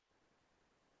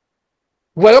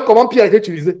 Voyons comment Pierre a été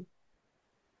utilisé.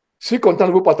 Je suis content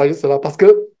de vous partager cela parce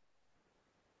que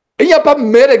il n'y a pas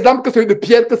meilleur exemple que celui de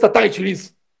Pierre que Satan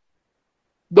utilise.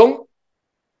 Donc,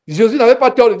 Jésus n'avait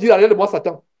pas tort de dire allez de moi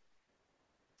Satan.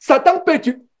 Satan peut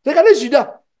utiliser. Regardez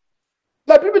Judas.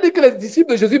 La Bible dit que les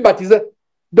disciples de Jésus baptisaient.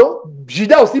 Donc,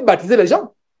 Judas aussi baptisait les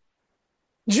gens.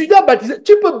 Judas baptisait.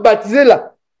 Tu peux baptiser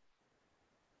là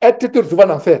et te retrouver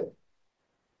en enfer.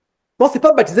 Non, ce n'est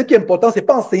pas baptiser qui est important, ce n'est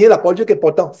pas enseigner la parole de Dieu qui est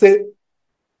important, c'est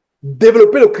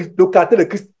développer le caractère de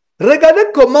Christ. Regardez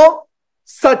comment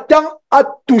Satan a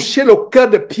touché le cœur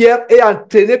de Pierre et a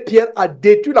entraîné Pierre à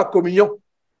détruire la communion.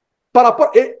 Par rapport,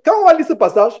 et quand on va lire ce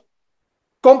passage,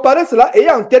 comparez cela,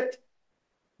 ayez en tête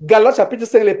Galates chapitre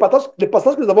 5, les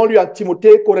passages que nous avons lus en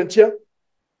Timothée, Corinthiens,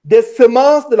 des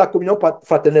semences de la communion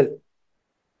fraternelle.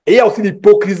 Et il y a aussi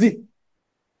l'hypocrisie.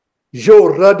 J'ai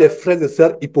horreur des frères et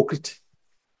sœurs hypocrites.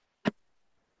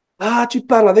 Ah, tu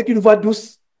parles avec une voix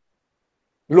douce.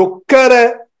 Le cœur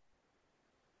est...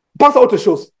 Pense à autre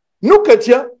chose. Nous,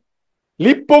 chrétiens,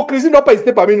 l'hypocrisie ne doit pas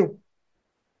exister parmi nous.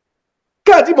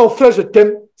 Quand il dit mon frère, je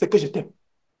t'aime, c'est que je t'aime.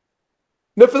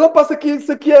 Ne faisons pas ce qui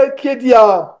est dit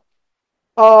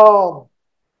en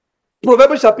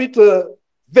Proverbe chapitre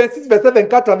 26, verset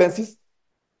 24 à 26.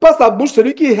 Pas sa bouche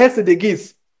celui qui hait se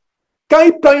déguise. Quand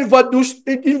il prend une voix douce,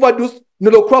 ne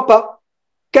le crois pas.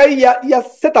 Car il y a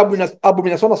cette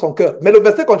abomination dans son cœur. Mais le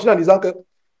verset continue en disant que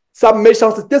sa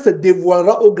méchanceté se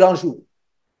dévoilera au grand jour.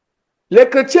 Les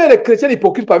chrétiens et les chrétiennes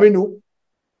hypocrites parmi nous,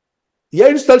 il y a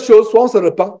une seule chose, soit on se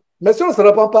repent, mais si on ne se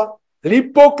repent pas,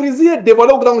 l'hypocrisie est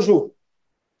dévoilée au grand jour.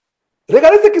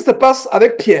 Regardez ce qui se passe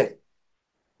avec Pierre,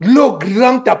 le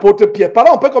grand apôtre Pierre.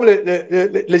 Parlons un peu comme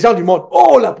les gens du monde.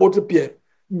 Oh, l'apôtre Pierre,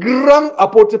 grand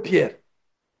apôtre Pierre.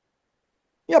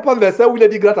 Il n'y a pas de verset où il a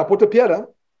dit grand apôtre Pierre. Hein?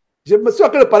 Je me suis en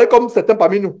train de parler comme certains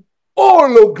parmi nous. Oh,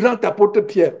 le grand apôtre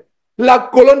Pierre, la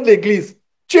colonne de l'église.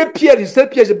 Tu es Pierre, je sais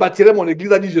Pierre, je bâtirai mon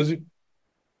église, a dit Jésus.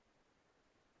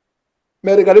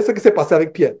 Mais regardez ce qui s'est passé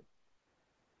avec Pierre.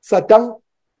 Satan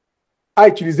a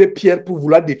utilisé Pierre pour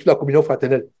vouloir détruire la communion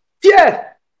fraternelle.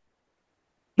 Pierre!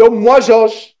 Donc moi,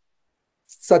 Georges,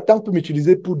 Satan peut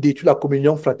m'utiliser pour détruire la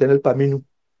communion fraternelle parmi nous.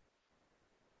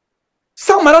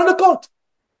 Sans m'en rendre compte.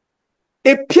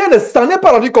 Et Pierre ne s'en est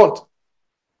pas rendu compte.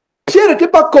 Pierre n'était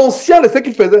pas conscient de ce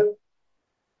qu'il faisait.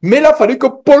 Mais il a fallu que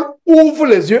Paul ouvre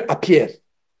les yeux à Pierre.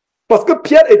 Parce que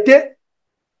Pierre était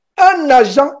un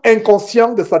agent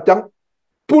inconscient de Satan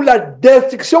pour la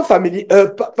destruction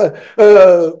familiale,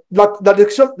 la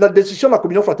destruction de la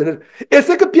communion fraternelle. Et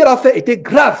ce que Pierre a fait était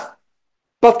grave.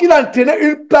 Parce qu'il a entraîné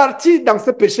une partie dans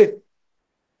ce péché.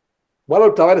 Voilà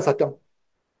le travail de Satan.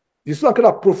 Je suis en train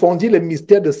d'approfondir les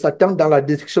mystères de Satan dans la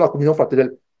destruction de la communion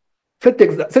fraternelle.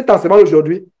 Cet enseignement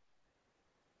d'aujourd'hui,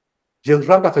 je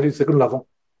rends grâce à Dieu de ce que nous l'avons.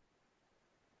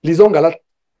 Lisons Galates.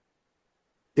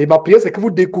 Et ma prière, c'est que vous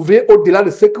découvrez au-delà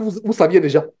de ce que vous saviez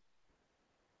déjà.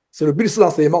 C'est le but de cet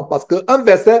enseignement. Parce qu'un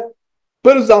verset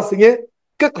peut nous enseigner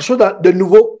quelque chose de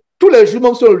nouveau tous les jours,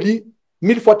 même si on le lit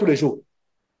 1000 fois tous les jours.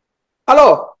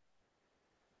 Alors,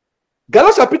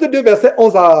 Galates chapitre 2, verset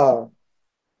 11 à...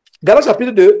 Galates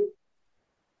chapitre 2,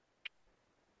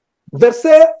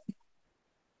 verset...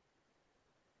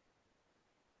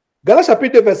 Galates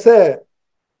chapitre 2, verset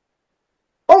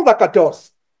 11 à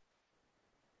 14.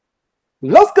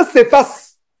 Lorsque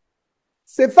Céphas,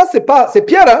 c'est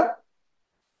Pierre, hein?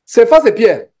 Céphas, c'est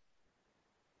Pierre.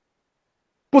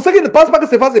 Pour ceux qui ne pensent pas que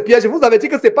Céphas, c'est Pierre, je vous avais dit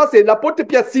que Céphas, c'est l'apôtre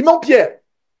Pierre, Simon Pierre.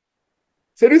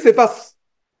 C'est lui, Céphas.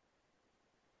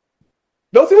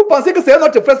 Donc, si vous pensez que c'est un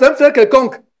autre frère, c'est un frère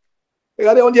quelconque.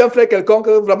 Regardez, on dit un frère quelconque,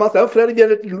 vraiment, c'est un frère, il vient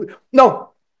d'être... Non.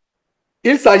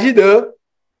 Il s'agit de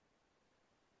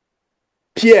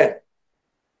Pierre.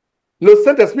 Le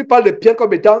Saint-Esprit parle de Pierre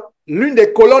comme étant l'une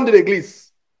des colonnes de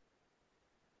l'Église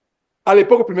à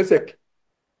l'époque du 1er siècle.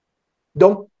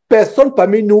 Donc, personne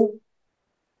parmi nous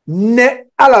n'est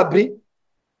à l'abri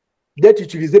d'être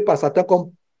utilisé par Satan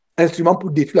comme instrument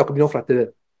pour détruire la communion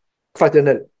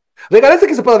fraternelle. Regardez ce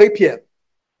qui se passe avec Pierre.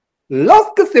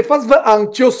 Lorsque Céphas va à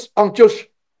Antioche,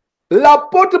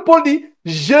 l'apôtre Paul dit,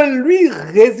 je lui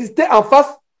résistais en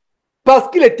face parce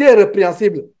qu'il était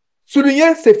répréhensible.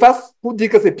 Soulignez Céphas pour dire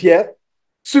que c'est Pierre.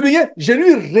 Soulignez, je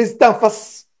lui résistais en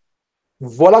face.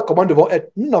 Voilà comment nous devons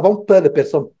être. Nous n'avons peur de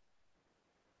personne.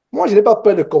 Moi, je n'ai pas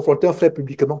peur de confronter un frère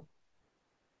publiquement.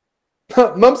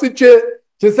 Même si tu es,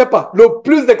 je ne sais pas, le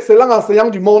plus excellent enseignant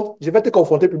du monde, je vais te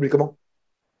confronter publiquement.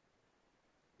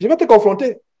 Je vais te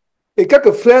confronter. Et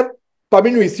quelques frères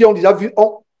parmi nous ici ont déjà vu,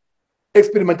 ont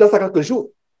expérimenté ça quelques jours.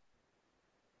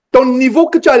 Ton niveau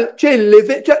que tu as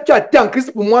élevé, tu as été en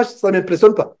Christ, pour moi, ça ne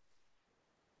m'impressionne pas.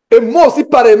 Et moi aussi,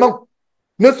 pareillement.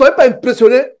 Ne soyez pas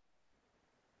impressionnés.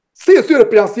 Si je suis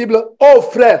répréhensible, oh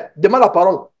frère, demande la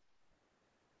parole.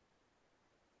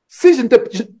 Si je ne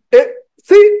te...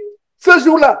 si ce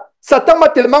jour-là, Satan m'a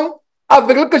tellement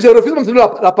aveuglé que je refuse même de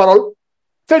la parole,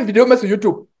 fais une vidéo, mets sur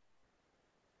YouTube.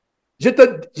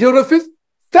 Je refuse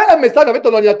Fais un message avec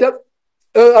ton ordinateur,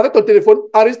 avec ton téléphone,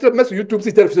 enregistre, mets sur YouTube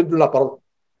si tu as refusé de donner la parole.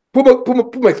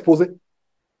 Pour m'exposer.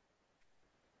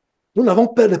 Nous n'avons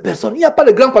peur de personne. Il n'y a pas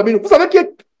de grand parmi nous. Vous savez qui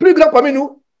est plus grand parmi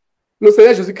nous? Le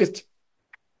Seigneur Jésus-Christ.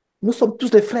 Nous sommes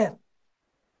tous des frères.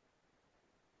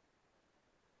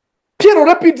 Pierre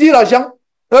aurait pu dire à Jean,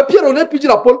 Pierre aurait pu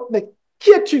dire à Paul, mais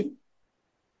qui es-tu?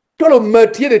 Toi, le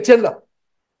meurtrier d'Étienne là.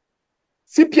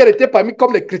 Si Pierre était parmi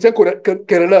comme les chrétiens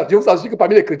querelleurs, je vous assure que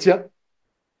parmi les chrétiens,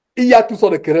 il y a toutes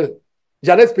sortes de querelles.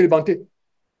 J'en ai expérimenté.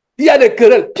 Il y a des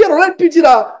querelles. Pierre aurait pu dire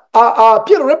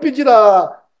Pierre aurait pu dire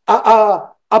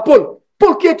à Paul,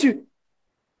 Paul, qui es-tu?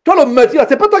 Toi, le meurtrier,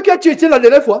 c'est pas toi qui as tué Étienne la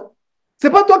dernière fois.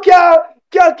 C'est pas toi qui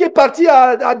est parti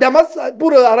à Damas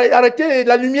pour arrêter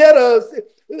la lumière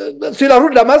sur la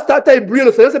route de Damas. Tu as ébloui,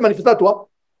 le Seigneur s'est manifesté à toi.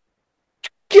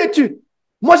 Qui es-tu?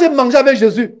 Moi, j'ai mangé avec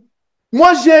Jésus.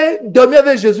 Moi, j'ai dormi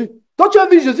avec Jésus. Toi, tu as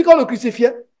vu Jésus quand on le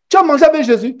crucifiait. Tu as mangé avec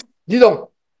Jésus. Dis donc,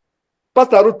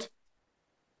 passe la route.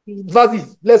 Vas-y,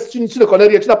 laisse, tu ne connais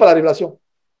rien, tu n'as pas la révélation.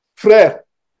 Frère,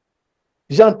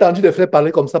 j'ai entendu des frères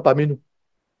parler comme ça parmi nous.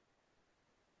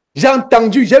 J'ai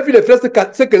entendu, j'ai vu les frères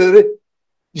se quereller.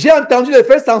 J'ai entendu les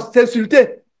frères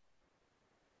s'insulter.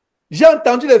 J'ai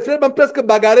entendu les frères même presque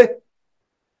bagarrer.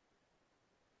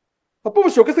 Ça peut vous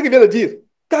choquer ce qu'il vient de dire.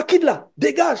 Quitte là,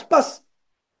 dégage, passe.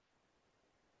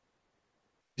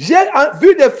 J'ai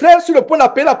vu des frères sur le point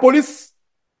d'appeler la police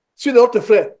sur d'autres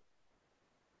frères.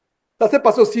 Ça s'est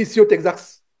passé aussi ici au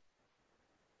Texas.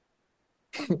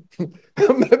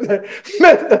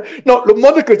 Non, le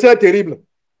monde chrétien est terrible.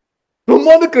 Le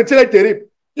monde chrétien est terrible.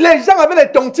 Les gens avaient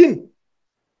les tontines.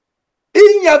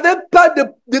 Il n'y avait pas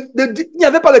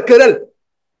de querelle.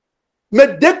 Mais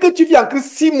dès que tu vis en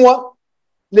Christ 6 mois,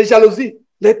 les jalousies,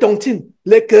 les tontines,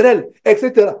 les querelles,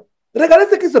 etc. Regardez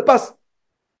ce qui se passe.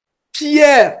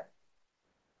 Pierre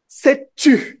s'est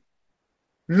tué.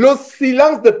 Le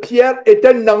silence de Pierre est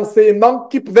un enseignement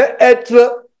qui pouvait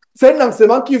être, c'est un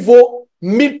enseignement qui vaut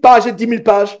 1000 pages, 10 000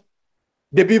 pages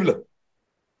de Bible.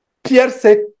 Pierre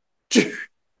s'est tué.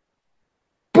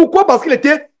 Pourquoi? Parce qu'il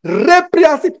était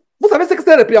répréhensible. Vous savez ce que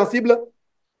c'est répréhensible?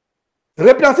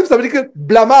 Répréhensible, ça veut dire que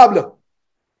blâmable.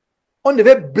 On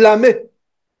devait blâmer.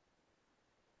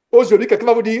 Aujourd'hui, quelqu'un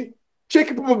va vous dire, tu es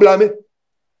qui pour me blâmer?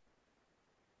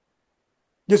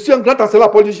 Je suis un grand enseignant,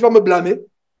 Paul dit, je vais me blâmer.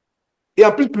 Et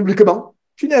en plus, publiquement,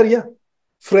 tu n'es rien.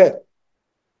 Frère,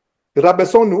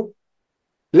 rabaissons-nous.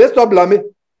 Laisse-toi blâmer.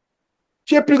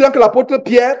 Tu es plus grand que l'apôtre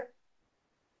Pierre.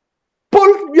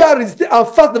 Paul lui a résisté en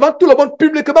face devant tout le monde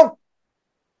publiquement.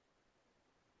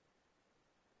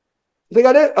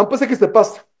 Regardez un peu ce qui se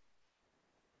passe.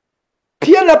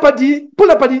 Pierre n'a pas dit, Paul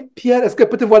n'a pas dit, Pierre, est-ce qu'elle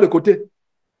peut te voir de côté?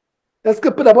 Est-ce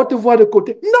qu'elle peut d'abord te voir de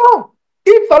côté? Non!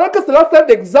 Il fallait que cela serve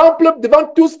d'exemple devant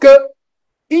tous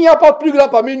qu'il n'y a pas plus grand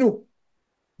parmi nous.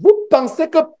 Vous pensez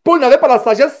que Paul n'avait pas la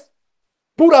sagesse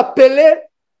pour appeler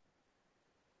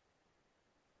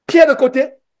Pierre de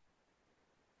côté?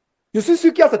 Je suis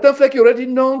sûr qu'il y a certains frères qui auraient dit,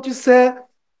 non, tu sais,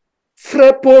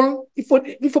 frère Paul, il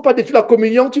faut pas détruire la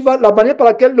communion, tu vois, la manière par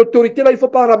laquelle l'autorité, là, il ne faut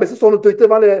pas rabaisser son autorité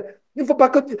devant les... Il ne faut pas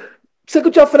que... Ce que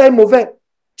tu as fait là est mauvais.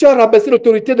 Tu as rabaissé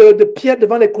l'autorité de Pierre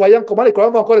devant les croyants. Comment les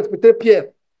croyants vont encore respecter Pierre?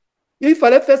 Il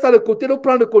fallait faire ça de côté, le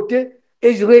prendre de côté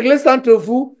et régler ça entre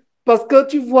vous parce que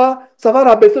tu vois, ça va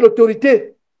rabaisser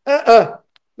l'autorité.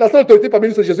 La seule autorité parmi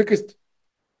nous, c'est Jésus-Christ.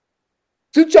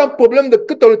 Si tu as un problème de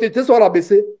que ton autorité soit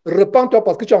rabaissée, repens-toi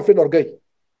parce que tu en fais d'orgueil.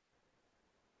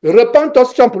 Repens-toi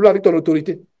si tu as un problème avec ton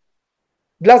autorité.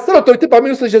 La seule autorité parmi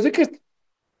nous, c'est Jésus-Christ.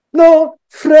 Non,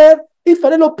 frère, il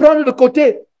fallait le prendre de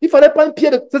côté. Il fallait prendre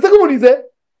pied de... C'est ce que vous disiez?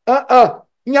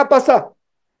 Il n'y a pas ça.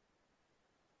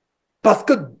 Parce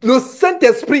que le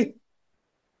Saint-Esprit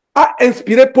a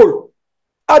inspiré Paul,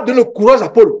 a donné le courage à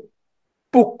Paul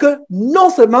pour que non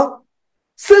seulement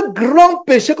ce grand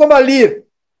péché qu'on va lire,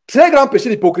 très grand péché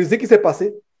d'hypocrisie qui s'est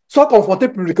passé, soit confronté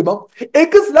publiquement et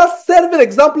que cela serve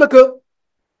d'exemple que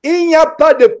il n'y a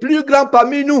pas de plus grand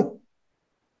parmi nous.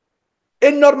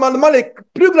 Et normalement, les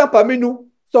plus grands parmi nous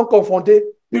sont confrontés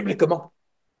publiquement.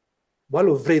 Voilà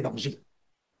le vrai évangile.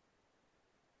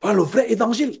 Voilà le vrai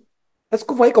évangile. Est-ce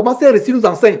que vous voyez comment ces récits nous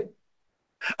enseignent?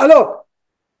 Alors,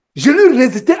 je lui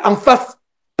résistais en face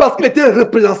parce qu'il était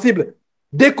répréhensible.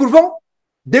 Découvrons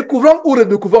ou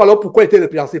redécouvrons alors pourquoi il était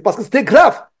répréhensible. Parce que c'était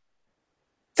grave.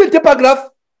 Si ce n'était pas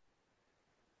grave,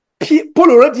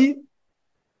 Paul aurait dit,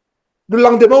 le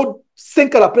lendemain,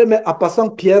 5 ans après, mais en passant,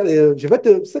 Pierre,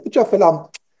 ce que tu as fait là,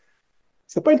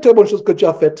 ce n'est pas une très bonne chose que tu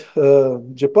as faite.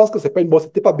 Je pense que ce n'est pas une bonne, ce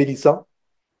n'était pas bénissant.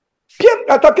 Pierre,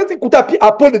 attends, qu'est-ce qu'il coûtait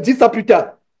à Paul de dire ça plus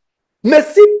tard? Mais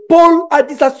si Paul a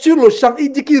dit ça sur le champ,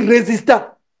 il dit qu'il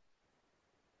résista.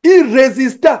 Il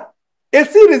résista. Et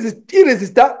il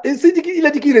résista, et il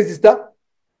a dit qu'il résista,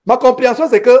 ma compréhension,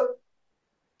 c'est que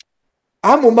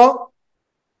à un moment,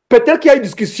 peut-être qu'il y a eu une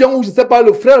discussion où, je ne sais pas,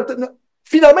 le frère,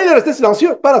 finalement, il est resté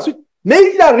silencieux par la suite.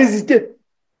 Mais il a résisté.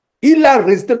 Il a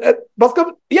résisté. Parce qu'il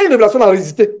y a une révélation à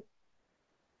résister.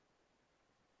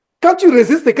 Quand tu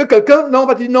résistes, c'est que quelqu'un, non,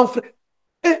 va dire non, frère.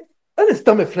 Eh, un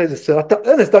instant, mes frères et sœurs, attends,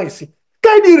 un instant ici.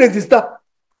 Quand il dit résista,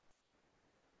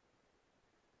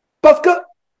 parce que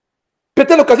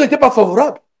peut-être l'occasion n'était pas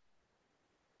favorable.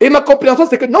 Et ma compréhension,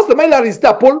 c'est que non seulement il a résisté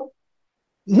à Paul,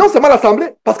 non seulement à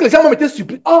l'assemblée, parce que les gens m'ont été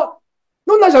surpris. Ah,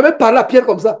 nous, on n'a jamais parlé à Pierre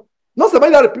comme ça. Non seulement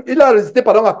il a résisté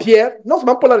pardon, à Pierre, non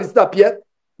seulement Paul a résisté à Pierre,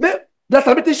 mais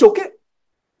l'assemblée était choquée.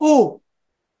 Oh,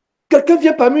 quelqu'un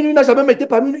vient parmi nous, il n'a jamais été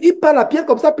parmi nous, il parle à Pierre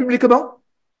comme ça publiquement.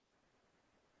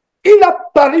 Il a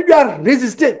parlé, il lui a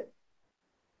résisté.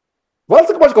 Voilà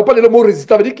ce que moi je comprends le mot résister.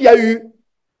 Ça veut dire qu'il y a eu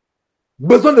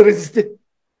besoin de résister.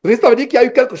 Résister, ça veut dire qu'il y a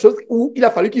eu quelque chose où il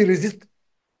a fallu qu'il résiste.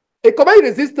 Et comment il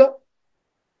résiste?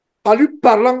 En lui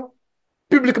parlant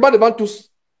publiquement devant tous.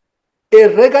 Et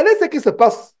regardez ce qui se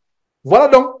passe. Voilà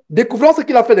donc, découvrons ce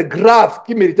qu'il a fait de grave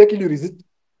qui méritait qu'il lui résiste.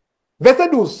 Verset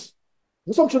 12.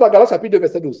 Nous sommes toujours dans Galates chapitre 2,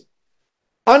 verset 12.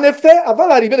 En effet, avant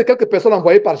l'arrivée de quelques personnes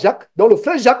envoyées par Jacques, dont le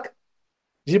frère Jacques,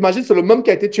 j'imagine c'est le même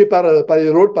qui a été tué par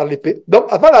Hérode, par l'épée. Donc,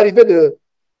 avant l'arrivée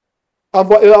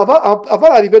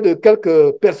de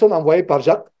quelques personnes envoyées par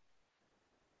Jacques,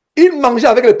 il mangeait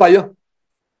avec les païens.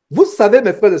 Vous savez,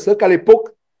 mes frères et sœurs, qu'à l'époque,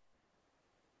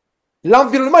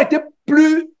 l'environnement était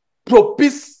plus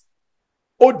propice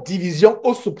aux divisions,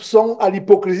 aux soupçons, à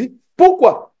l'hypocrisie.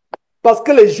 Pourquoi? Parce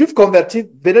que les Juifs convertis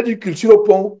venaient d'une culture au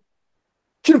point où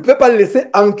tu ne pouvais pas laisser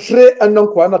entrer un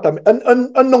non-croyant dans ta maison,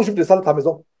 un non-juif de ça dans ta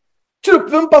maison. Tu ne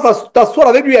peux même pas t'asseoir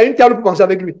avec lui à une table pour manger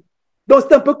avec lui. Donc,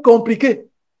 c'était un peu compliqué.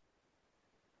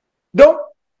 Donc,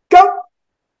 quand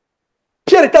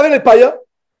Pierre était avec les païens,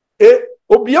 et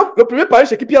oublions, le premier païen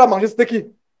chez qui Pierre a mangé, c'était qui?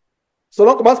 Son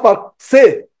nom commence par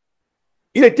C.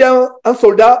 Il était un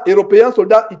soldat européen, un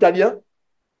soldat italien.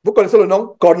 Vous connaissez le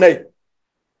nom? Corneille.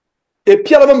 Et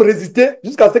Pierre a même résisté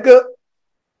jusqu'à ce que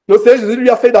le Seigneur Jésus lui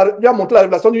a montré la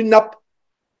révélation d'une nappe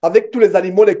avec tous les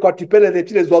animaux, les quadrupèdes, les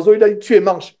reptiles, les oiseaux. Il a dit tu et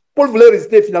mange. Paul voulait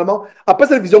résister finalement. Après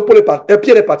cette vision,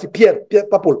 Pierre est parti. Pierre,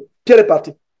 pas Paul. Pierre est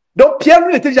parti. Donc Pierre,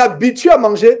 lui, était déjà habitué à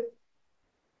manger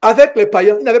avec les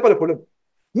païens. Il n'avait pas de problème.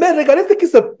 Mais regardez ce qui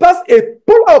se passe et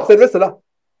Paul a observé cela.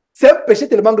 C'est un péché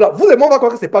tellement grave. Vous et moi, on va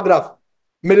croire que ce n'est pas grave.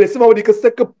 Mais laissez-moi vous dire que ce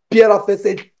que Pierre a fait,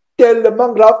 c'est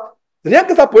tellement grave. Rien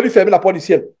que ça peut lui fermer la porte du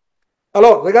ciel.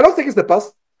 Alors, regardons ce qui se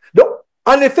passe. Donc,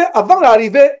 en effet, avant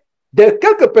l'arrivée de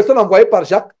quelques personnes envoyées par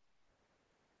Jacques,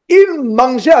 il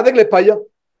mangeait avec les païens.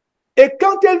 Et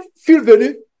quand elles furent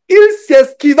venues, il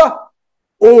s'esquiva.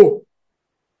 Oh!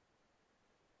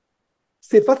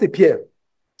 Céphas et Pierre.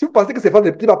 Si vous pensez que Céphas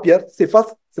n'est pas Pierre,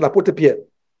 Céphas, c'est l'apôtre Pierre.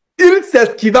 Il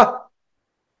s'esquiva.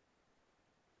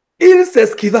 Il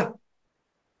s'esquiva.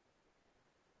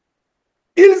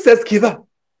 Il s'esquiva.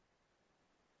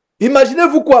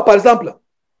 Imaginez-vous quoi, par exemple?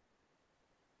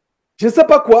 Je ne sais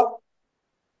pas quoi.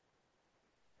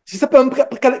 Je ne sais pas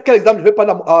quel exemple je vais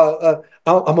prendre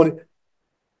à mon...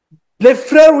 Les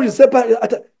frères, ou je ne sais pas...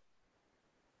 Attends.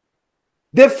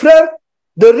 Des frères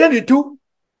de rien du tout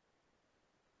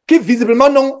qui visiblement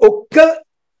n'ont aucun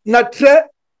attrait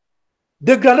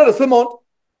de grandeur de ce monde.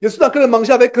 Je suis en train de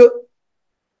manger avec eux.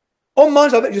 On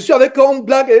mange avec, je suis avec eux, on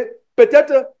blague et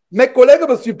peut-être mes collègues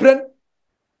me surprennent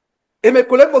et mes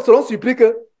collègues me seront surpris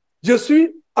que je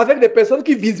suis avec des personnes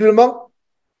qui visiblement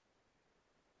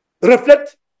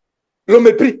reflètent le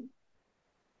mépris.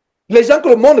 Les gens que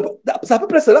le monde, c'est à peu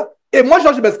près cela. Et moi,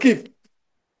 genre, je m'esquive.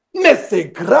 Mais c'est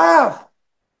grave.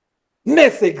 Mais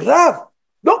c'est grave.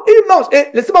 Donc, ils mangent. Et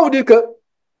laissez-moi vous dire que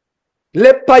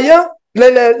les païens,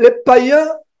 les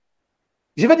païens,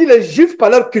 je vais dire les juifs par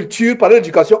leur culture, par leur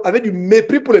éducation, avaient du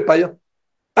mépris pour les païens.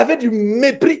 Avaient du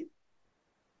mépris.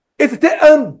 Et c'était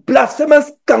un blasphème, un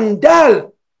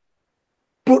scandale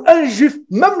pour un juif.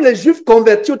 Même les juifs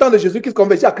convertis au temps de Jésus qui se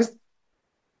convertissaient à Christ,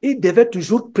 ils devaient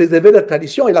toujours préserver leur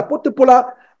tradition. Et l'apôtre Paul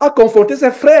a confronté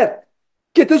ses frères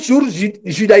qui étaient toujours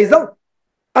judaïsants.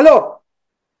 Alors,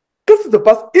 qu'est-ce qui se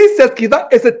passe? Il s'esquiva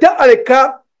et se tient à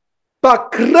l'écart par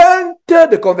crainte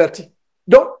de convertis.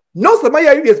 Donc, non seulement il y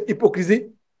a eu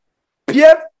hypocrisie,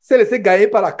 Pierre s'est laissé gagner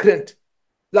par la crainte.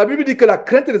 La Bible dit que la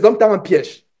crainte des hommes tend un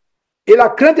piège. Et la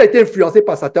crainte a été influencée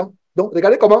par Satan. Donc,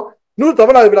 regardez comment nous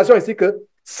avons la révélation ici que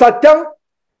Satan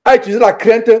a utilisé la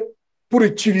crainte pour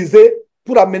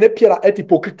amener Pierre à être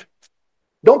hypocrite.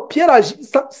 Donc, Pierre agit,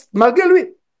 malgré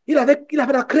lui, il avait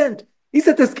la crainte. Il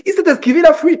s'est esquivé, il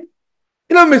a fui.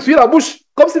 Il a m'essuyé la bouche,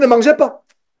 comme s'il ne mangeait pas.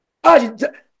 Ah,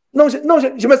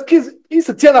 je m'excuse, il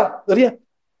se tient là, rien.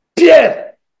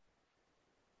 Pierre.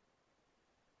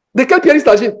 De quelle Pierre il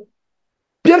s'agit?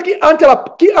 Pierre qui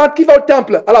va au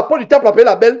temple, à la porte du temple appelé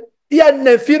la Belle, il y a un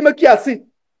infirme qui est assis.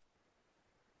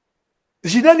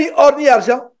 Je n'ai ni or ni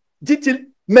argent, dit-il,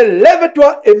 mais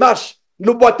lève-toi et marche.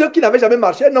 Le boiteux qui n'avait jamais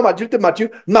marché, un homme adulte mature,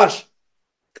 marche.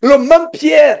 Le même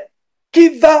Pierre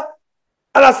qui va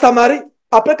à la Samarie,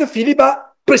 après que Philippe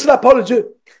a prêché la parole de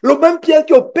Dieu. Le même Pierre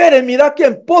qui opère les miracles, qui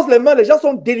impose les mains, les gens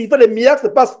sont délivrés, les miracles se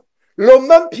passent. Le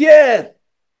même Pierre,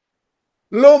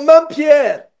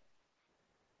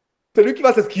 c'est lui qui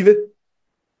va s'esquiver.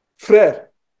 Frère,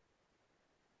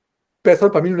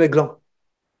 personne parmi nous n'est grand.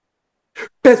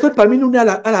 Personne parmi nous n'est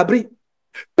à l'abri.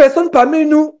 Personne parmi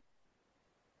nous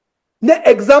n'est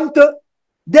exempt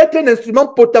d'être un instrument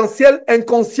potentiel,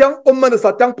 inconscient aux mains de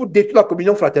Satan pour détruire la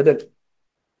communion fraternelle.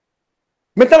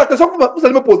 Maintenant, la question que vous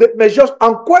allez me poser, mais Georges,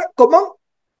 en quoi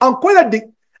il a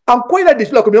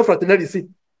détruit la communion fraternelle ici?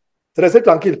 Restez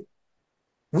tranquille.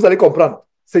 Vous allez comprendre.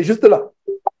 C'est juste là.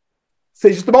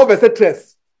 C'est justement au verset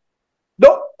 13.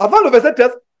 Donc, avant le verset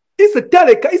 13, il se tait à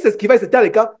l'écart, il s'esquivait, il se tait à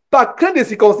l'écart par crainte des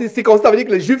circoncis. Circoncis, ça veut dire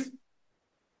que les juifs,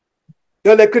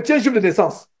 les chrétiens juifs de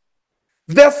naissance.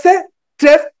 Verset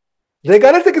 13,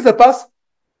 regardez ce qui se passe.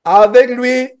 Avec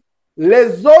lui,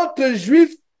 les autres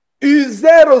juifs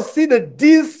usèrent aussi de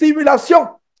dissimulation,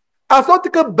 à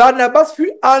sorte que Barnabas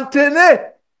fut entraîné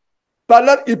par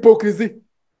leur hypocrisie.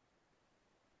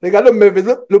 Regardez le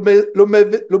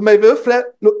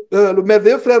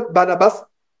merveilleux frère Barnabas,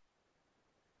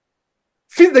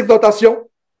 fils d'exhortation,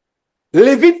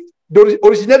 lévite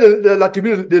originaire de la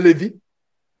tribu de Lévi,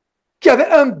 qui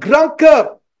avait un grand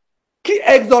cœur, qui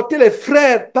exhortait les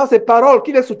frères par ses paroles,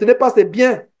 qui les soutenait par ses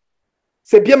biens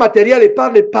matériels et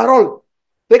par les paroles.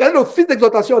 Regardez le fils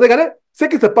d'exhortation, regardez ce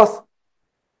qui se passe.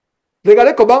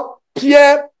 Regardez comment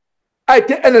Pierre a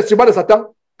été un instrument de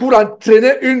Satan pour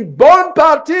entraîner une bonne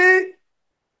partie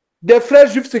des frères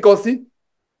juifs circoncis,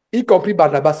 y compris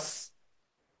Barnabas.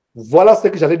 Voilà ce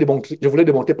que j'allais démontrer. Je voulais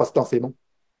démontrer par cet enseignement.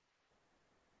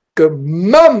 Que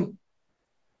même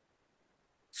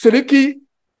celui qui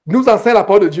nous enseigne la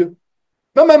parole de Dieu,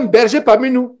 même un berger parmi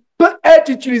nous, peut être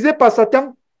utilisé par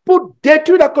Satan pour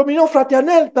détruire la communion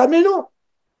fraternelle parmi nous.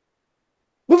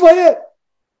 Vous voyez,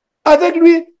 avec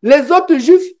lui, les autres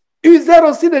juifs usèrent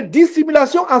aussi de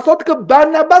dissimulation en sorte que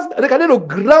Barnabas, regardez le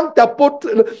grand apôtre,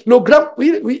 le grand,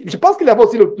 oui, je pense qu'il avait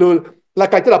aussi la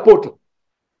qualité d'apôtre.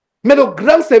 Mais le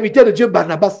grand serviteur de Dieu,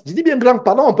 Barnabas, je dis bien grand,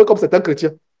 parlons un peu comme c'est un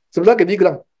chrétien. C'est pour ça que je dis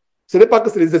grand. Ce n'est pas que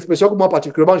c'est les expressions que moi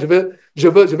particulièrement je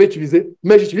vais utiliser,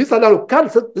 mais j'utilise ça dans le cadre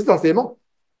de cet enseignement.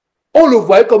 On le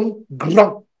voyait comme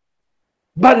grand.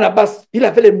 Barnabas, il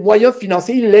avait les moyens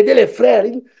financiers, il aidait les frères,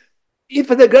 il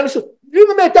faisait grandes choses.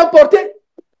 Lui-même était emporté.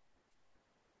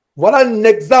 Voilà un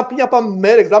exemple, il n'y a pas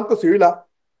meilleur exemple que celui-là,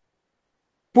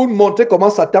 pour montrer comment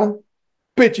Satan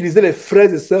peut utiliser les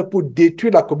frères et sœurs pour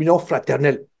détruire la communion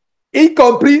fraternelle, y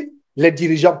compris les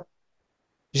dirigeants.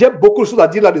 J'ai beaucoup de choses à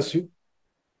dire là-dessus.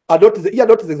 Il y a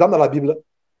d'autres exemples dans la Bible.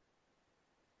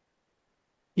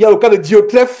 Il y a le cas de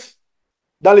Diotrephe,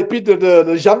 dans l'épître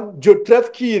de Jean.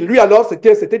 Diotrephe qui, lui alors,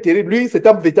 c'était terrible. Lui, c'était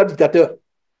un véritable dictateur.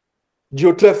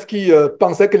 Diotrephe qui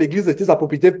pensait que l'église était sa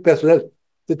propriété personnelle.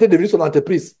 C'était devenu son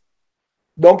entreprise.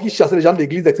 Donc, il chassait les gens de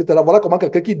l'église, etc. Voilà comment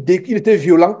quelqu'un il était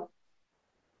violent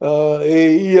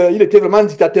il était vraiment un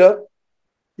dictateur.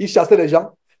 Il chassait les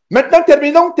gens. Maintenant,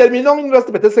 terminons. Il nous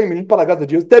reste peut-être 5 minutes par la grâce de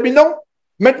Dieu. Terminons.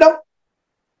 Maintenant,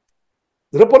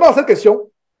 répondons à cette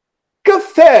question. Que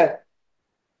faire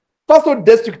face aux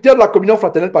destructeurs de la communion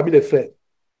fraternelle parmi les frères?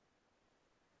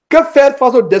 Que faire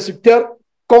face aux destructeurs,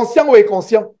 conscients ou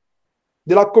inconscients,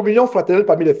 de la communion fraternelle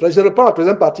parmi les frères? Je reprends la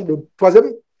troisième partie,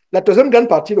 la troisième grande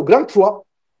partie, le grand 3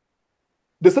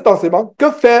 de cet enseignement.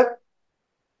 Que faire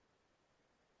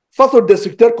face aux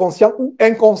destructeurs conscients ou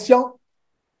inconscients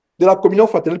de la communion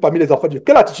fraternelle parmi les enfants de Dieu?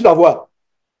 Quelle attitude avoir?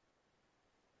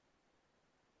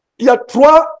 Il y a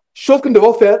 3 choses que nous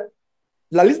devons faire.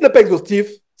 La liste n'est pas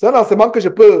exhaustive. C'est un enseignement que je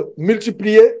peux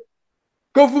multiplier,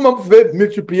 que vous-même pouvez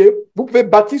multiplier. Vous pouvez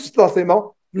bâtir sur cet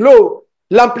enseignement,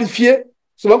 l'amplifier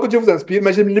selon que Dieu vous inspire,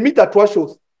 mais je me limite à 3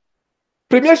 choses.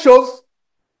 Première chose,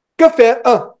 que faire?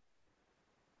 1.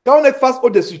 Quand on est face aux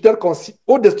destructeurs conscients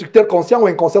ou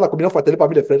inconscients de la communion fraternelle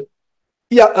parmi les frères,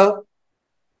 il y a 1.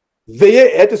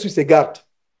 Veiller et être sur ses gardes.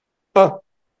 1.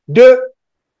 2.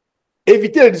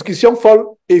 Éviter les discussions folles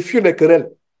et fuir les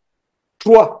querelles.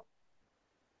 3.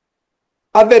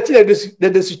 Avertir les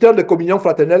destructeurs de communion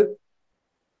fraternelle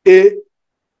et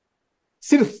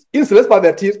s'ils ne se laissent pas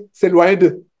avertir, s'éloigner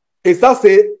d'eux. Et ça,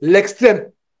 c'est l'extrême.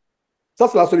 Ça,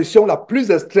 c'est la solution la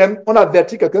plus extrême. On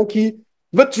avertit quelqu'un qui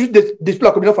veut juste détruire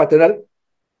la communion fraternelle.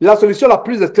 La solution la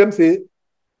plus extrême, c'est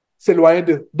s'éloigner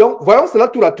d'eux. Donc, voyons cela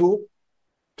tour à tour.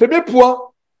 Premier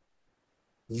point,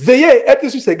 veillez, être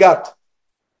sur ses gardes.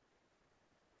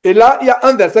 Et là, il y a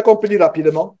un verset qu'on peut lire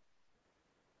rapidement.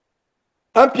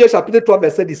 1 Pierre chapitre 3,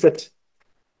 verset 17.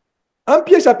 1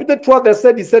 Pierre chapitre 3,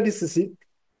 verset 17 dit ceci.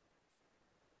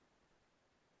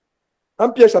 1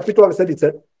 Pierre chapitre 3, verset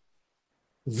 17.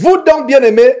 Vous donc,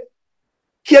 bien-aimés,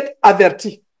 qui êtes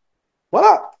avertis.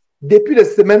 Voilà. Depuis des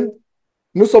semaines,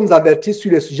 nous sommes avertis sur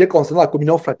les sujets concernant la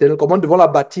communion fraternelle, comment nous devons la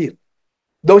bâtir.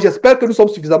 Donc, j'espère que nous sommes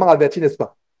suffisamment avertis, n'est-ce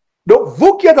pas? Donc,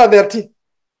 vous qui êtes avertis,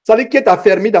 c'est-à-dire qui êtes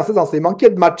affermis dans ces enseignements, qui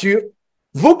êtes matures,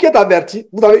 vous qui êtes avertis,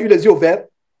 vous avez eu les yeux ouverts,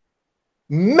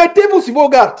 mettez-vous sur vos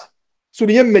gardes.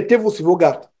 Soulignez, mettez-vous sur vos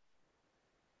gardes.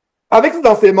 Avec ces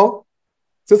enseignements,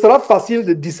 ce sera facile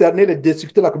de discerner les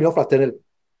destructeurs de la communion fraternelle.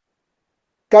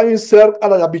 Quand une sœur a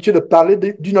l'habitude de parler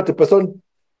d'une autre personne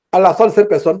à la fin de cette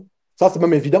personne, ça c'est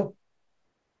même évident.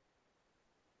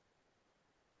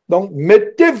 Donc,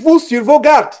 mettez-vous sur vos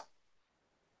gardes.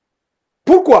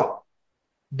 Pourquoi?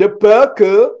 De peur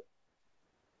que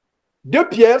 2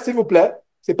 Pierre, s'il vous plaît,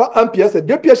 ce n'est pas 1 Pierre, c'est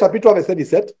 2 Pierre chapitre 3, verset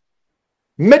 17.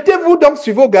 Mettez-vous donc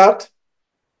sur vos gardes,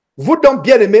 vous donc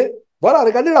bien-aimés. Voilà,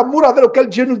 regardez l'amour avec lequel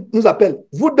Dieu nous appelle.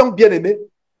 Vous donc bien-aimés,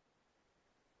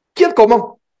 qui êtes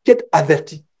comment? Qui êtes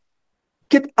avertis,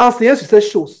 qui êtes enseignés sur ces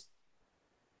choses,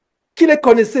 qui les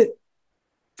connaissez.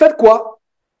 Faites quoi?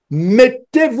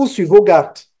 Mettez-vous sur vos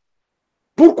gardes.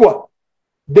 Pourquoi?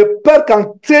 De peur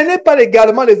qu'entraînés par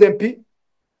également les impies,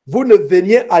 vous ne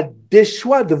veniez à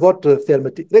déchoir de votre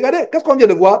fermeté. Regardez, qu'est-ce qu'on vient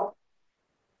de voir?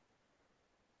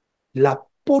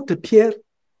 L'apôtre Pierre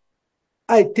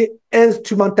a été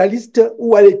instrumentaliste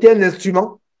ou a été un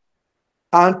instrument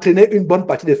à entraîner une bonne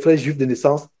partie des frères juifs de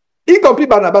naissance, y compris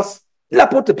Barnabas,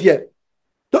 l'apôtre Pierre.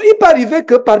 Donc, il peut arriver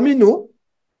que parmi nous,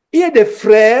 il y ait des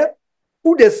frères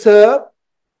ou des sœurs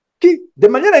qui, de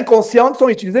manière inconsciente, sont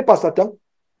utilisés par Satan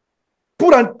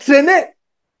pour entraîner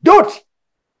d'autres.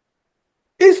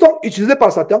 Ils sont utilisés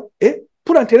par Satan et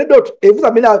pour entraîner d'autres. Et vous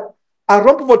amener à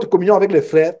rompre votre communion avec les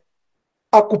frères,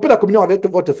 à couper la communion avec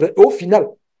votre frère. Et au final,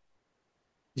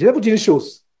 je vais vous dire une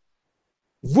chose.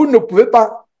 Vous ne pouvez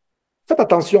pas, faites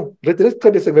attention, retenez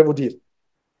très bien ce que je vais vous dire.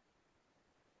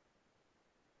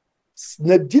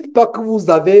 Ne dites pas que vous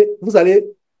allez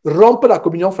rompre la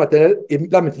communion fraternelle et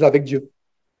la maintenir avec Dieu.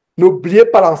 N'oubliez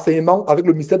pas l'enseignement avec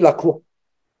le mystère de la croix.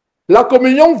 La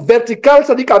communion verticale,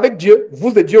 ça dit qu'avec Dieu,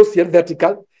 vous et Dieu au ciel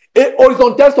vertical, et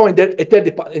horizontales sont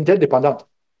interdépendantes.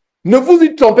 Ne vous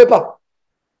y trompez pas.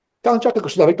 Quand tu as quelque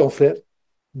chose avec ton frère,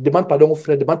 demande pardon au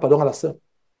frère, demande pardon à la sœur.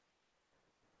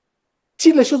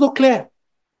 Tire les choses au clair.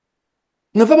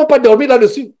 Ne va même pas dormir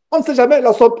là-dessus. On ne sait jamais,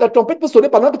 la trompette peut sonner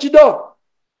pendant que tu dors.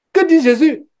 Que dit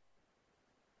Jésus?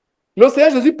 Le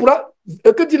Seigneur Jésus pourra,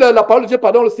 que dit la parole de Dieu,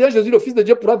 pardon, le Seigneur Jésus, le Fils de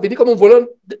Dieu, pourra venir comme un voleur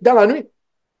dans la nuit.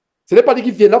 Ce n'est pas dit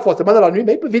qu'il viendra forcément dans la nuit,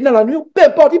 mais il peut venir dans la nuit, peu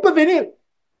importe, il peut venir.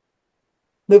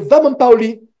 Ne va même pas au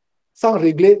lit sans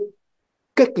régler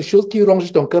quelque chose qui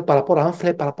ronge ton cœur par rapport à un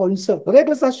frère, par rapport à une soeur.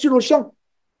 Règle ça sur le champ.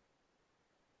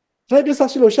 Règle ça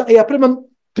sur le champ. Et après même,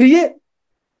 priez.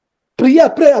 Priez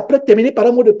après terminer par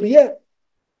un mot de prière.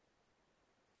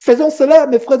 Faisons cela,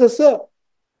 mes frères et sœurs.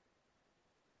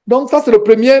 Donc ça, c'est le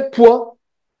premier point.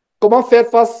 Comment faire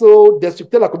face aux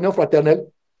destructeurs de la communion fraternelle.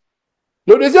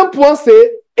 Le deuxième point,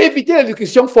 c'est éviter les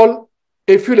discussions folles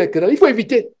et fuir les querelles. Il faut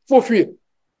éviter, il faut fuir.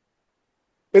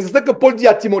 Et c'est ce que Paul dit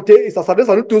à Timothée, et ça s'adresse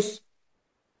à nous tous.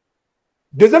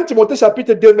 2 Timothée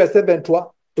chapitre 2, verset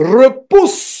 23.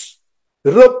 Repousse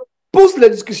les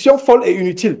discussions folles et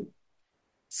inutiles,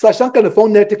 sachant qu'elles ne font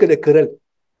naître que des querelles.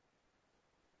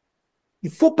 Il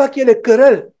ne faut pas qu'il y ait des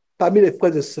querelles parmi les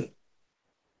frères et sœurs.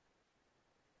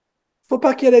 Il ne faut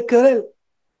pas qu'il y ait des querelles.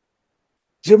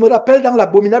 Je me rappelle dans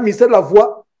l'abominable ministère de la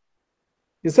voix,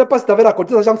 je ne sais pas si tu avais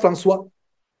raconté ça, Jean-François.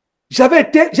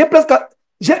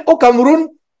 Au Cameroun,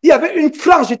 il y avait une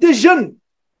frange, j'étais jeune.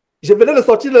 Je venais de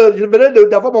sortir, je venais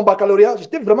d'avoir mon baccalauréat,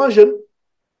 j'étais vraiment jeune.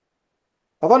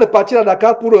 Avant de partir à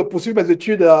Dakar pour poursuivre mes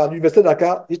études à l'université de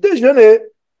Dakar, j'étais jeune et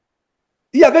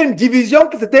il y avait une division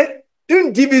qui c'était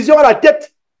une division à la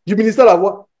tête du ministère de la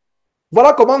voix.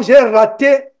 Voilà comment j'ai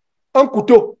raté un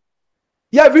couteau.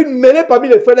 Il y avait une mêlée parmi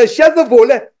les frères, les chaises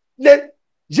volaient.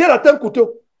 J'ai raté un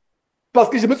couteau parce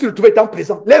que je me suis retrouvé étant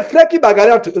présent. Les frères qui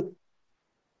bagarraient entre eux.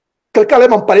 Quelqu'un allait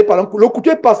m'en parler par un coup. Le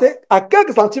couteau est passé à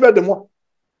quelques centimètres de moi.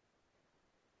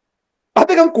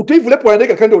 Avec un couteau, il voulait poignarder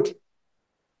quelqu'un d'autre.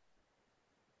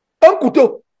 Un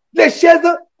couteau. Les chaises,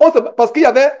 parce qu'il y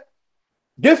avait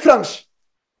 2 franges.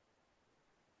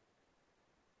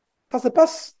 Ça se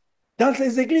passe dans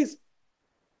les églises.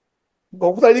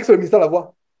 Bon, vous allez dire que c'est le ministère de la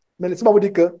voix. Mais laissez-moi vous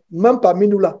dire que même parmi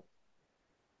nous là,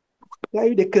 il y a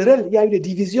eu des querelles, il y a eu des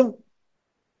divisions.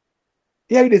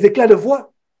 Il y a eu des éclats de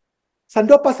voix. Ça ne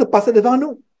doit pas se passer devant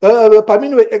nous. Parmi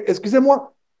nous,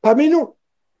 excusez-moi, parmi nous.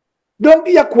 Donc,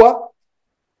 il y a quoi?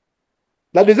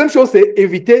 La deuxième chose, c'est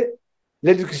éviter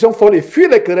les discussions folles et fuir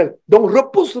les querelles. Donc,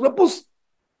 repousse, repousse.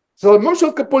 C'est la même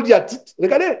chose que Paul dit à Tite.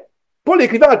 Regardez, Paul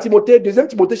écrivant à Timothée, 2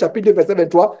 Timothée chapitre 2, verset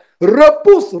 23,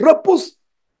 repousse, repousse.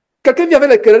 Quelqu'un vient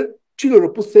avec les querelles, tu le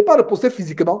repousses. Ce n'est pas repousser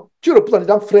physiquement. Tu le repousses en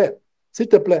disant, frère, s'il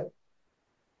te plaît,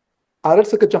 arrête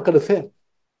ce que tu es en train de faire.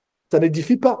 Ça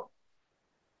n'édifie pas.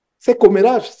 C'est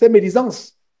commérage, c'est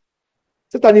médisance.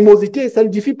 Cette animosité, ça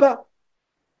n'édifie pas.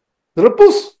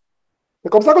 Repousse. C'est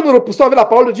comme ça que nous repoussons avec la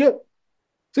parole de Dieu.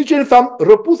 Si tu es une femme,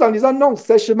 repousse en disant non,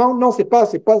 sèchement, non, c'est pas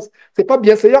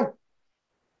bienséant.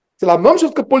 C'est la même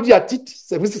chose que Paul dit à Tite.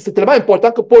 C'est tellement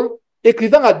important que Paul,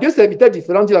 écrivant à 2 serviteurs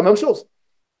différents, dit la même chose.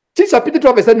 Tite chapitre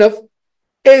 3, verset 9,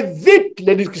 évite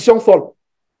les discussions folles,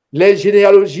 les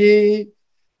généalogies,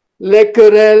 les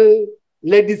querelles,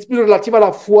 les disputes relatives à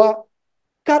la foi,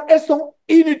 car elles sont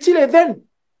inutiles et vaines.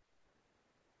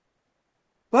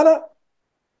 Voilà.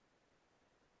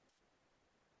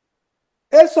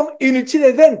 Elles sont inutiles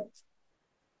et vaines.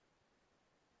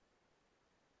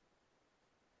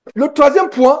 Le troisième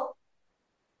point,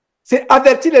 c'est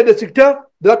avertir les destructeurs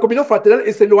de la communion fraternelle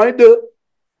et s'éloigner de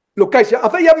l'occasion. En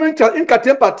fait, il y a même une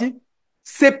quatrième partie,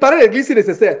 séparer l'église si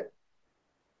nécessaire.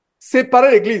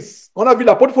 Séparer l'église. On a vu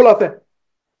l'apôtre Paul l'a fait.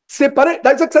 Séparer.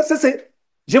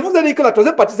 Je vous ai dit que la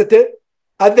troisième partie, c'était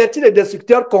avertir les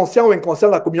destructeurs conscients ou inconscients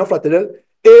de la communion fraternelle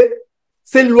et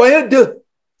s'éloigner d'eux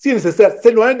si nécessaire.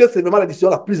 S'éloigner d'eux, c'est vraiment la décision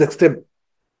la plus extrême.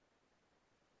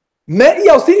 Mais il y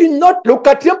a aussi une autre, le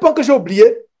quatrième point que j'ai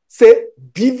oublié, c'est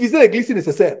diviser l'église si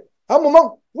nécessaire. À un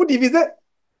moment, vous divisez.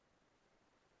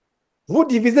 Vous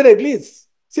divisez l'église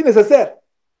si nécessaire.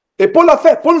 Et Paul l'a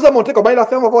fait. Paul nous a montré comment il a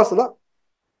fait. On va voir cela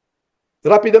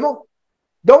rapidement.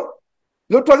 Donc,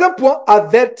 le troisième point,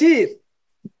 avertir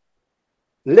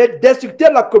les destructeurs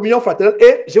de la communion fraternelle.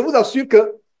 Et je vous assure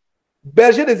que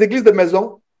berger des églises de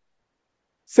maison,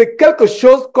 c'est quelque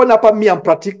chose qu'on n'a pas mis en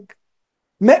pratique.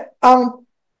 Mais en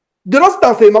donnant cet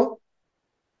enseignement,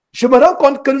 je me rends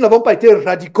compte que nous n'avons pas été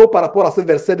radicaux par rapport à ce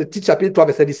verset de Tite chapitre 3,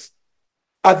 verset 10.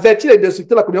 Avertir les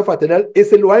destructeurs de la communion fraternelle et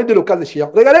s'éloigner de l'occasion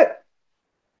échéant. Regardez,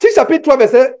 Tite chapitre 3,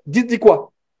 verset 10 dit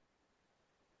quoi?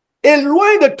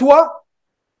 Éloigne de toi,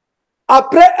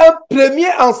 après un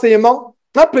premier enseignement,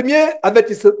 un premier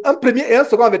avertissement, un premier et un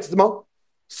second avertissement,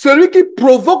 celui qui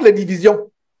provoque les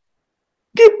divisions.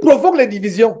 Qui provoque les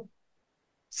divisions?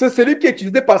 C'est celui qui est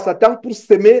utilisé par Satan pour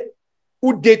s'aimer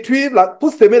ou détruire,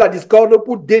 pour s'aimer la discorde,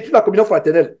 pour détruire la communion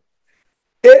fraternelle.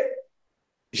 Et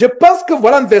je pense que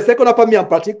voilà un verset qu'on n'a pas mis en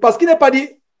pratique parce qu'il n'est pas dit,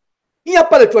 il n'y a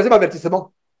pas de troisième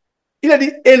avertissement. Il a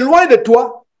dit, éloigne de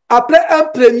toi, après un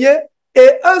premier et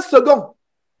un second.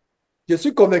 Je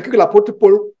suis convaincu que l'apôtre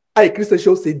Paul a écrit ces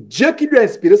choses. C'est Dieu qui lui a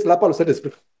inspiré cela par le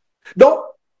Saint-Esprit. Donc,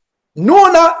 nous,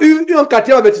 on a eu un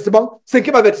quatrième avertissement,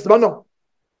 cinquième avertissement, non.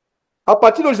 À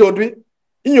partir d'aujourd'hui,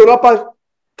 il n'y aura pas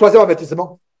troisième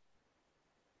avertissement.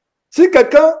 Si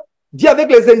quelqu'un dit avec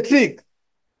les intrigues,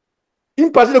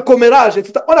 une partie de commérage,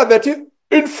 etc., on avertit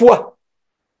une fois.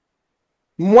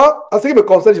 Moi, en ce qui me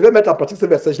concerne, je vais mettre en pratique ce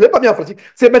verset. Je ne l'ai pas mis en pratique.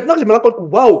 C'est maintenant que je me rends compte que,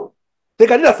 waouh,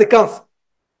 regardez la séquence.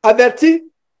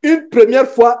 Averti une première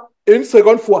fois et une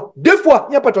seconde fois. 2 fois,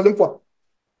 il n'y a pas de troisième fois.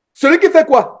 Celui qui fait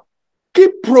quoi? Qui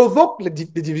provoque les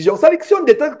divisions. C'est-à-dire que si on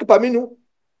détecte que parmi nous,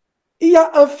 il y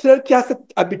a un frère qui a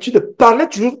cette habitude de parler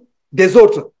toujours des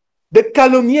autres, de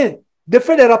calomnier, de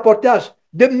faire des rapportages,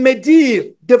 de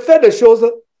médire, de faire des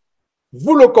choses,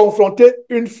 vous le confrontez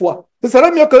une fois. Ce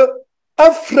serait mieux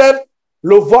qu'un frère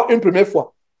le voit une première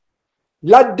fois.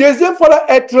 La deuxième fois là,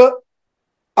 être,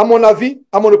 à mon avis,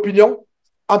 à mon opinion,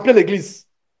 en pleine église.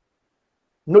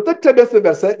 Notez très bien ce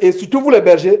verset, et surtout vous les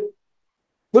bergers,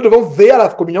 nous devons veiller à la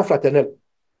communion fraternelle.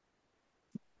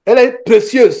 Elle est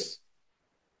précieuse.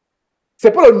 Ce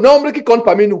n'est pas le nombre qui compte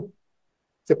parmi nous.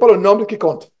 Ce n'est pas le nombre qui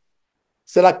compte.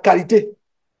 C'est la qualité.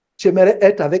 J'aimerais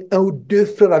être avec un ou 2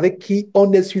 frères avec qui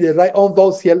on est sur les rails, on va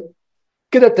au ciel,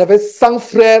 que d'être avec 100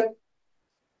 frères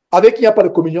avec qui il n'y a pas de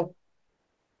communion.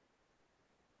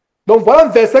 Donc voilà un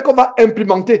verset qu'on va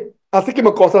implémenter en ce qui me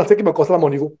concerne à mon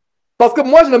niveau. Parce que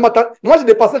moi, je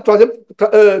dépassais le troisième,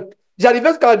 j'arrivais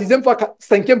jusqu'à la 10e fois,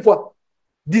 5e fois,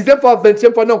 10e fois,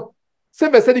 20e fois, non. Ce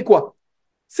verset dit quoi?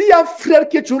 S'il y a un frère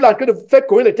qui est toujours là en train de faire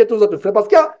courir les têtes aux autres frères,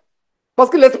 parce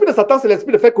que l'esprit de Satan, c'est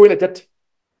l'esprit de faire courir les têtes.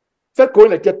 Faire courir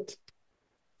les têtes.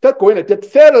 Faire courir les têtes.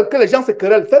 Faire que les gens se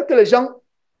querellent. Faire que les gens...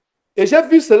 Et j'ai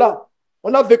vu cela.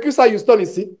 On a vécu ça à Houston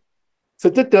ici.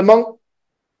 C'était tellement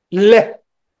laid.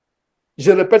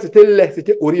 Je répète, c'était laid.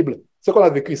 C'était horrible. Ce qu'on a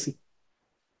vécu ici.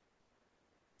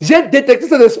 J'ai détecté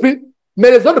cet esprit, mais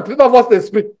les autres ne pouvaient pas voir cet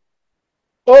esprit.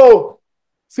 Oh,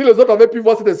 si les autres avaient pu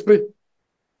voir cet esprit.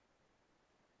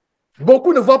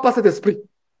 Beaucoup ne voient pas cet esprit.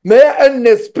 Mais il y a un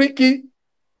esprit qui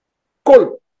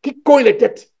colle les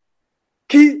têtes.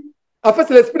 En fait,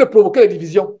 c'est l'esprit de provoquer les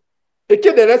divisions. Et qui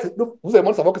est derrière, vous et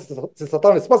moi, savoir que c'est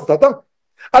Satan, n'est-ce pas? C'est Satan.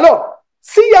 Alors,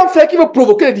 s'il y a un frère qui veut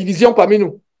provoquer les divisions parmi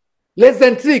nous, les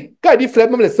intrigues, quand il dit frère,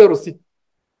 même les sœurs aussi,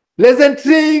 les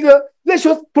intrigues, les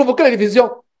choses provoquer les divisions.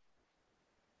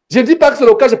 Je ne dis pas que c'est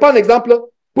le cas, je prends un exemple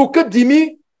pour que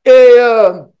Dimi et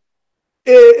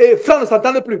Franck ne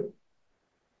s'entendent plus.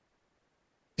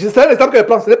 C'est un exemple que je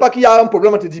prends. Ce n'est pas qu'il y a un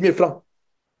problème entre Dimi et Franck.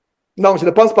 Non, je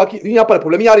ne pense pas qu'il n'y a pas de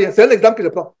problème, il n'y a rien. C'est un exemple que je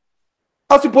prends.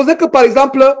 À supposer que, par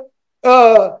exemple,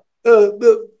 un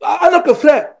autre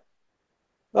frère,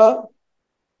 hein,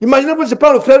 imaginez que je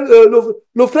prends le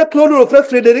frère Claude ou le frère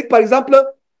Frédéric, par exemple,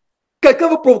 quelqu'un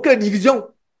veut provoquer la division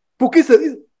pour qu'il se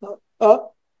dise, hein,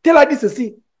 tel a dit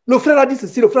ceci, le frère a dit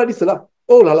ceci, le frère a dit cela.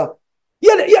 Oh là là.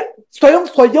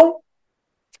 Soyons,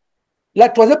 la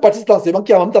troisième partie de l'enseignement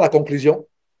qui est en même temps la conclusion,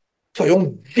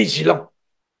 soyons vigilants.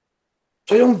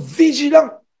 Soyons vigilants.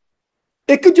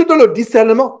 Et que Dieu donne le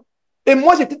discernement. Et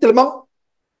moi,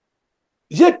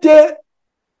 j'étais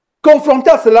confronté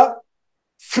à cela,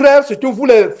 frères, surtout vous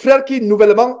les frères qui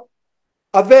nouvellement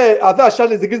avaient à charge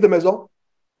les églises de maison.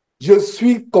 Je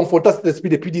suis confronté à cet esprit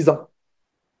depuis 10 ans.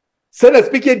 C'est un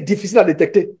esprit qui est difficile à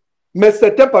détecter. Mais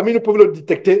certains parmi nous peuvent le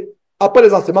détecter après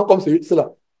les enseignements comme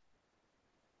cela.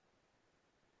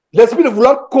 L'esprit de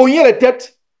vouloir cogner les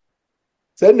têtes,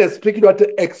 c'est un esprit qui doit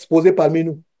être exposé parmi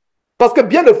nous. Parce que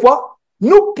bien de fois,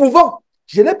 nous pouvons,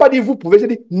 je n'ai pas dit vous pouvez, j'ai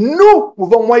dit nous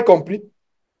pouvons, moi y compris,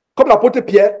 comme l'apôtre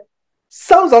Pierre,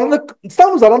 sans nous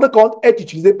en rendre compte, être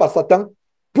utilisé par Satan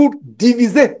pour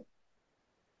diviser.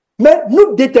 Mais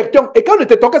nous détectons. Et quand nous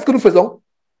détectons, qu'est-ce que nous faisons?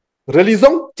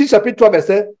 Relisons Tite chapitre 3,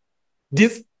 verset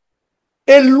 10.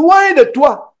 Et loin de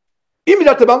toi,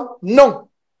 immédiatement, non.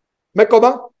 Mais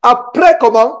comment? Après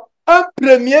comment? Un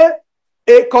premier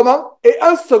et comment? Et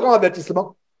un second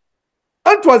avertissement.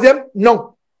 Un troisième,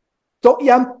 non. Donc, il y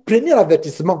a un premier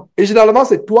avertissement. Et généralement,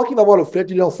 c'est toi qui vas voir le frère,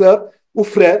 tu dis, sœur ou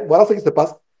frère, voilà ce qui se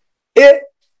passe. Et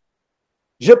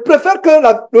je préfère que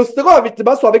le second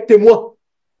avertissement soit avec témoin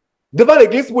devant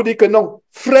l'église pour dire que non,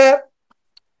 frère,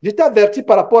 j'étais averti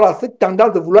par rapport à cette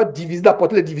tendance de vouloir diviser,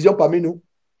 d'apporter les divisions parmi nous.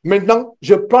 Maintenant,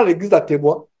 je prends l'église à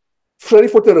témoin. Frère, il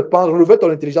faut te reprendre, renouvelle ton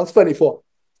intelligence, fais un effort.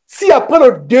 Si après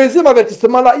le deuxième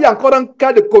avertissement, là, il y a encore un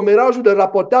cas de commérage ou de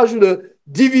rapportage ou de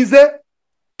diviser,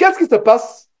 qu'est-ce qui se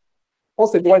passe? On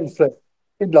s'éloigne du frère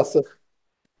et de la sœur.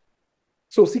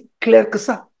 C'est aussi clair que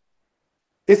ça.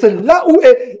 Et c'est là où...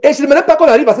 Et je n'aimerais pas qu'on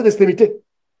arrive à cette extrémité.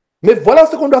 Mais voilà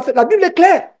ce qu'on doit faire. La Bible est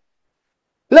claire.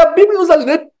 La Bible nous a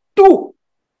donné tout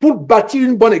pour bâtir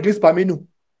une bonne église parmi nous.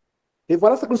 Et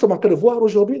voilà ce que nous sommes en train de voir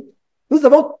aujourd'hui. Nous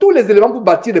avons tous les éléments pour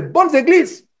bâtir de bonnes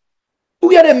églises,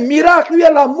 où il y a des miracles, où il y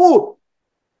a l'amour.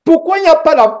 Pourquoi il n'y a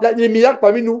pas les miracles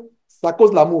parmi nous? C'est à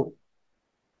cause de l'amour.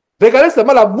 Regardez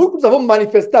seulement l'amour que nous avons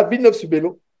manifesté à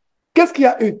Villeneuve-sur-Bélo. Qu'est-ce qu'il y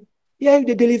a eu? Il y a eu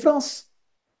des délivrances.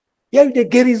 Il y a eu des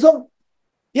guérisons.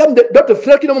 Il y a d'autres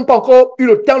frères qui n'ont pas encore eu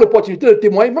le temps, l'opportunité de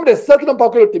témoigner, même des sœurs qui n'ont pas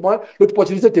encore eu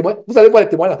l'opportunité de témoigner. Vous allez voir les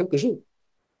témoignages dans quelques jours.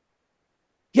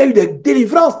 Il y a eu des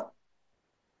délivrances.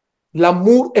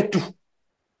 L'amour est tout.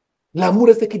 L'amour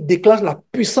est ce qui déclenche la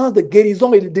puissance de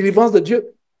guérison et de délivrance de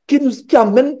Dieu, qui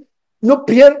amène nos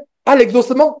prières à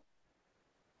l'exaucement.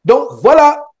 Donc,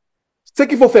 voilà ce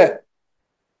qu'il faut faire.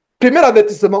 Premier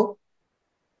avertissement.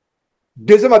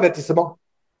 Deuxième avertissement.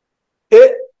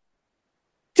 Et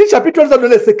si le chapitre nous a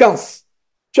donné les séquences,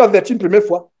 tu avertis une première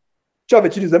fois, tu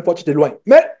avertis une deuxième fois, tu t'éloignes.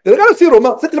 Mais regarde aussi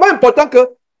Romains. C'est tellement important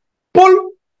que Paul,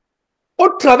 au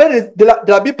travers de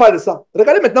la Bible, parle de ça.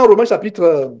 Regardez maintenant Romains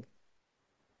chapitre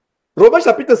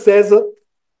 16.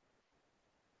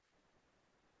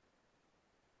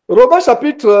 Romains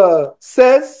chapitre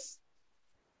 16,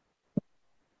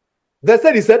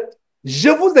 verset 17. Je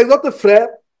vous exhorte, frères,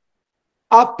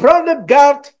 à prendre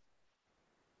garde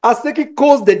à ce qui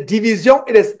cause des divisions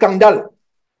et des scandales.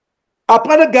 À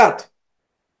prendre garde.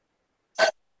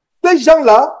 Ces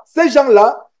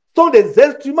gens-là sont des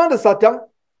instruments de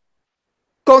Satan,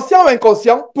 conscients ou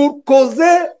inconscients, pour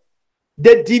causer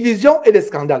des divisions et des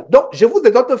scandales. Donc, je vous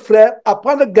exhorte, frères, à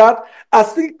prendre garde à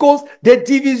ce qui cause des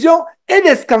divisions et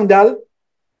des scandales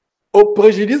au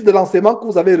préjudice de l'enseignement que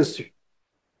vous avez reçu.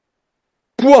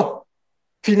 Point.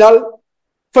 Final.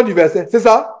 Fin du verset. C'est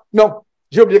ça? Non.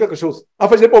 J'ai oublié quelque chose.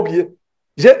 Enfin, je n'ai pas oublié.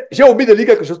 J'ai oublié de lire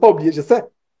quelque chose, pas oublié, je sais.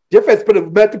 J'ai fait exprès de vous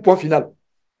mettre point final.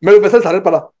 Mais le verset ne s'arrête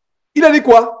pas là. Il a dit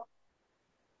quoi?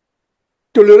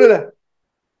 Tolérez-les.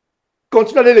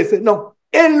 Continuez à les laisser. Non.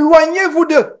 Éloignez-vous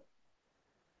d'eux.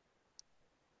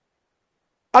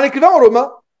 En écrivant en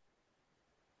romain,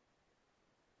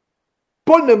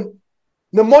 Paul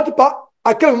ne montre pas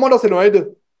à quel moment on doit s'éloigner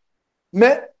d'eux.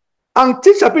 Mais en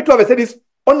Tite chapitre 3, verset 10,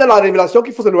 on a la révélation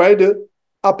qu'il faut s'éloigner d'eux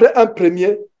après un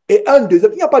premier et un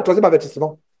deuxième. Il n'y a pas de troisième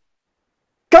avertissement.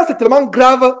 Quand c'est tellement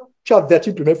grave, tu avertis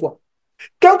une première fois.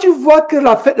 Quand tu vois que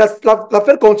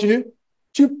l'affaire continue,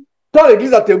 tu prends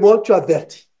l'église à témoin, tu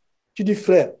avertis. Tu dis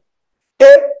frère.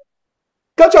 Et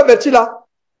quand tu avertis là,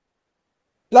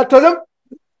 la troisième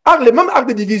acte, les mêmes actes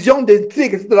de division,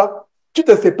 d'intrigue, etc., tu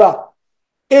te sépares.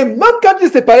 Et même quand tu es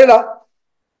séparé là,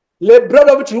 les bras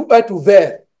doivent toujours être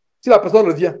ouverts. Si la personne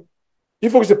revient, il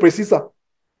faut que je précise ça.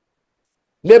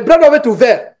 Les bras doivent être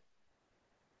ouverts.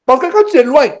 Parce que quand tu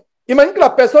t'éloignes, imagine que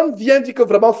la personne vient dire que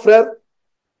vraiment, frère,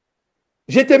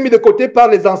 j'ai été mis de côté par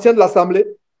les anciens de l'assemblée,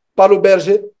 par le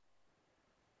berger.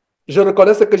 Je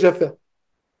reconnais ce que j'ai fait.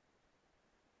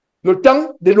 Le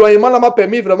temps d'éloignement là m'a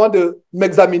permis vraiment de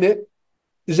m'examiner.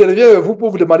 Je reviens vers vous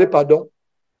pour vous demander pardon.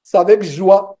 C'est avec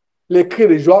joie, les cris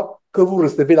de joie, que vous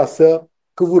recevez la sœur,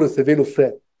 que vous recevez le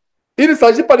frère. Il ne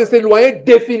s'agit pas de s'éloigner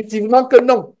définitivement que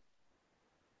non.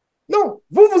 Non,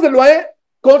 vous vous éloignez,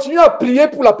 continuez à prier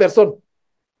pour la personne.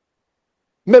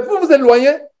 Mais vous vous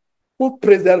éloignez pour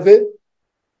préserver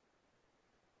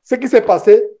ce qui s'est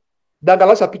passé dans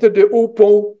Galates chapitre 2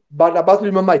 où Barnabas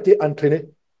lui-même a été entraîné.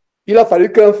 Il a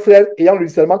fallu qu'un frère ayant le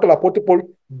discernement que l'apôtre Paul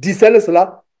discerne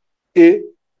cela et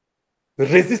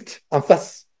résiste en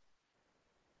face.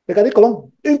 Regardez comment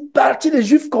une partie des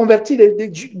juifs convertis,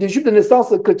 des juifs de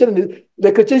naissance, les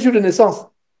chrétiens juifs de naissance,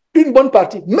 une bonne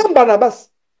partie, même Barnabas.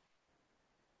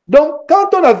 Donc,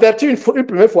 quand on avertit une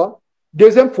première fois,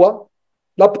 deuxième fois,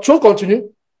 la chose continue,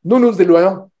 nous nous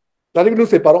éloignons, c'est-à-dire que nous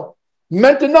séparons.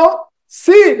 Maintenant,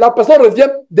 si la personne revient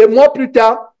des mois plus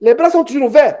tard, les bras sont toujours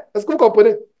ouverts. Est-ce que vous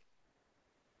comprenez?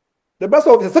 Les bras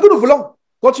sont ouverts. C'est ce que nous voulons.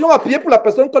 Continuons à prier pour la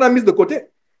personne qu'on a mise de côté.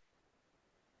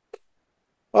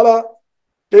 Voilà.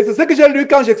 Et c'est ce que j'ai lu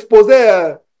quand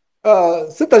j'exposais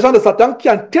cet agent de Satan qui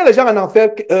entraîne les gens en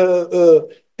enfer,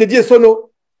 Teddy et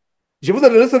Sono. Je vous ai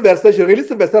donné ce verset, je relis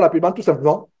ce verset rapidement, tout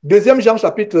simplement. 2 Jean,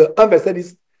 chapitre 1, verset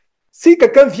 10. Si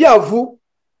quelqu'un vient à vous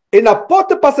et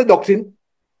n'apporte pas cette doctrine,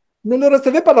 ne le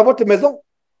recevez pas dans votre maison.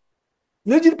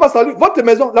 Ne dites pas salut. Votre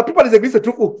maison, la plupart des églises se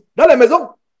trouvent où? Dans les maisons.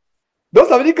 Donc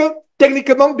ça veut dire que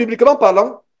techniquement, bibliquement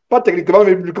parlant, pas techniquement,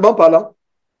 mais bibliquement parlant,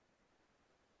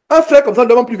 un frère comme ça ne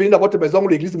doit plus venir dans votre maison où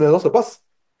l'église de maison se passe.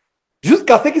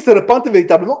 Jusqu'à ce qu'il se repente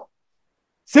véritablement.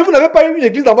 Si vous n'avez pas une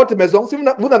église dans votre maison, si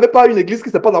vous n'avez pas une église qui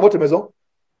se passe dans votre maison,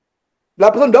 la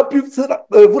personne ne doit plus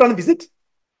vous rendre visite.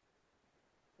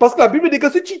 Parce que la Bible dit que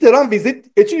si tu te rends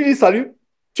visite et tu lui dis salut,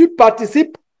 tu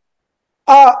participes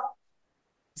à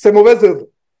ses mauvaises œuvres.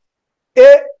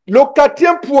 Et le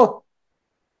quatrième point,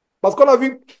 parce qu'on a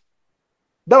vu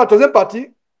dans la troisième partie,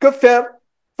 que faire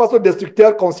face aux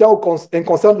destructeurs conscients ou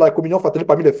inconscients de la communion fraternelle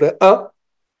parmi les frères. 1.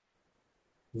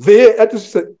 Veillez, être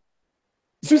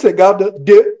sur ses gardes.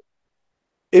 2.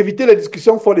 Éviter les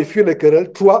discussions folles et fuir les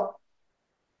querelles. 3.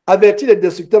 Avertir les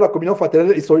destructeurs de la communion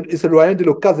fraternelle et s'éloigner de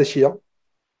le cas échéant.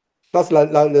 Ça, c'est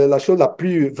la chose la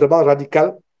plus vraiment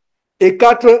radicale. Et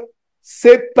 4.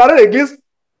 Séparer l'église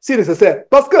si nécessaire.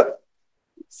 Parce que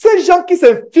ces gens qui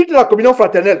s'infiltrent dans la communion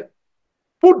fraternelle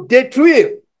pour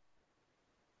détruire,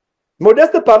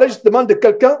 Modeste parlait justement de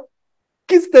quelqu'un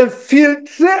qui s'est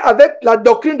infiltré avec la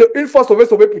doctrine de une fois sauvé,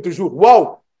 sauvé pour toujours.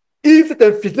 Waouh! Il s'est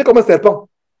infiltré comme un serpent.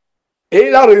 Et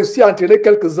il a réussi à entraîner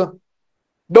quelques-uns.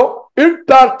 Donc, une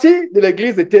partie de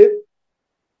l'église était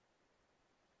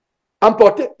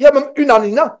emportée. Il y a même une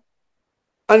Anina.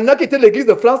 Anina qui était de l'église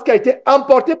de France qui a été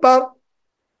emportée par,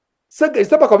 je ne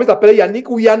sais pas comment il s'appelait, Yannick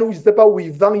ou Yann, ou je ne sais pas où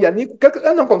Yvan, Yannick,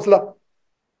 un nom comme cela.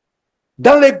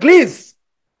 Dans l'église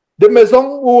de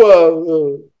maison où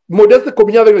Modeste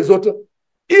communiait avec les autres,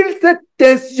 il s'est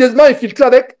insidieusement infiltré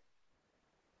avec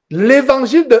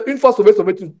l'évangile de une fois sauvé,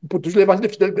 sauvé pour toujours, l'évangile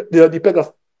de Père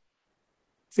Grâce.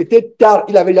 C'était tard,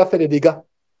 il avait déjà fait des dégâts.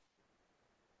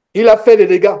 Il a fait des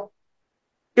dégâts.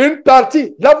 Une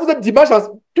partie, là vous êtes dimanche,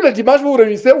 tous les dimanches vous vous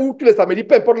réunissez ou tous les samedis,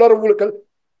 peu importe l'heure où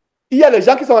il y a les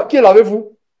gens qui sont avec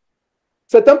vous.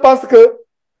 Certains pensent que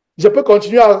je peux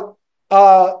continuer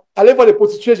à aller voir les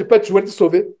prostituées, je peux être toujours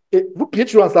sauvé. Et vous priez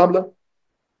toujours ensemble.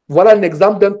 Voilà un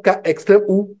exemple d'un cas extrême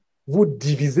où vous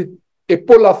divisez. Et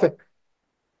Paul l'a fait.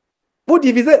 Vous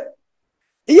divisez.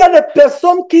 Il y a des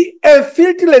personnes qui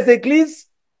infiltrent les églises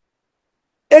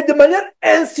et de manière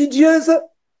insidieuse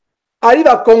arrivent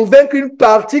à convaincre une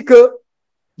partie que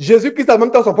Jésus-Christ a en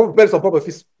même temps son propre père et son propre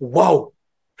fils. Waouh!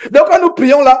 Donc quand nous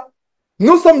prions là,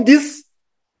 nous sommes 10.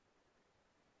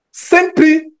 5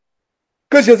 prient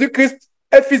que Jésus-Christ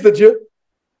est fils de Dieu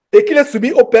et qu'il est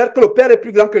soumis au Père, que le Père est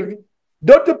plus grand que lui.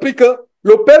 D'autres prient que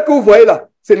le Père que vous voyez là,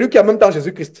 c'est lui qui a en même temps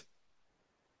Jésus-Christ.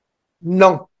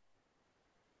 Non.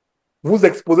 Vous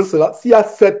exposez cela. S'il y a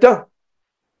certains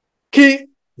qui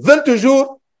veulent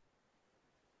toujours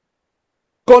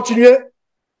continuer,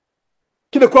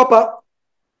 qui ne croient pas,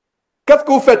 qu'est-ce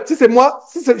que vous faites? Si c'est moi,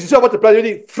 si je suis à votre place, je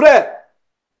dis, frère,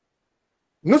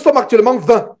 nous sommes actuellement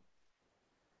 20.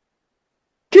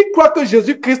 Qui croit que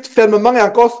Jésus-Christ fermement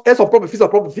est son propre fils, son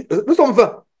propre fils? Nous sommes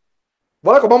 20.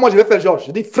 Voilà comment moi je vais faire Georges.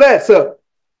 Je dis, frère, sœur,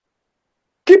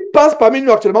 qui pense parmi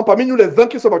nous actuellement, parmi nous les 20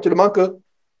 qui sommes actuellement, que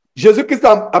Jésus-Christ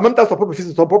a en même temps son propre fils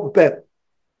et son propre père?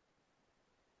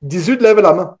 18 lève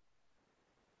la main.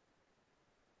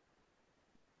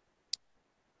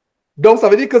 Donc ça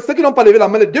veut dire que ceux qui n'ont pas levé la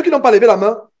main, les deux qui n'ont pas levé la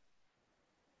main,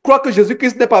 croient que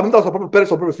Jésus-Christ n'est pas en même temps son propre père et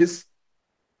son propre fils.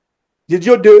 J'ai dit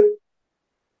aux deux,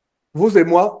 vous et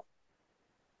moi,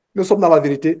 nous sommes dans la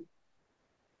vérité.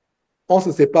 On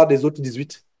se sépare des autres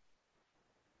 18.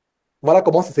 Voilà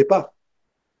comment on se sépare.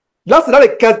 Là, c'est dans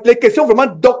les questions vraiment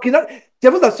doctrinales. Je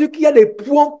vous assure qu'il y a des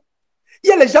points. Il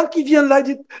y a les gens qui viennent là,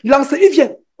 ils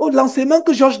viennent. Oh, l'enseignement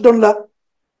que Georges donne là,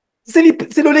 c'est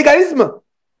le légalisme.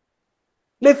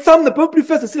 Les femmes ne peuvent plus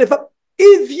faire ceci, les femmes.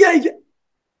 Il vient.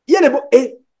 Il y a des mots.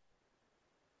 Et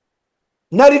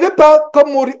n'arrivez pas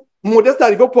comme Modeste est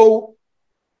arrivé au point où,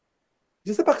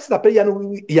 je ne sais pas si ça s'appelle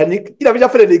Yannick, il avait déjà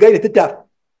fait les dégâts, il était tard.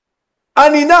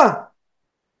 Anina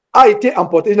a été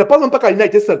emportée. Je ne pense même pas qu'Anina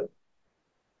était seule.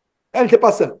 Elle n'était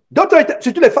pas seule. D'autres étaient,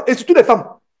 surtout les femmes, et surtout les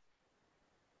femmes.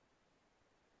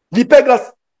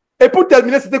 L'hypergrâce. Et pour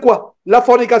terminer, c'était quoi? La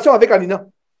fornication avec Anina.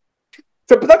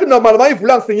 C'est pour ça que normalement, il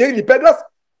voulait enseigner l'hypergrâce.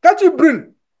 Quand tu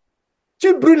brûles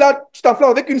là, tu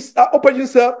t'enflammes auprès d'une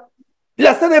sœur.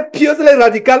 La sœur est pieuse, elle est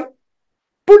radicale.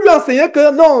 Pour lui enseigner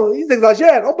que non, ils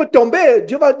exagèrent, on peut tomber,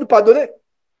 Dieu va nous pardonner.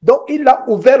 Donc, il a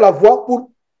ouvert la voie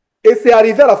pour. Et c'est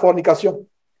arrivé à la fornication.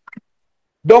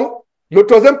 Donc, le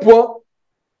troisième point,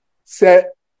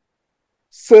 c'est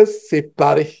se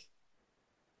séparer.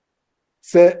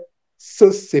 C'est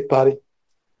se séparer.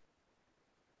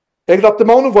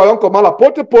 Exactement, nous voyons comment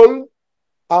l'apôtre Paul,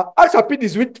 en Actes chapitre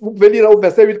 18, vous pouvez lire au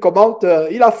verset 8, commente,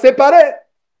 il a séparé.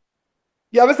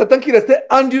 Il y avait certains qui restaient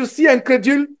endurcis,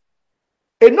 incrédules.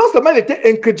 Et non seulement ils étaient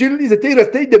incrédules,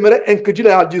 ils demeuraient incrédules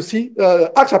et endurcis.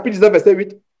 Actes chapitre 19, verset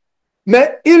 8.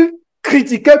 Mais ils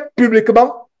critiquaient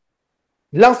publiquement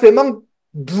l'enseignement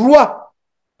droit,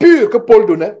 pur que Paul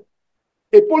donnait.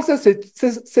 Et Paul s'est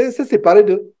séparé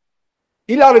d'eux.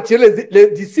 Il a retiré les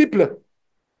disciples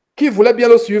qui voulaient bien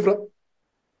le suivre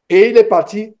et il est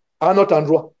parti à un autre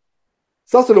endroit.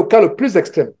 Ça, c'est le cas le plus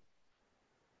extrême.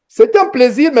 C'est un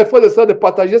plaisir, mes frères et sœurs, de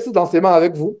partager cet enseignement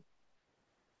avec vous.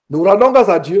 Nous rendons grâce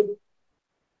à Dieu.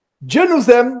 Dieu nous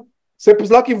aime. C'est pour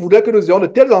cela qu'il voudrait que nous ayons de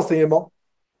tels enseignements.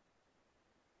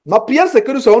 Ma prière, c'est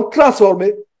que nous soyons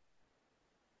transformés.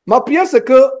 Ma prière, c'est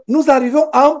que nous arrivions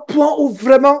à un point où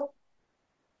vraiment,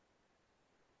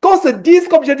 qu'on se dise,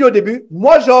 comme j'ai dit au début,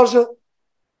 moi, Georges,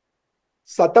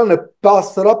 Satan ne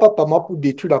passera pas par moi pour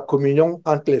détruire la communion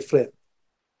entre les frères.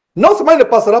 Non seulement il ne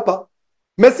passera pas,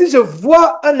 mais si je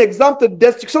vois un exemple de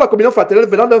destruction de la communion fraternelle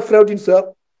venant d'un frère ou d'une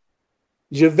sœur,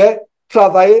 je vais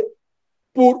travailler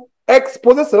pour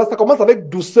exposer cela. Ça commence avec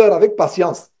douceur, avec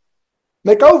patience.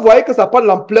 Mais quand vous voyez que ça prend de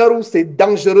l'ampleur où c'est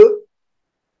dangereux,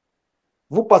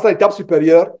 vous passez à l'étape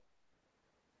supérieure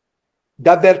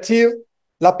d'avertir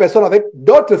la personne avec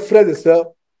d'autres frères et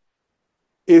sœurs.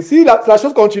 Et si la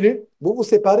chose continue, vous vous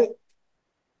séparez.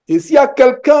 Et s'il y a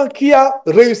quelqu'un qui a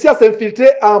réussi à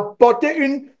s'infiltrer, à emporter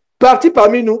une partie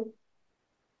parmi nous,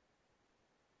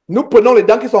 nous prenons les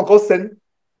dents qui sont encore saines,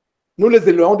 nous les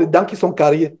éloignons des dents qui sont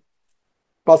carriées.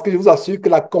 Parce que je vous assure que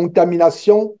la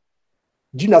contamination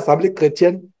d'une assemblée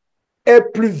chrétienne est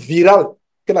plus virale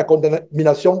que la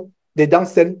contamination des dents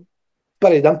saines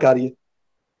par les dents carriées.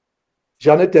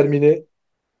 J'en ai terminé.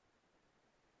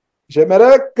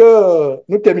 J'aimerais que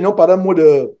nous terminions par un mot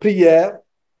de prière.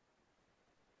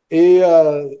 Et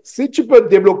si tu peux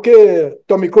débloquer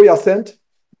ton micro, Hyacinthe,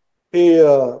 et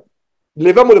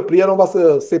lever un mot de prière, on va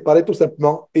se séparer tout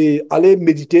simplement et aller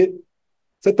méditer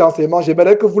cet enseignement.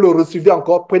 J'aimerais que vous le receviez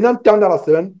encore. Prenez un temps dans la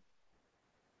semaine.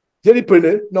 J'ai dit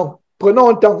prenez. Non, prenons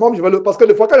un temps. Moi, parce que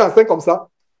des fois, quand j'enseigne comme ça,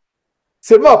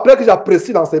 c'est moi après que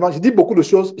j'apprécie l'enseignement. Je dis beaucoup de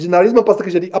choses. Je n'arrive même pas à ce que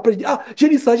j'ai dit. Après, je dis, ah, j'ai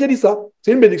dit ça, j'ai dit ça.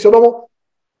 C'est une bénédiction. Non,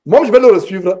 moi, je vais le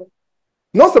resuivre.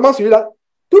 Non seulement celui-là,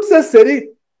 toutes ces séries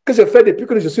que je fais depuis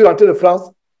que je suis rentré de France,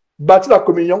 bâtir la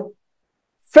communion,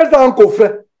 faites un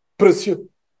coffret précieux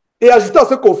et ajoutez à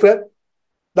ce coffret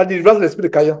la délivrance de l'esprit de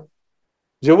Caïn.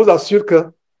 Je vous assure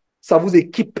que ça vous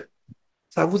équipe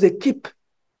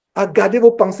à garder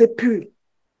vos pensées pures,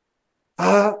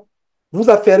 à vous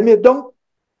affermir. Donc,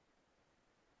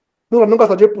 nous rendons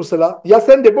grâce à Dieu pour cela.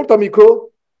 Yacine, débloque ton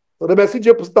micro. Remercie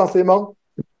Dieu pour cet enseignement.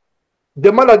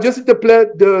 Demande à Dieu, s'il te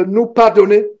plaît, de nous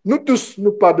pardonner, nous tous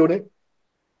nous pardonner.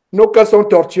 Nos cœurs sont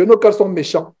tortueux, nos cœurs sont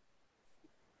méchants.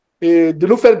 Et de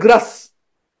nous faire grâce.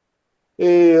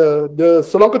 Et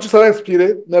selon que tu seras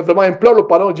inspiré, mais vraiment implore le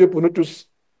pardon de Dieu pour nous tous.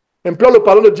 Implore le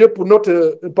pardon de Dieu pour,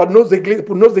 pour nos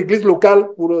églises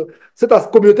locales, pour cette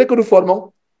communauté que nous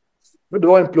formons. Nous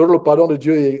devons implorer le pardon de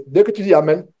Dieu. Et dès que tu dis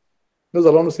Amen, nous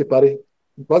allons nous séparer.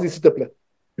 Vas-y, s'il te plaît.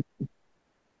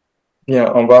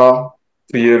 Bien, on va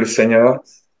prier le Seigneur.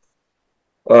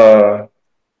 Dans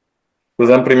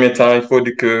un premier temps, il faut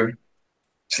dire que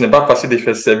ce n'est pas facile de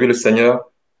faire servir le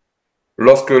Seigneur.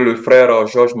 Lorsque le frère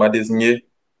Georges m'a désigné,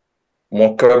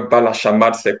 mon cœur bat la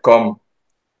chamade, c'est comme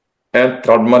un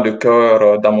tremblement de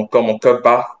cœur dans mon corps. Mon cœur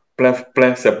bat plein,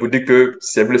 plein. C'est pour dire que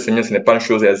servir le Seigneur, ce n'est pas une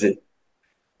chose aisée.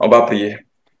 On va prier.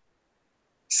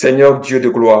 Seigneur Dieu de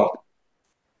gloire,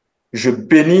 je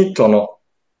bénis ton nom.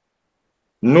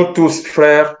 Nous tous,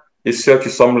 frères et sœurs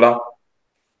qui sommes là,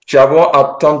 qui avons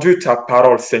entendu ta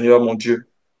parole, Seigneur mon Dieu,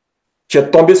 qui est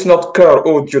tombée sur notre cœur,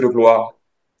 ô Dieu de gloire,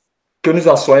 que nous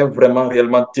en soyons vraiment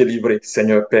réellement délivrés,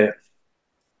 Seigneur Père.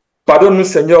 Pardonne-nous,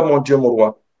 Seigneur mon Dieu, mon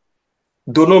roi,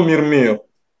 de nos murmures,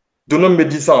 de nos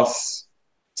médisances.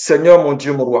 Seigneur mon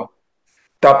Dieu, mon roi,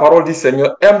 ta parole dit,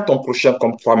 Seigneur, aime ton prochain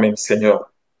comme toi-même,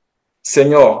 Seigneur.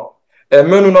 Seigneur,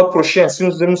 aime-nous notre prochain si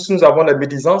nous avons la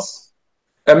médisance.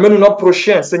 Aime-nous notre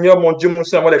prochain, Seigneur mon Dieu,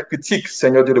 nous avons les critiques,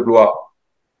 Seigneur Dieu de gloire.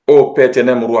 Ô Père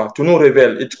éternel, mon roi, tu nous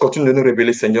révèles et tu continues de nous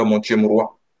révéler, Seigneur mon Dieu, mon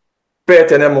roi. Père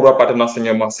éternel, mon roi, par ton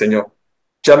enseignement, Seigneur.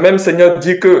 Tu as même, Seigneur,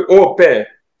 dit que, ô Père,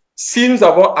 si nous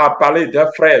avons à parler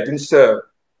d'un frère, d'une sœur,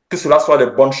 que cela soit de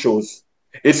bonnes choses.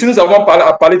 Et si nous avons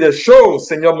à parler des choses,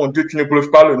 Seigneur mon Dieu, qui ne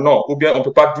glorifient pas le nom, ou bien on ne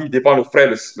peut pas dire devant le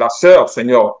frère, la sœur,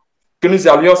 Seigneur, que nous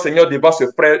allions, Seigneur, devant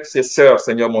ce frère, ces sœurs,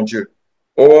 Seigneur mon Dieu.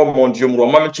 Oh mon Dieu,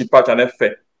 moi-même, tu pas, j'en ai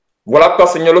fait. Voilà pourquoi,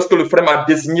 Seigneur, lorsque le frère m'a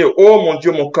désigné, oh mon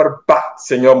Dieu, mon cœur bat,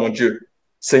 Seigneur mon Dieu.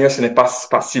 Seigneur, ce n'est pas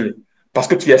facile, parce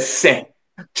que tu es saint.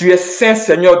 Tu es saint,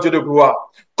 Seigneur, Dieu de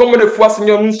gloire. Combien de fois,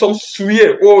 Seigneur, nous sommes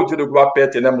souillés, oh Dieu de gloire, Père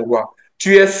éternel, mon roi.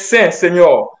 Tu es saint,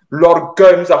 Seigneur.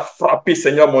 L'orgueil nous a frappés,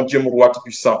 Seigneur, mon Dieu, mon roi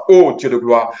tout-puissant, oh Dieu de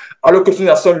gloire. Alors que nous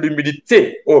avons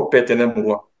l'humilité, oh Père éternel, mon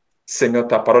roi. Seigneur,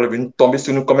 ta parole est venue tomber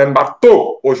sur nous comme un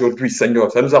marteau aujourd'hui, Seigneur.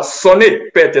 Ça nous a sonné,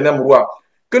 Père éternel, mon roi.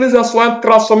 Que nous en soyons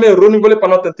transformés, renouvelés par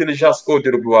notre intelligence, oh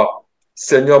Dieu de gloire.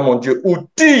 Seigneur, mon Dieu, ou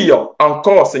dire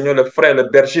encore, Seigneur, le frère, le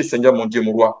berger, Seigneur, mon Dieu,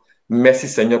 mon roi. Merci,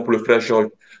 Seigneur, pour le frère Georges.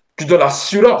 Tu donnes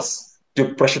l'assurance de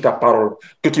prêcher ta parole,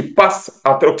 que tu passes,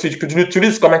 que tu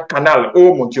l'utilises comme un canal.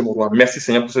 Oh mon Dieu, mon roi. Merci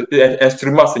Seigneur pour cet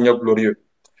instrument, Seigneur glorieux.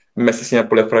 Merci Seigneur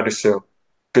pour les frères et sœurs.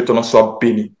 Que ton nom soit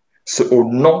béni. C'est au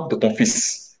nom de ton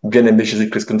Fils, bien-aimé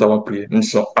Jésus-Christ, que nous avons prié. Nous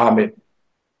disons Amen.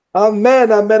 Amen,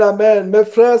 amen, amen. Mes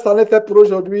frères, ça en est fait pour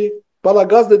aujourd'hui. Par la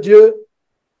grâce de Dieu,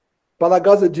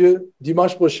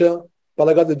 dimanche prochain, par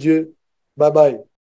la grâce de Dieu. Bye bye.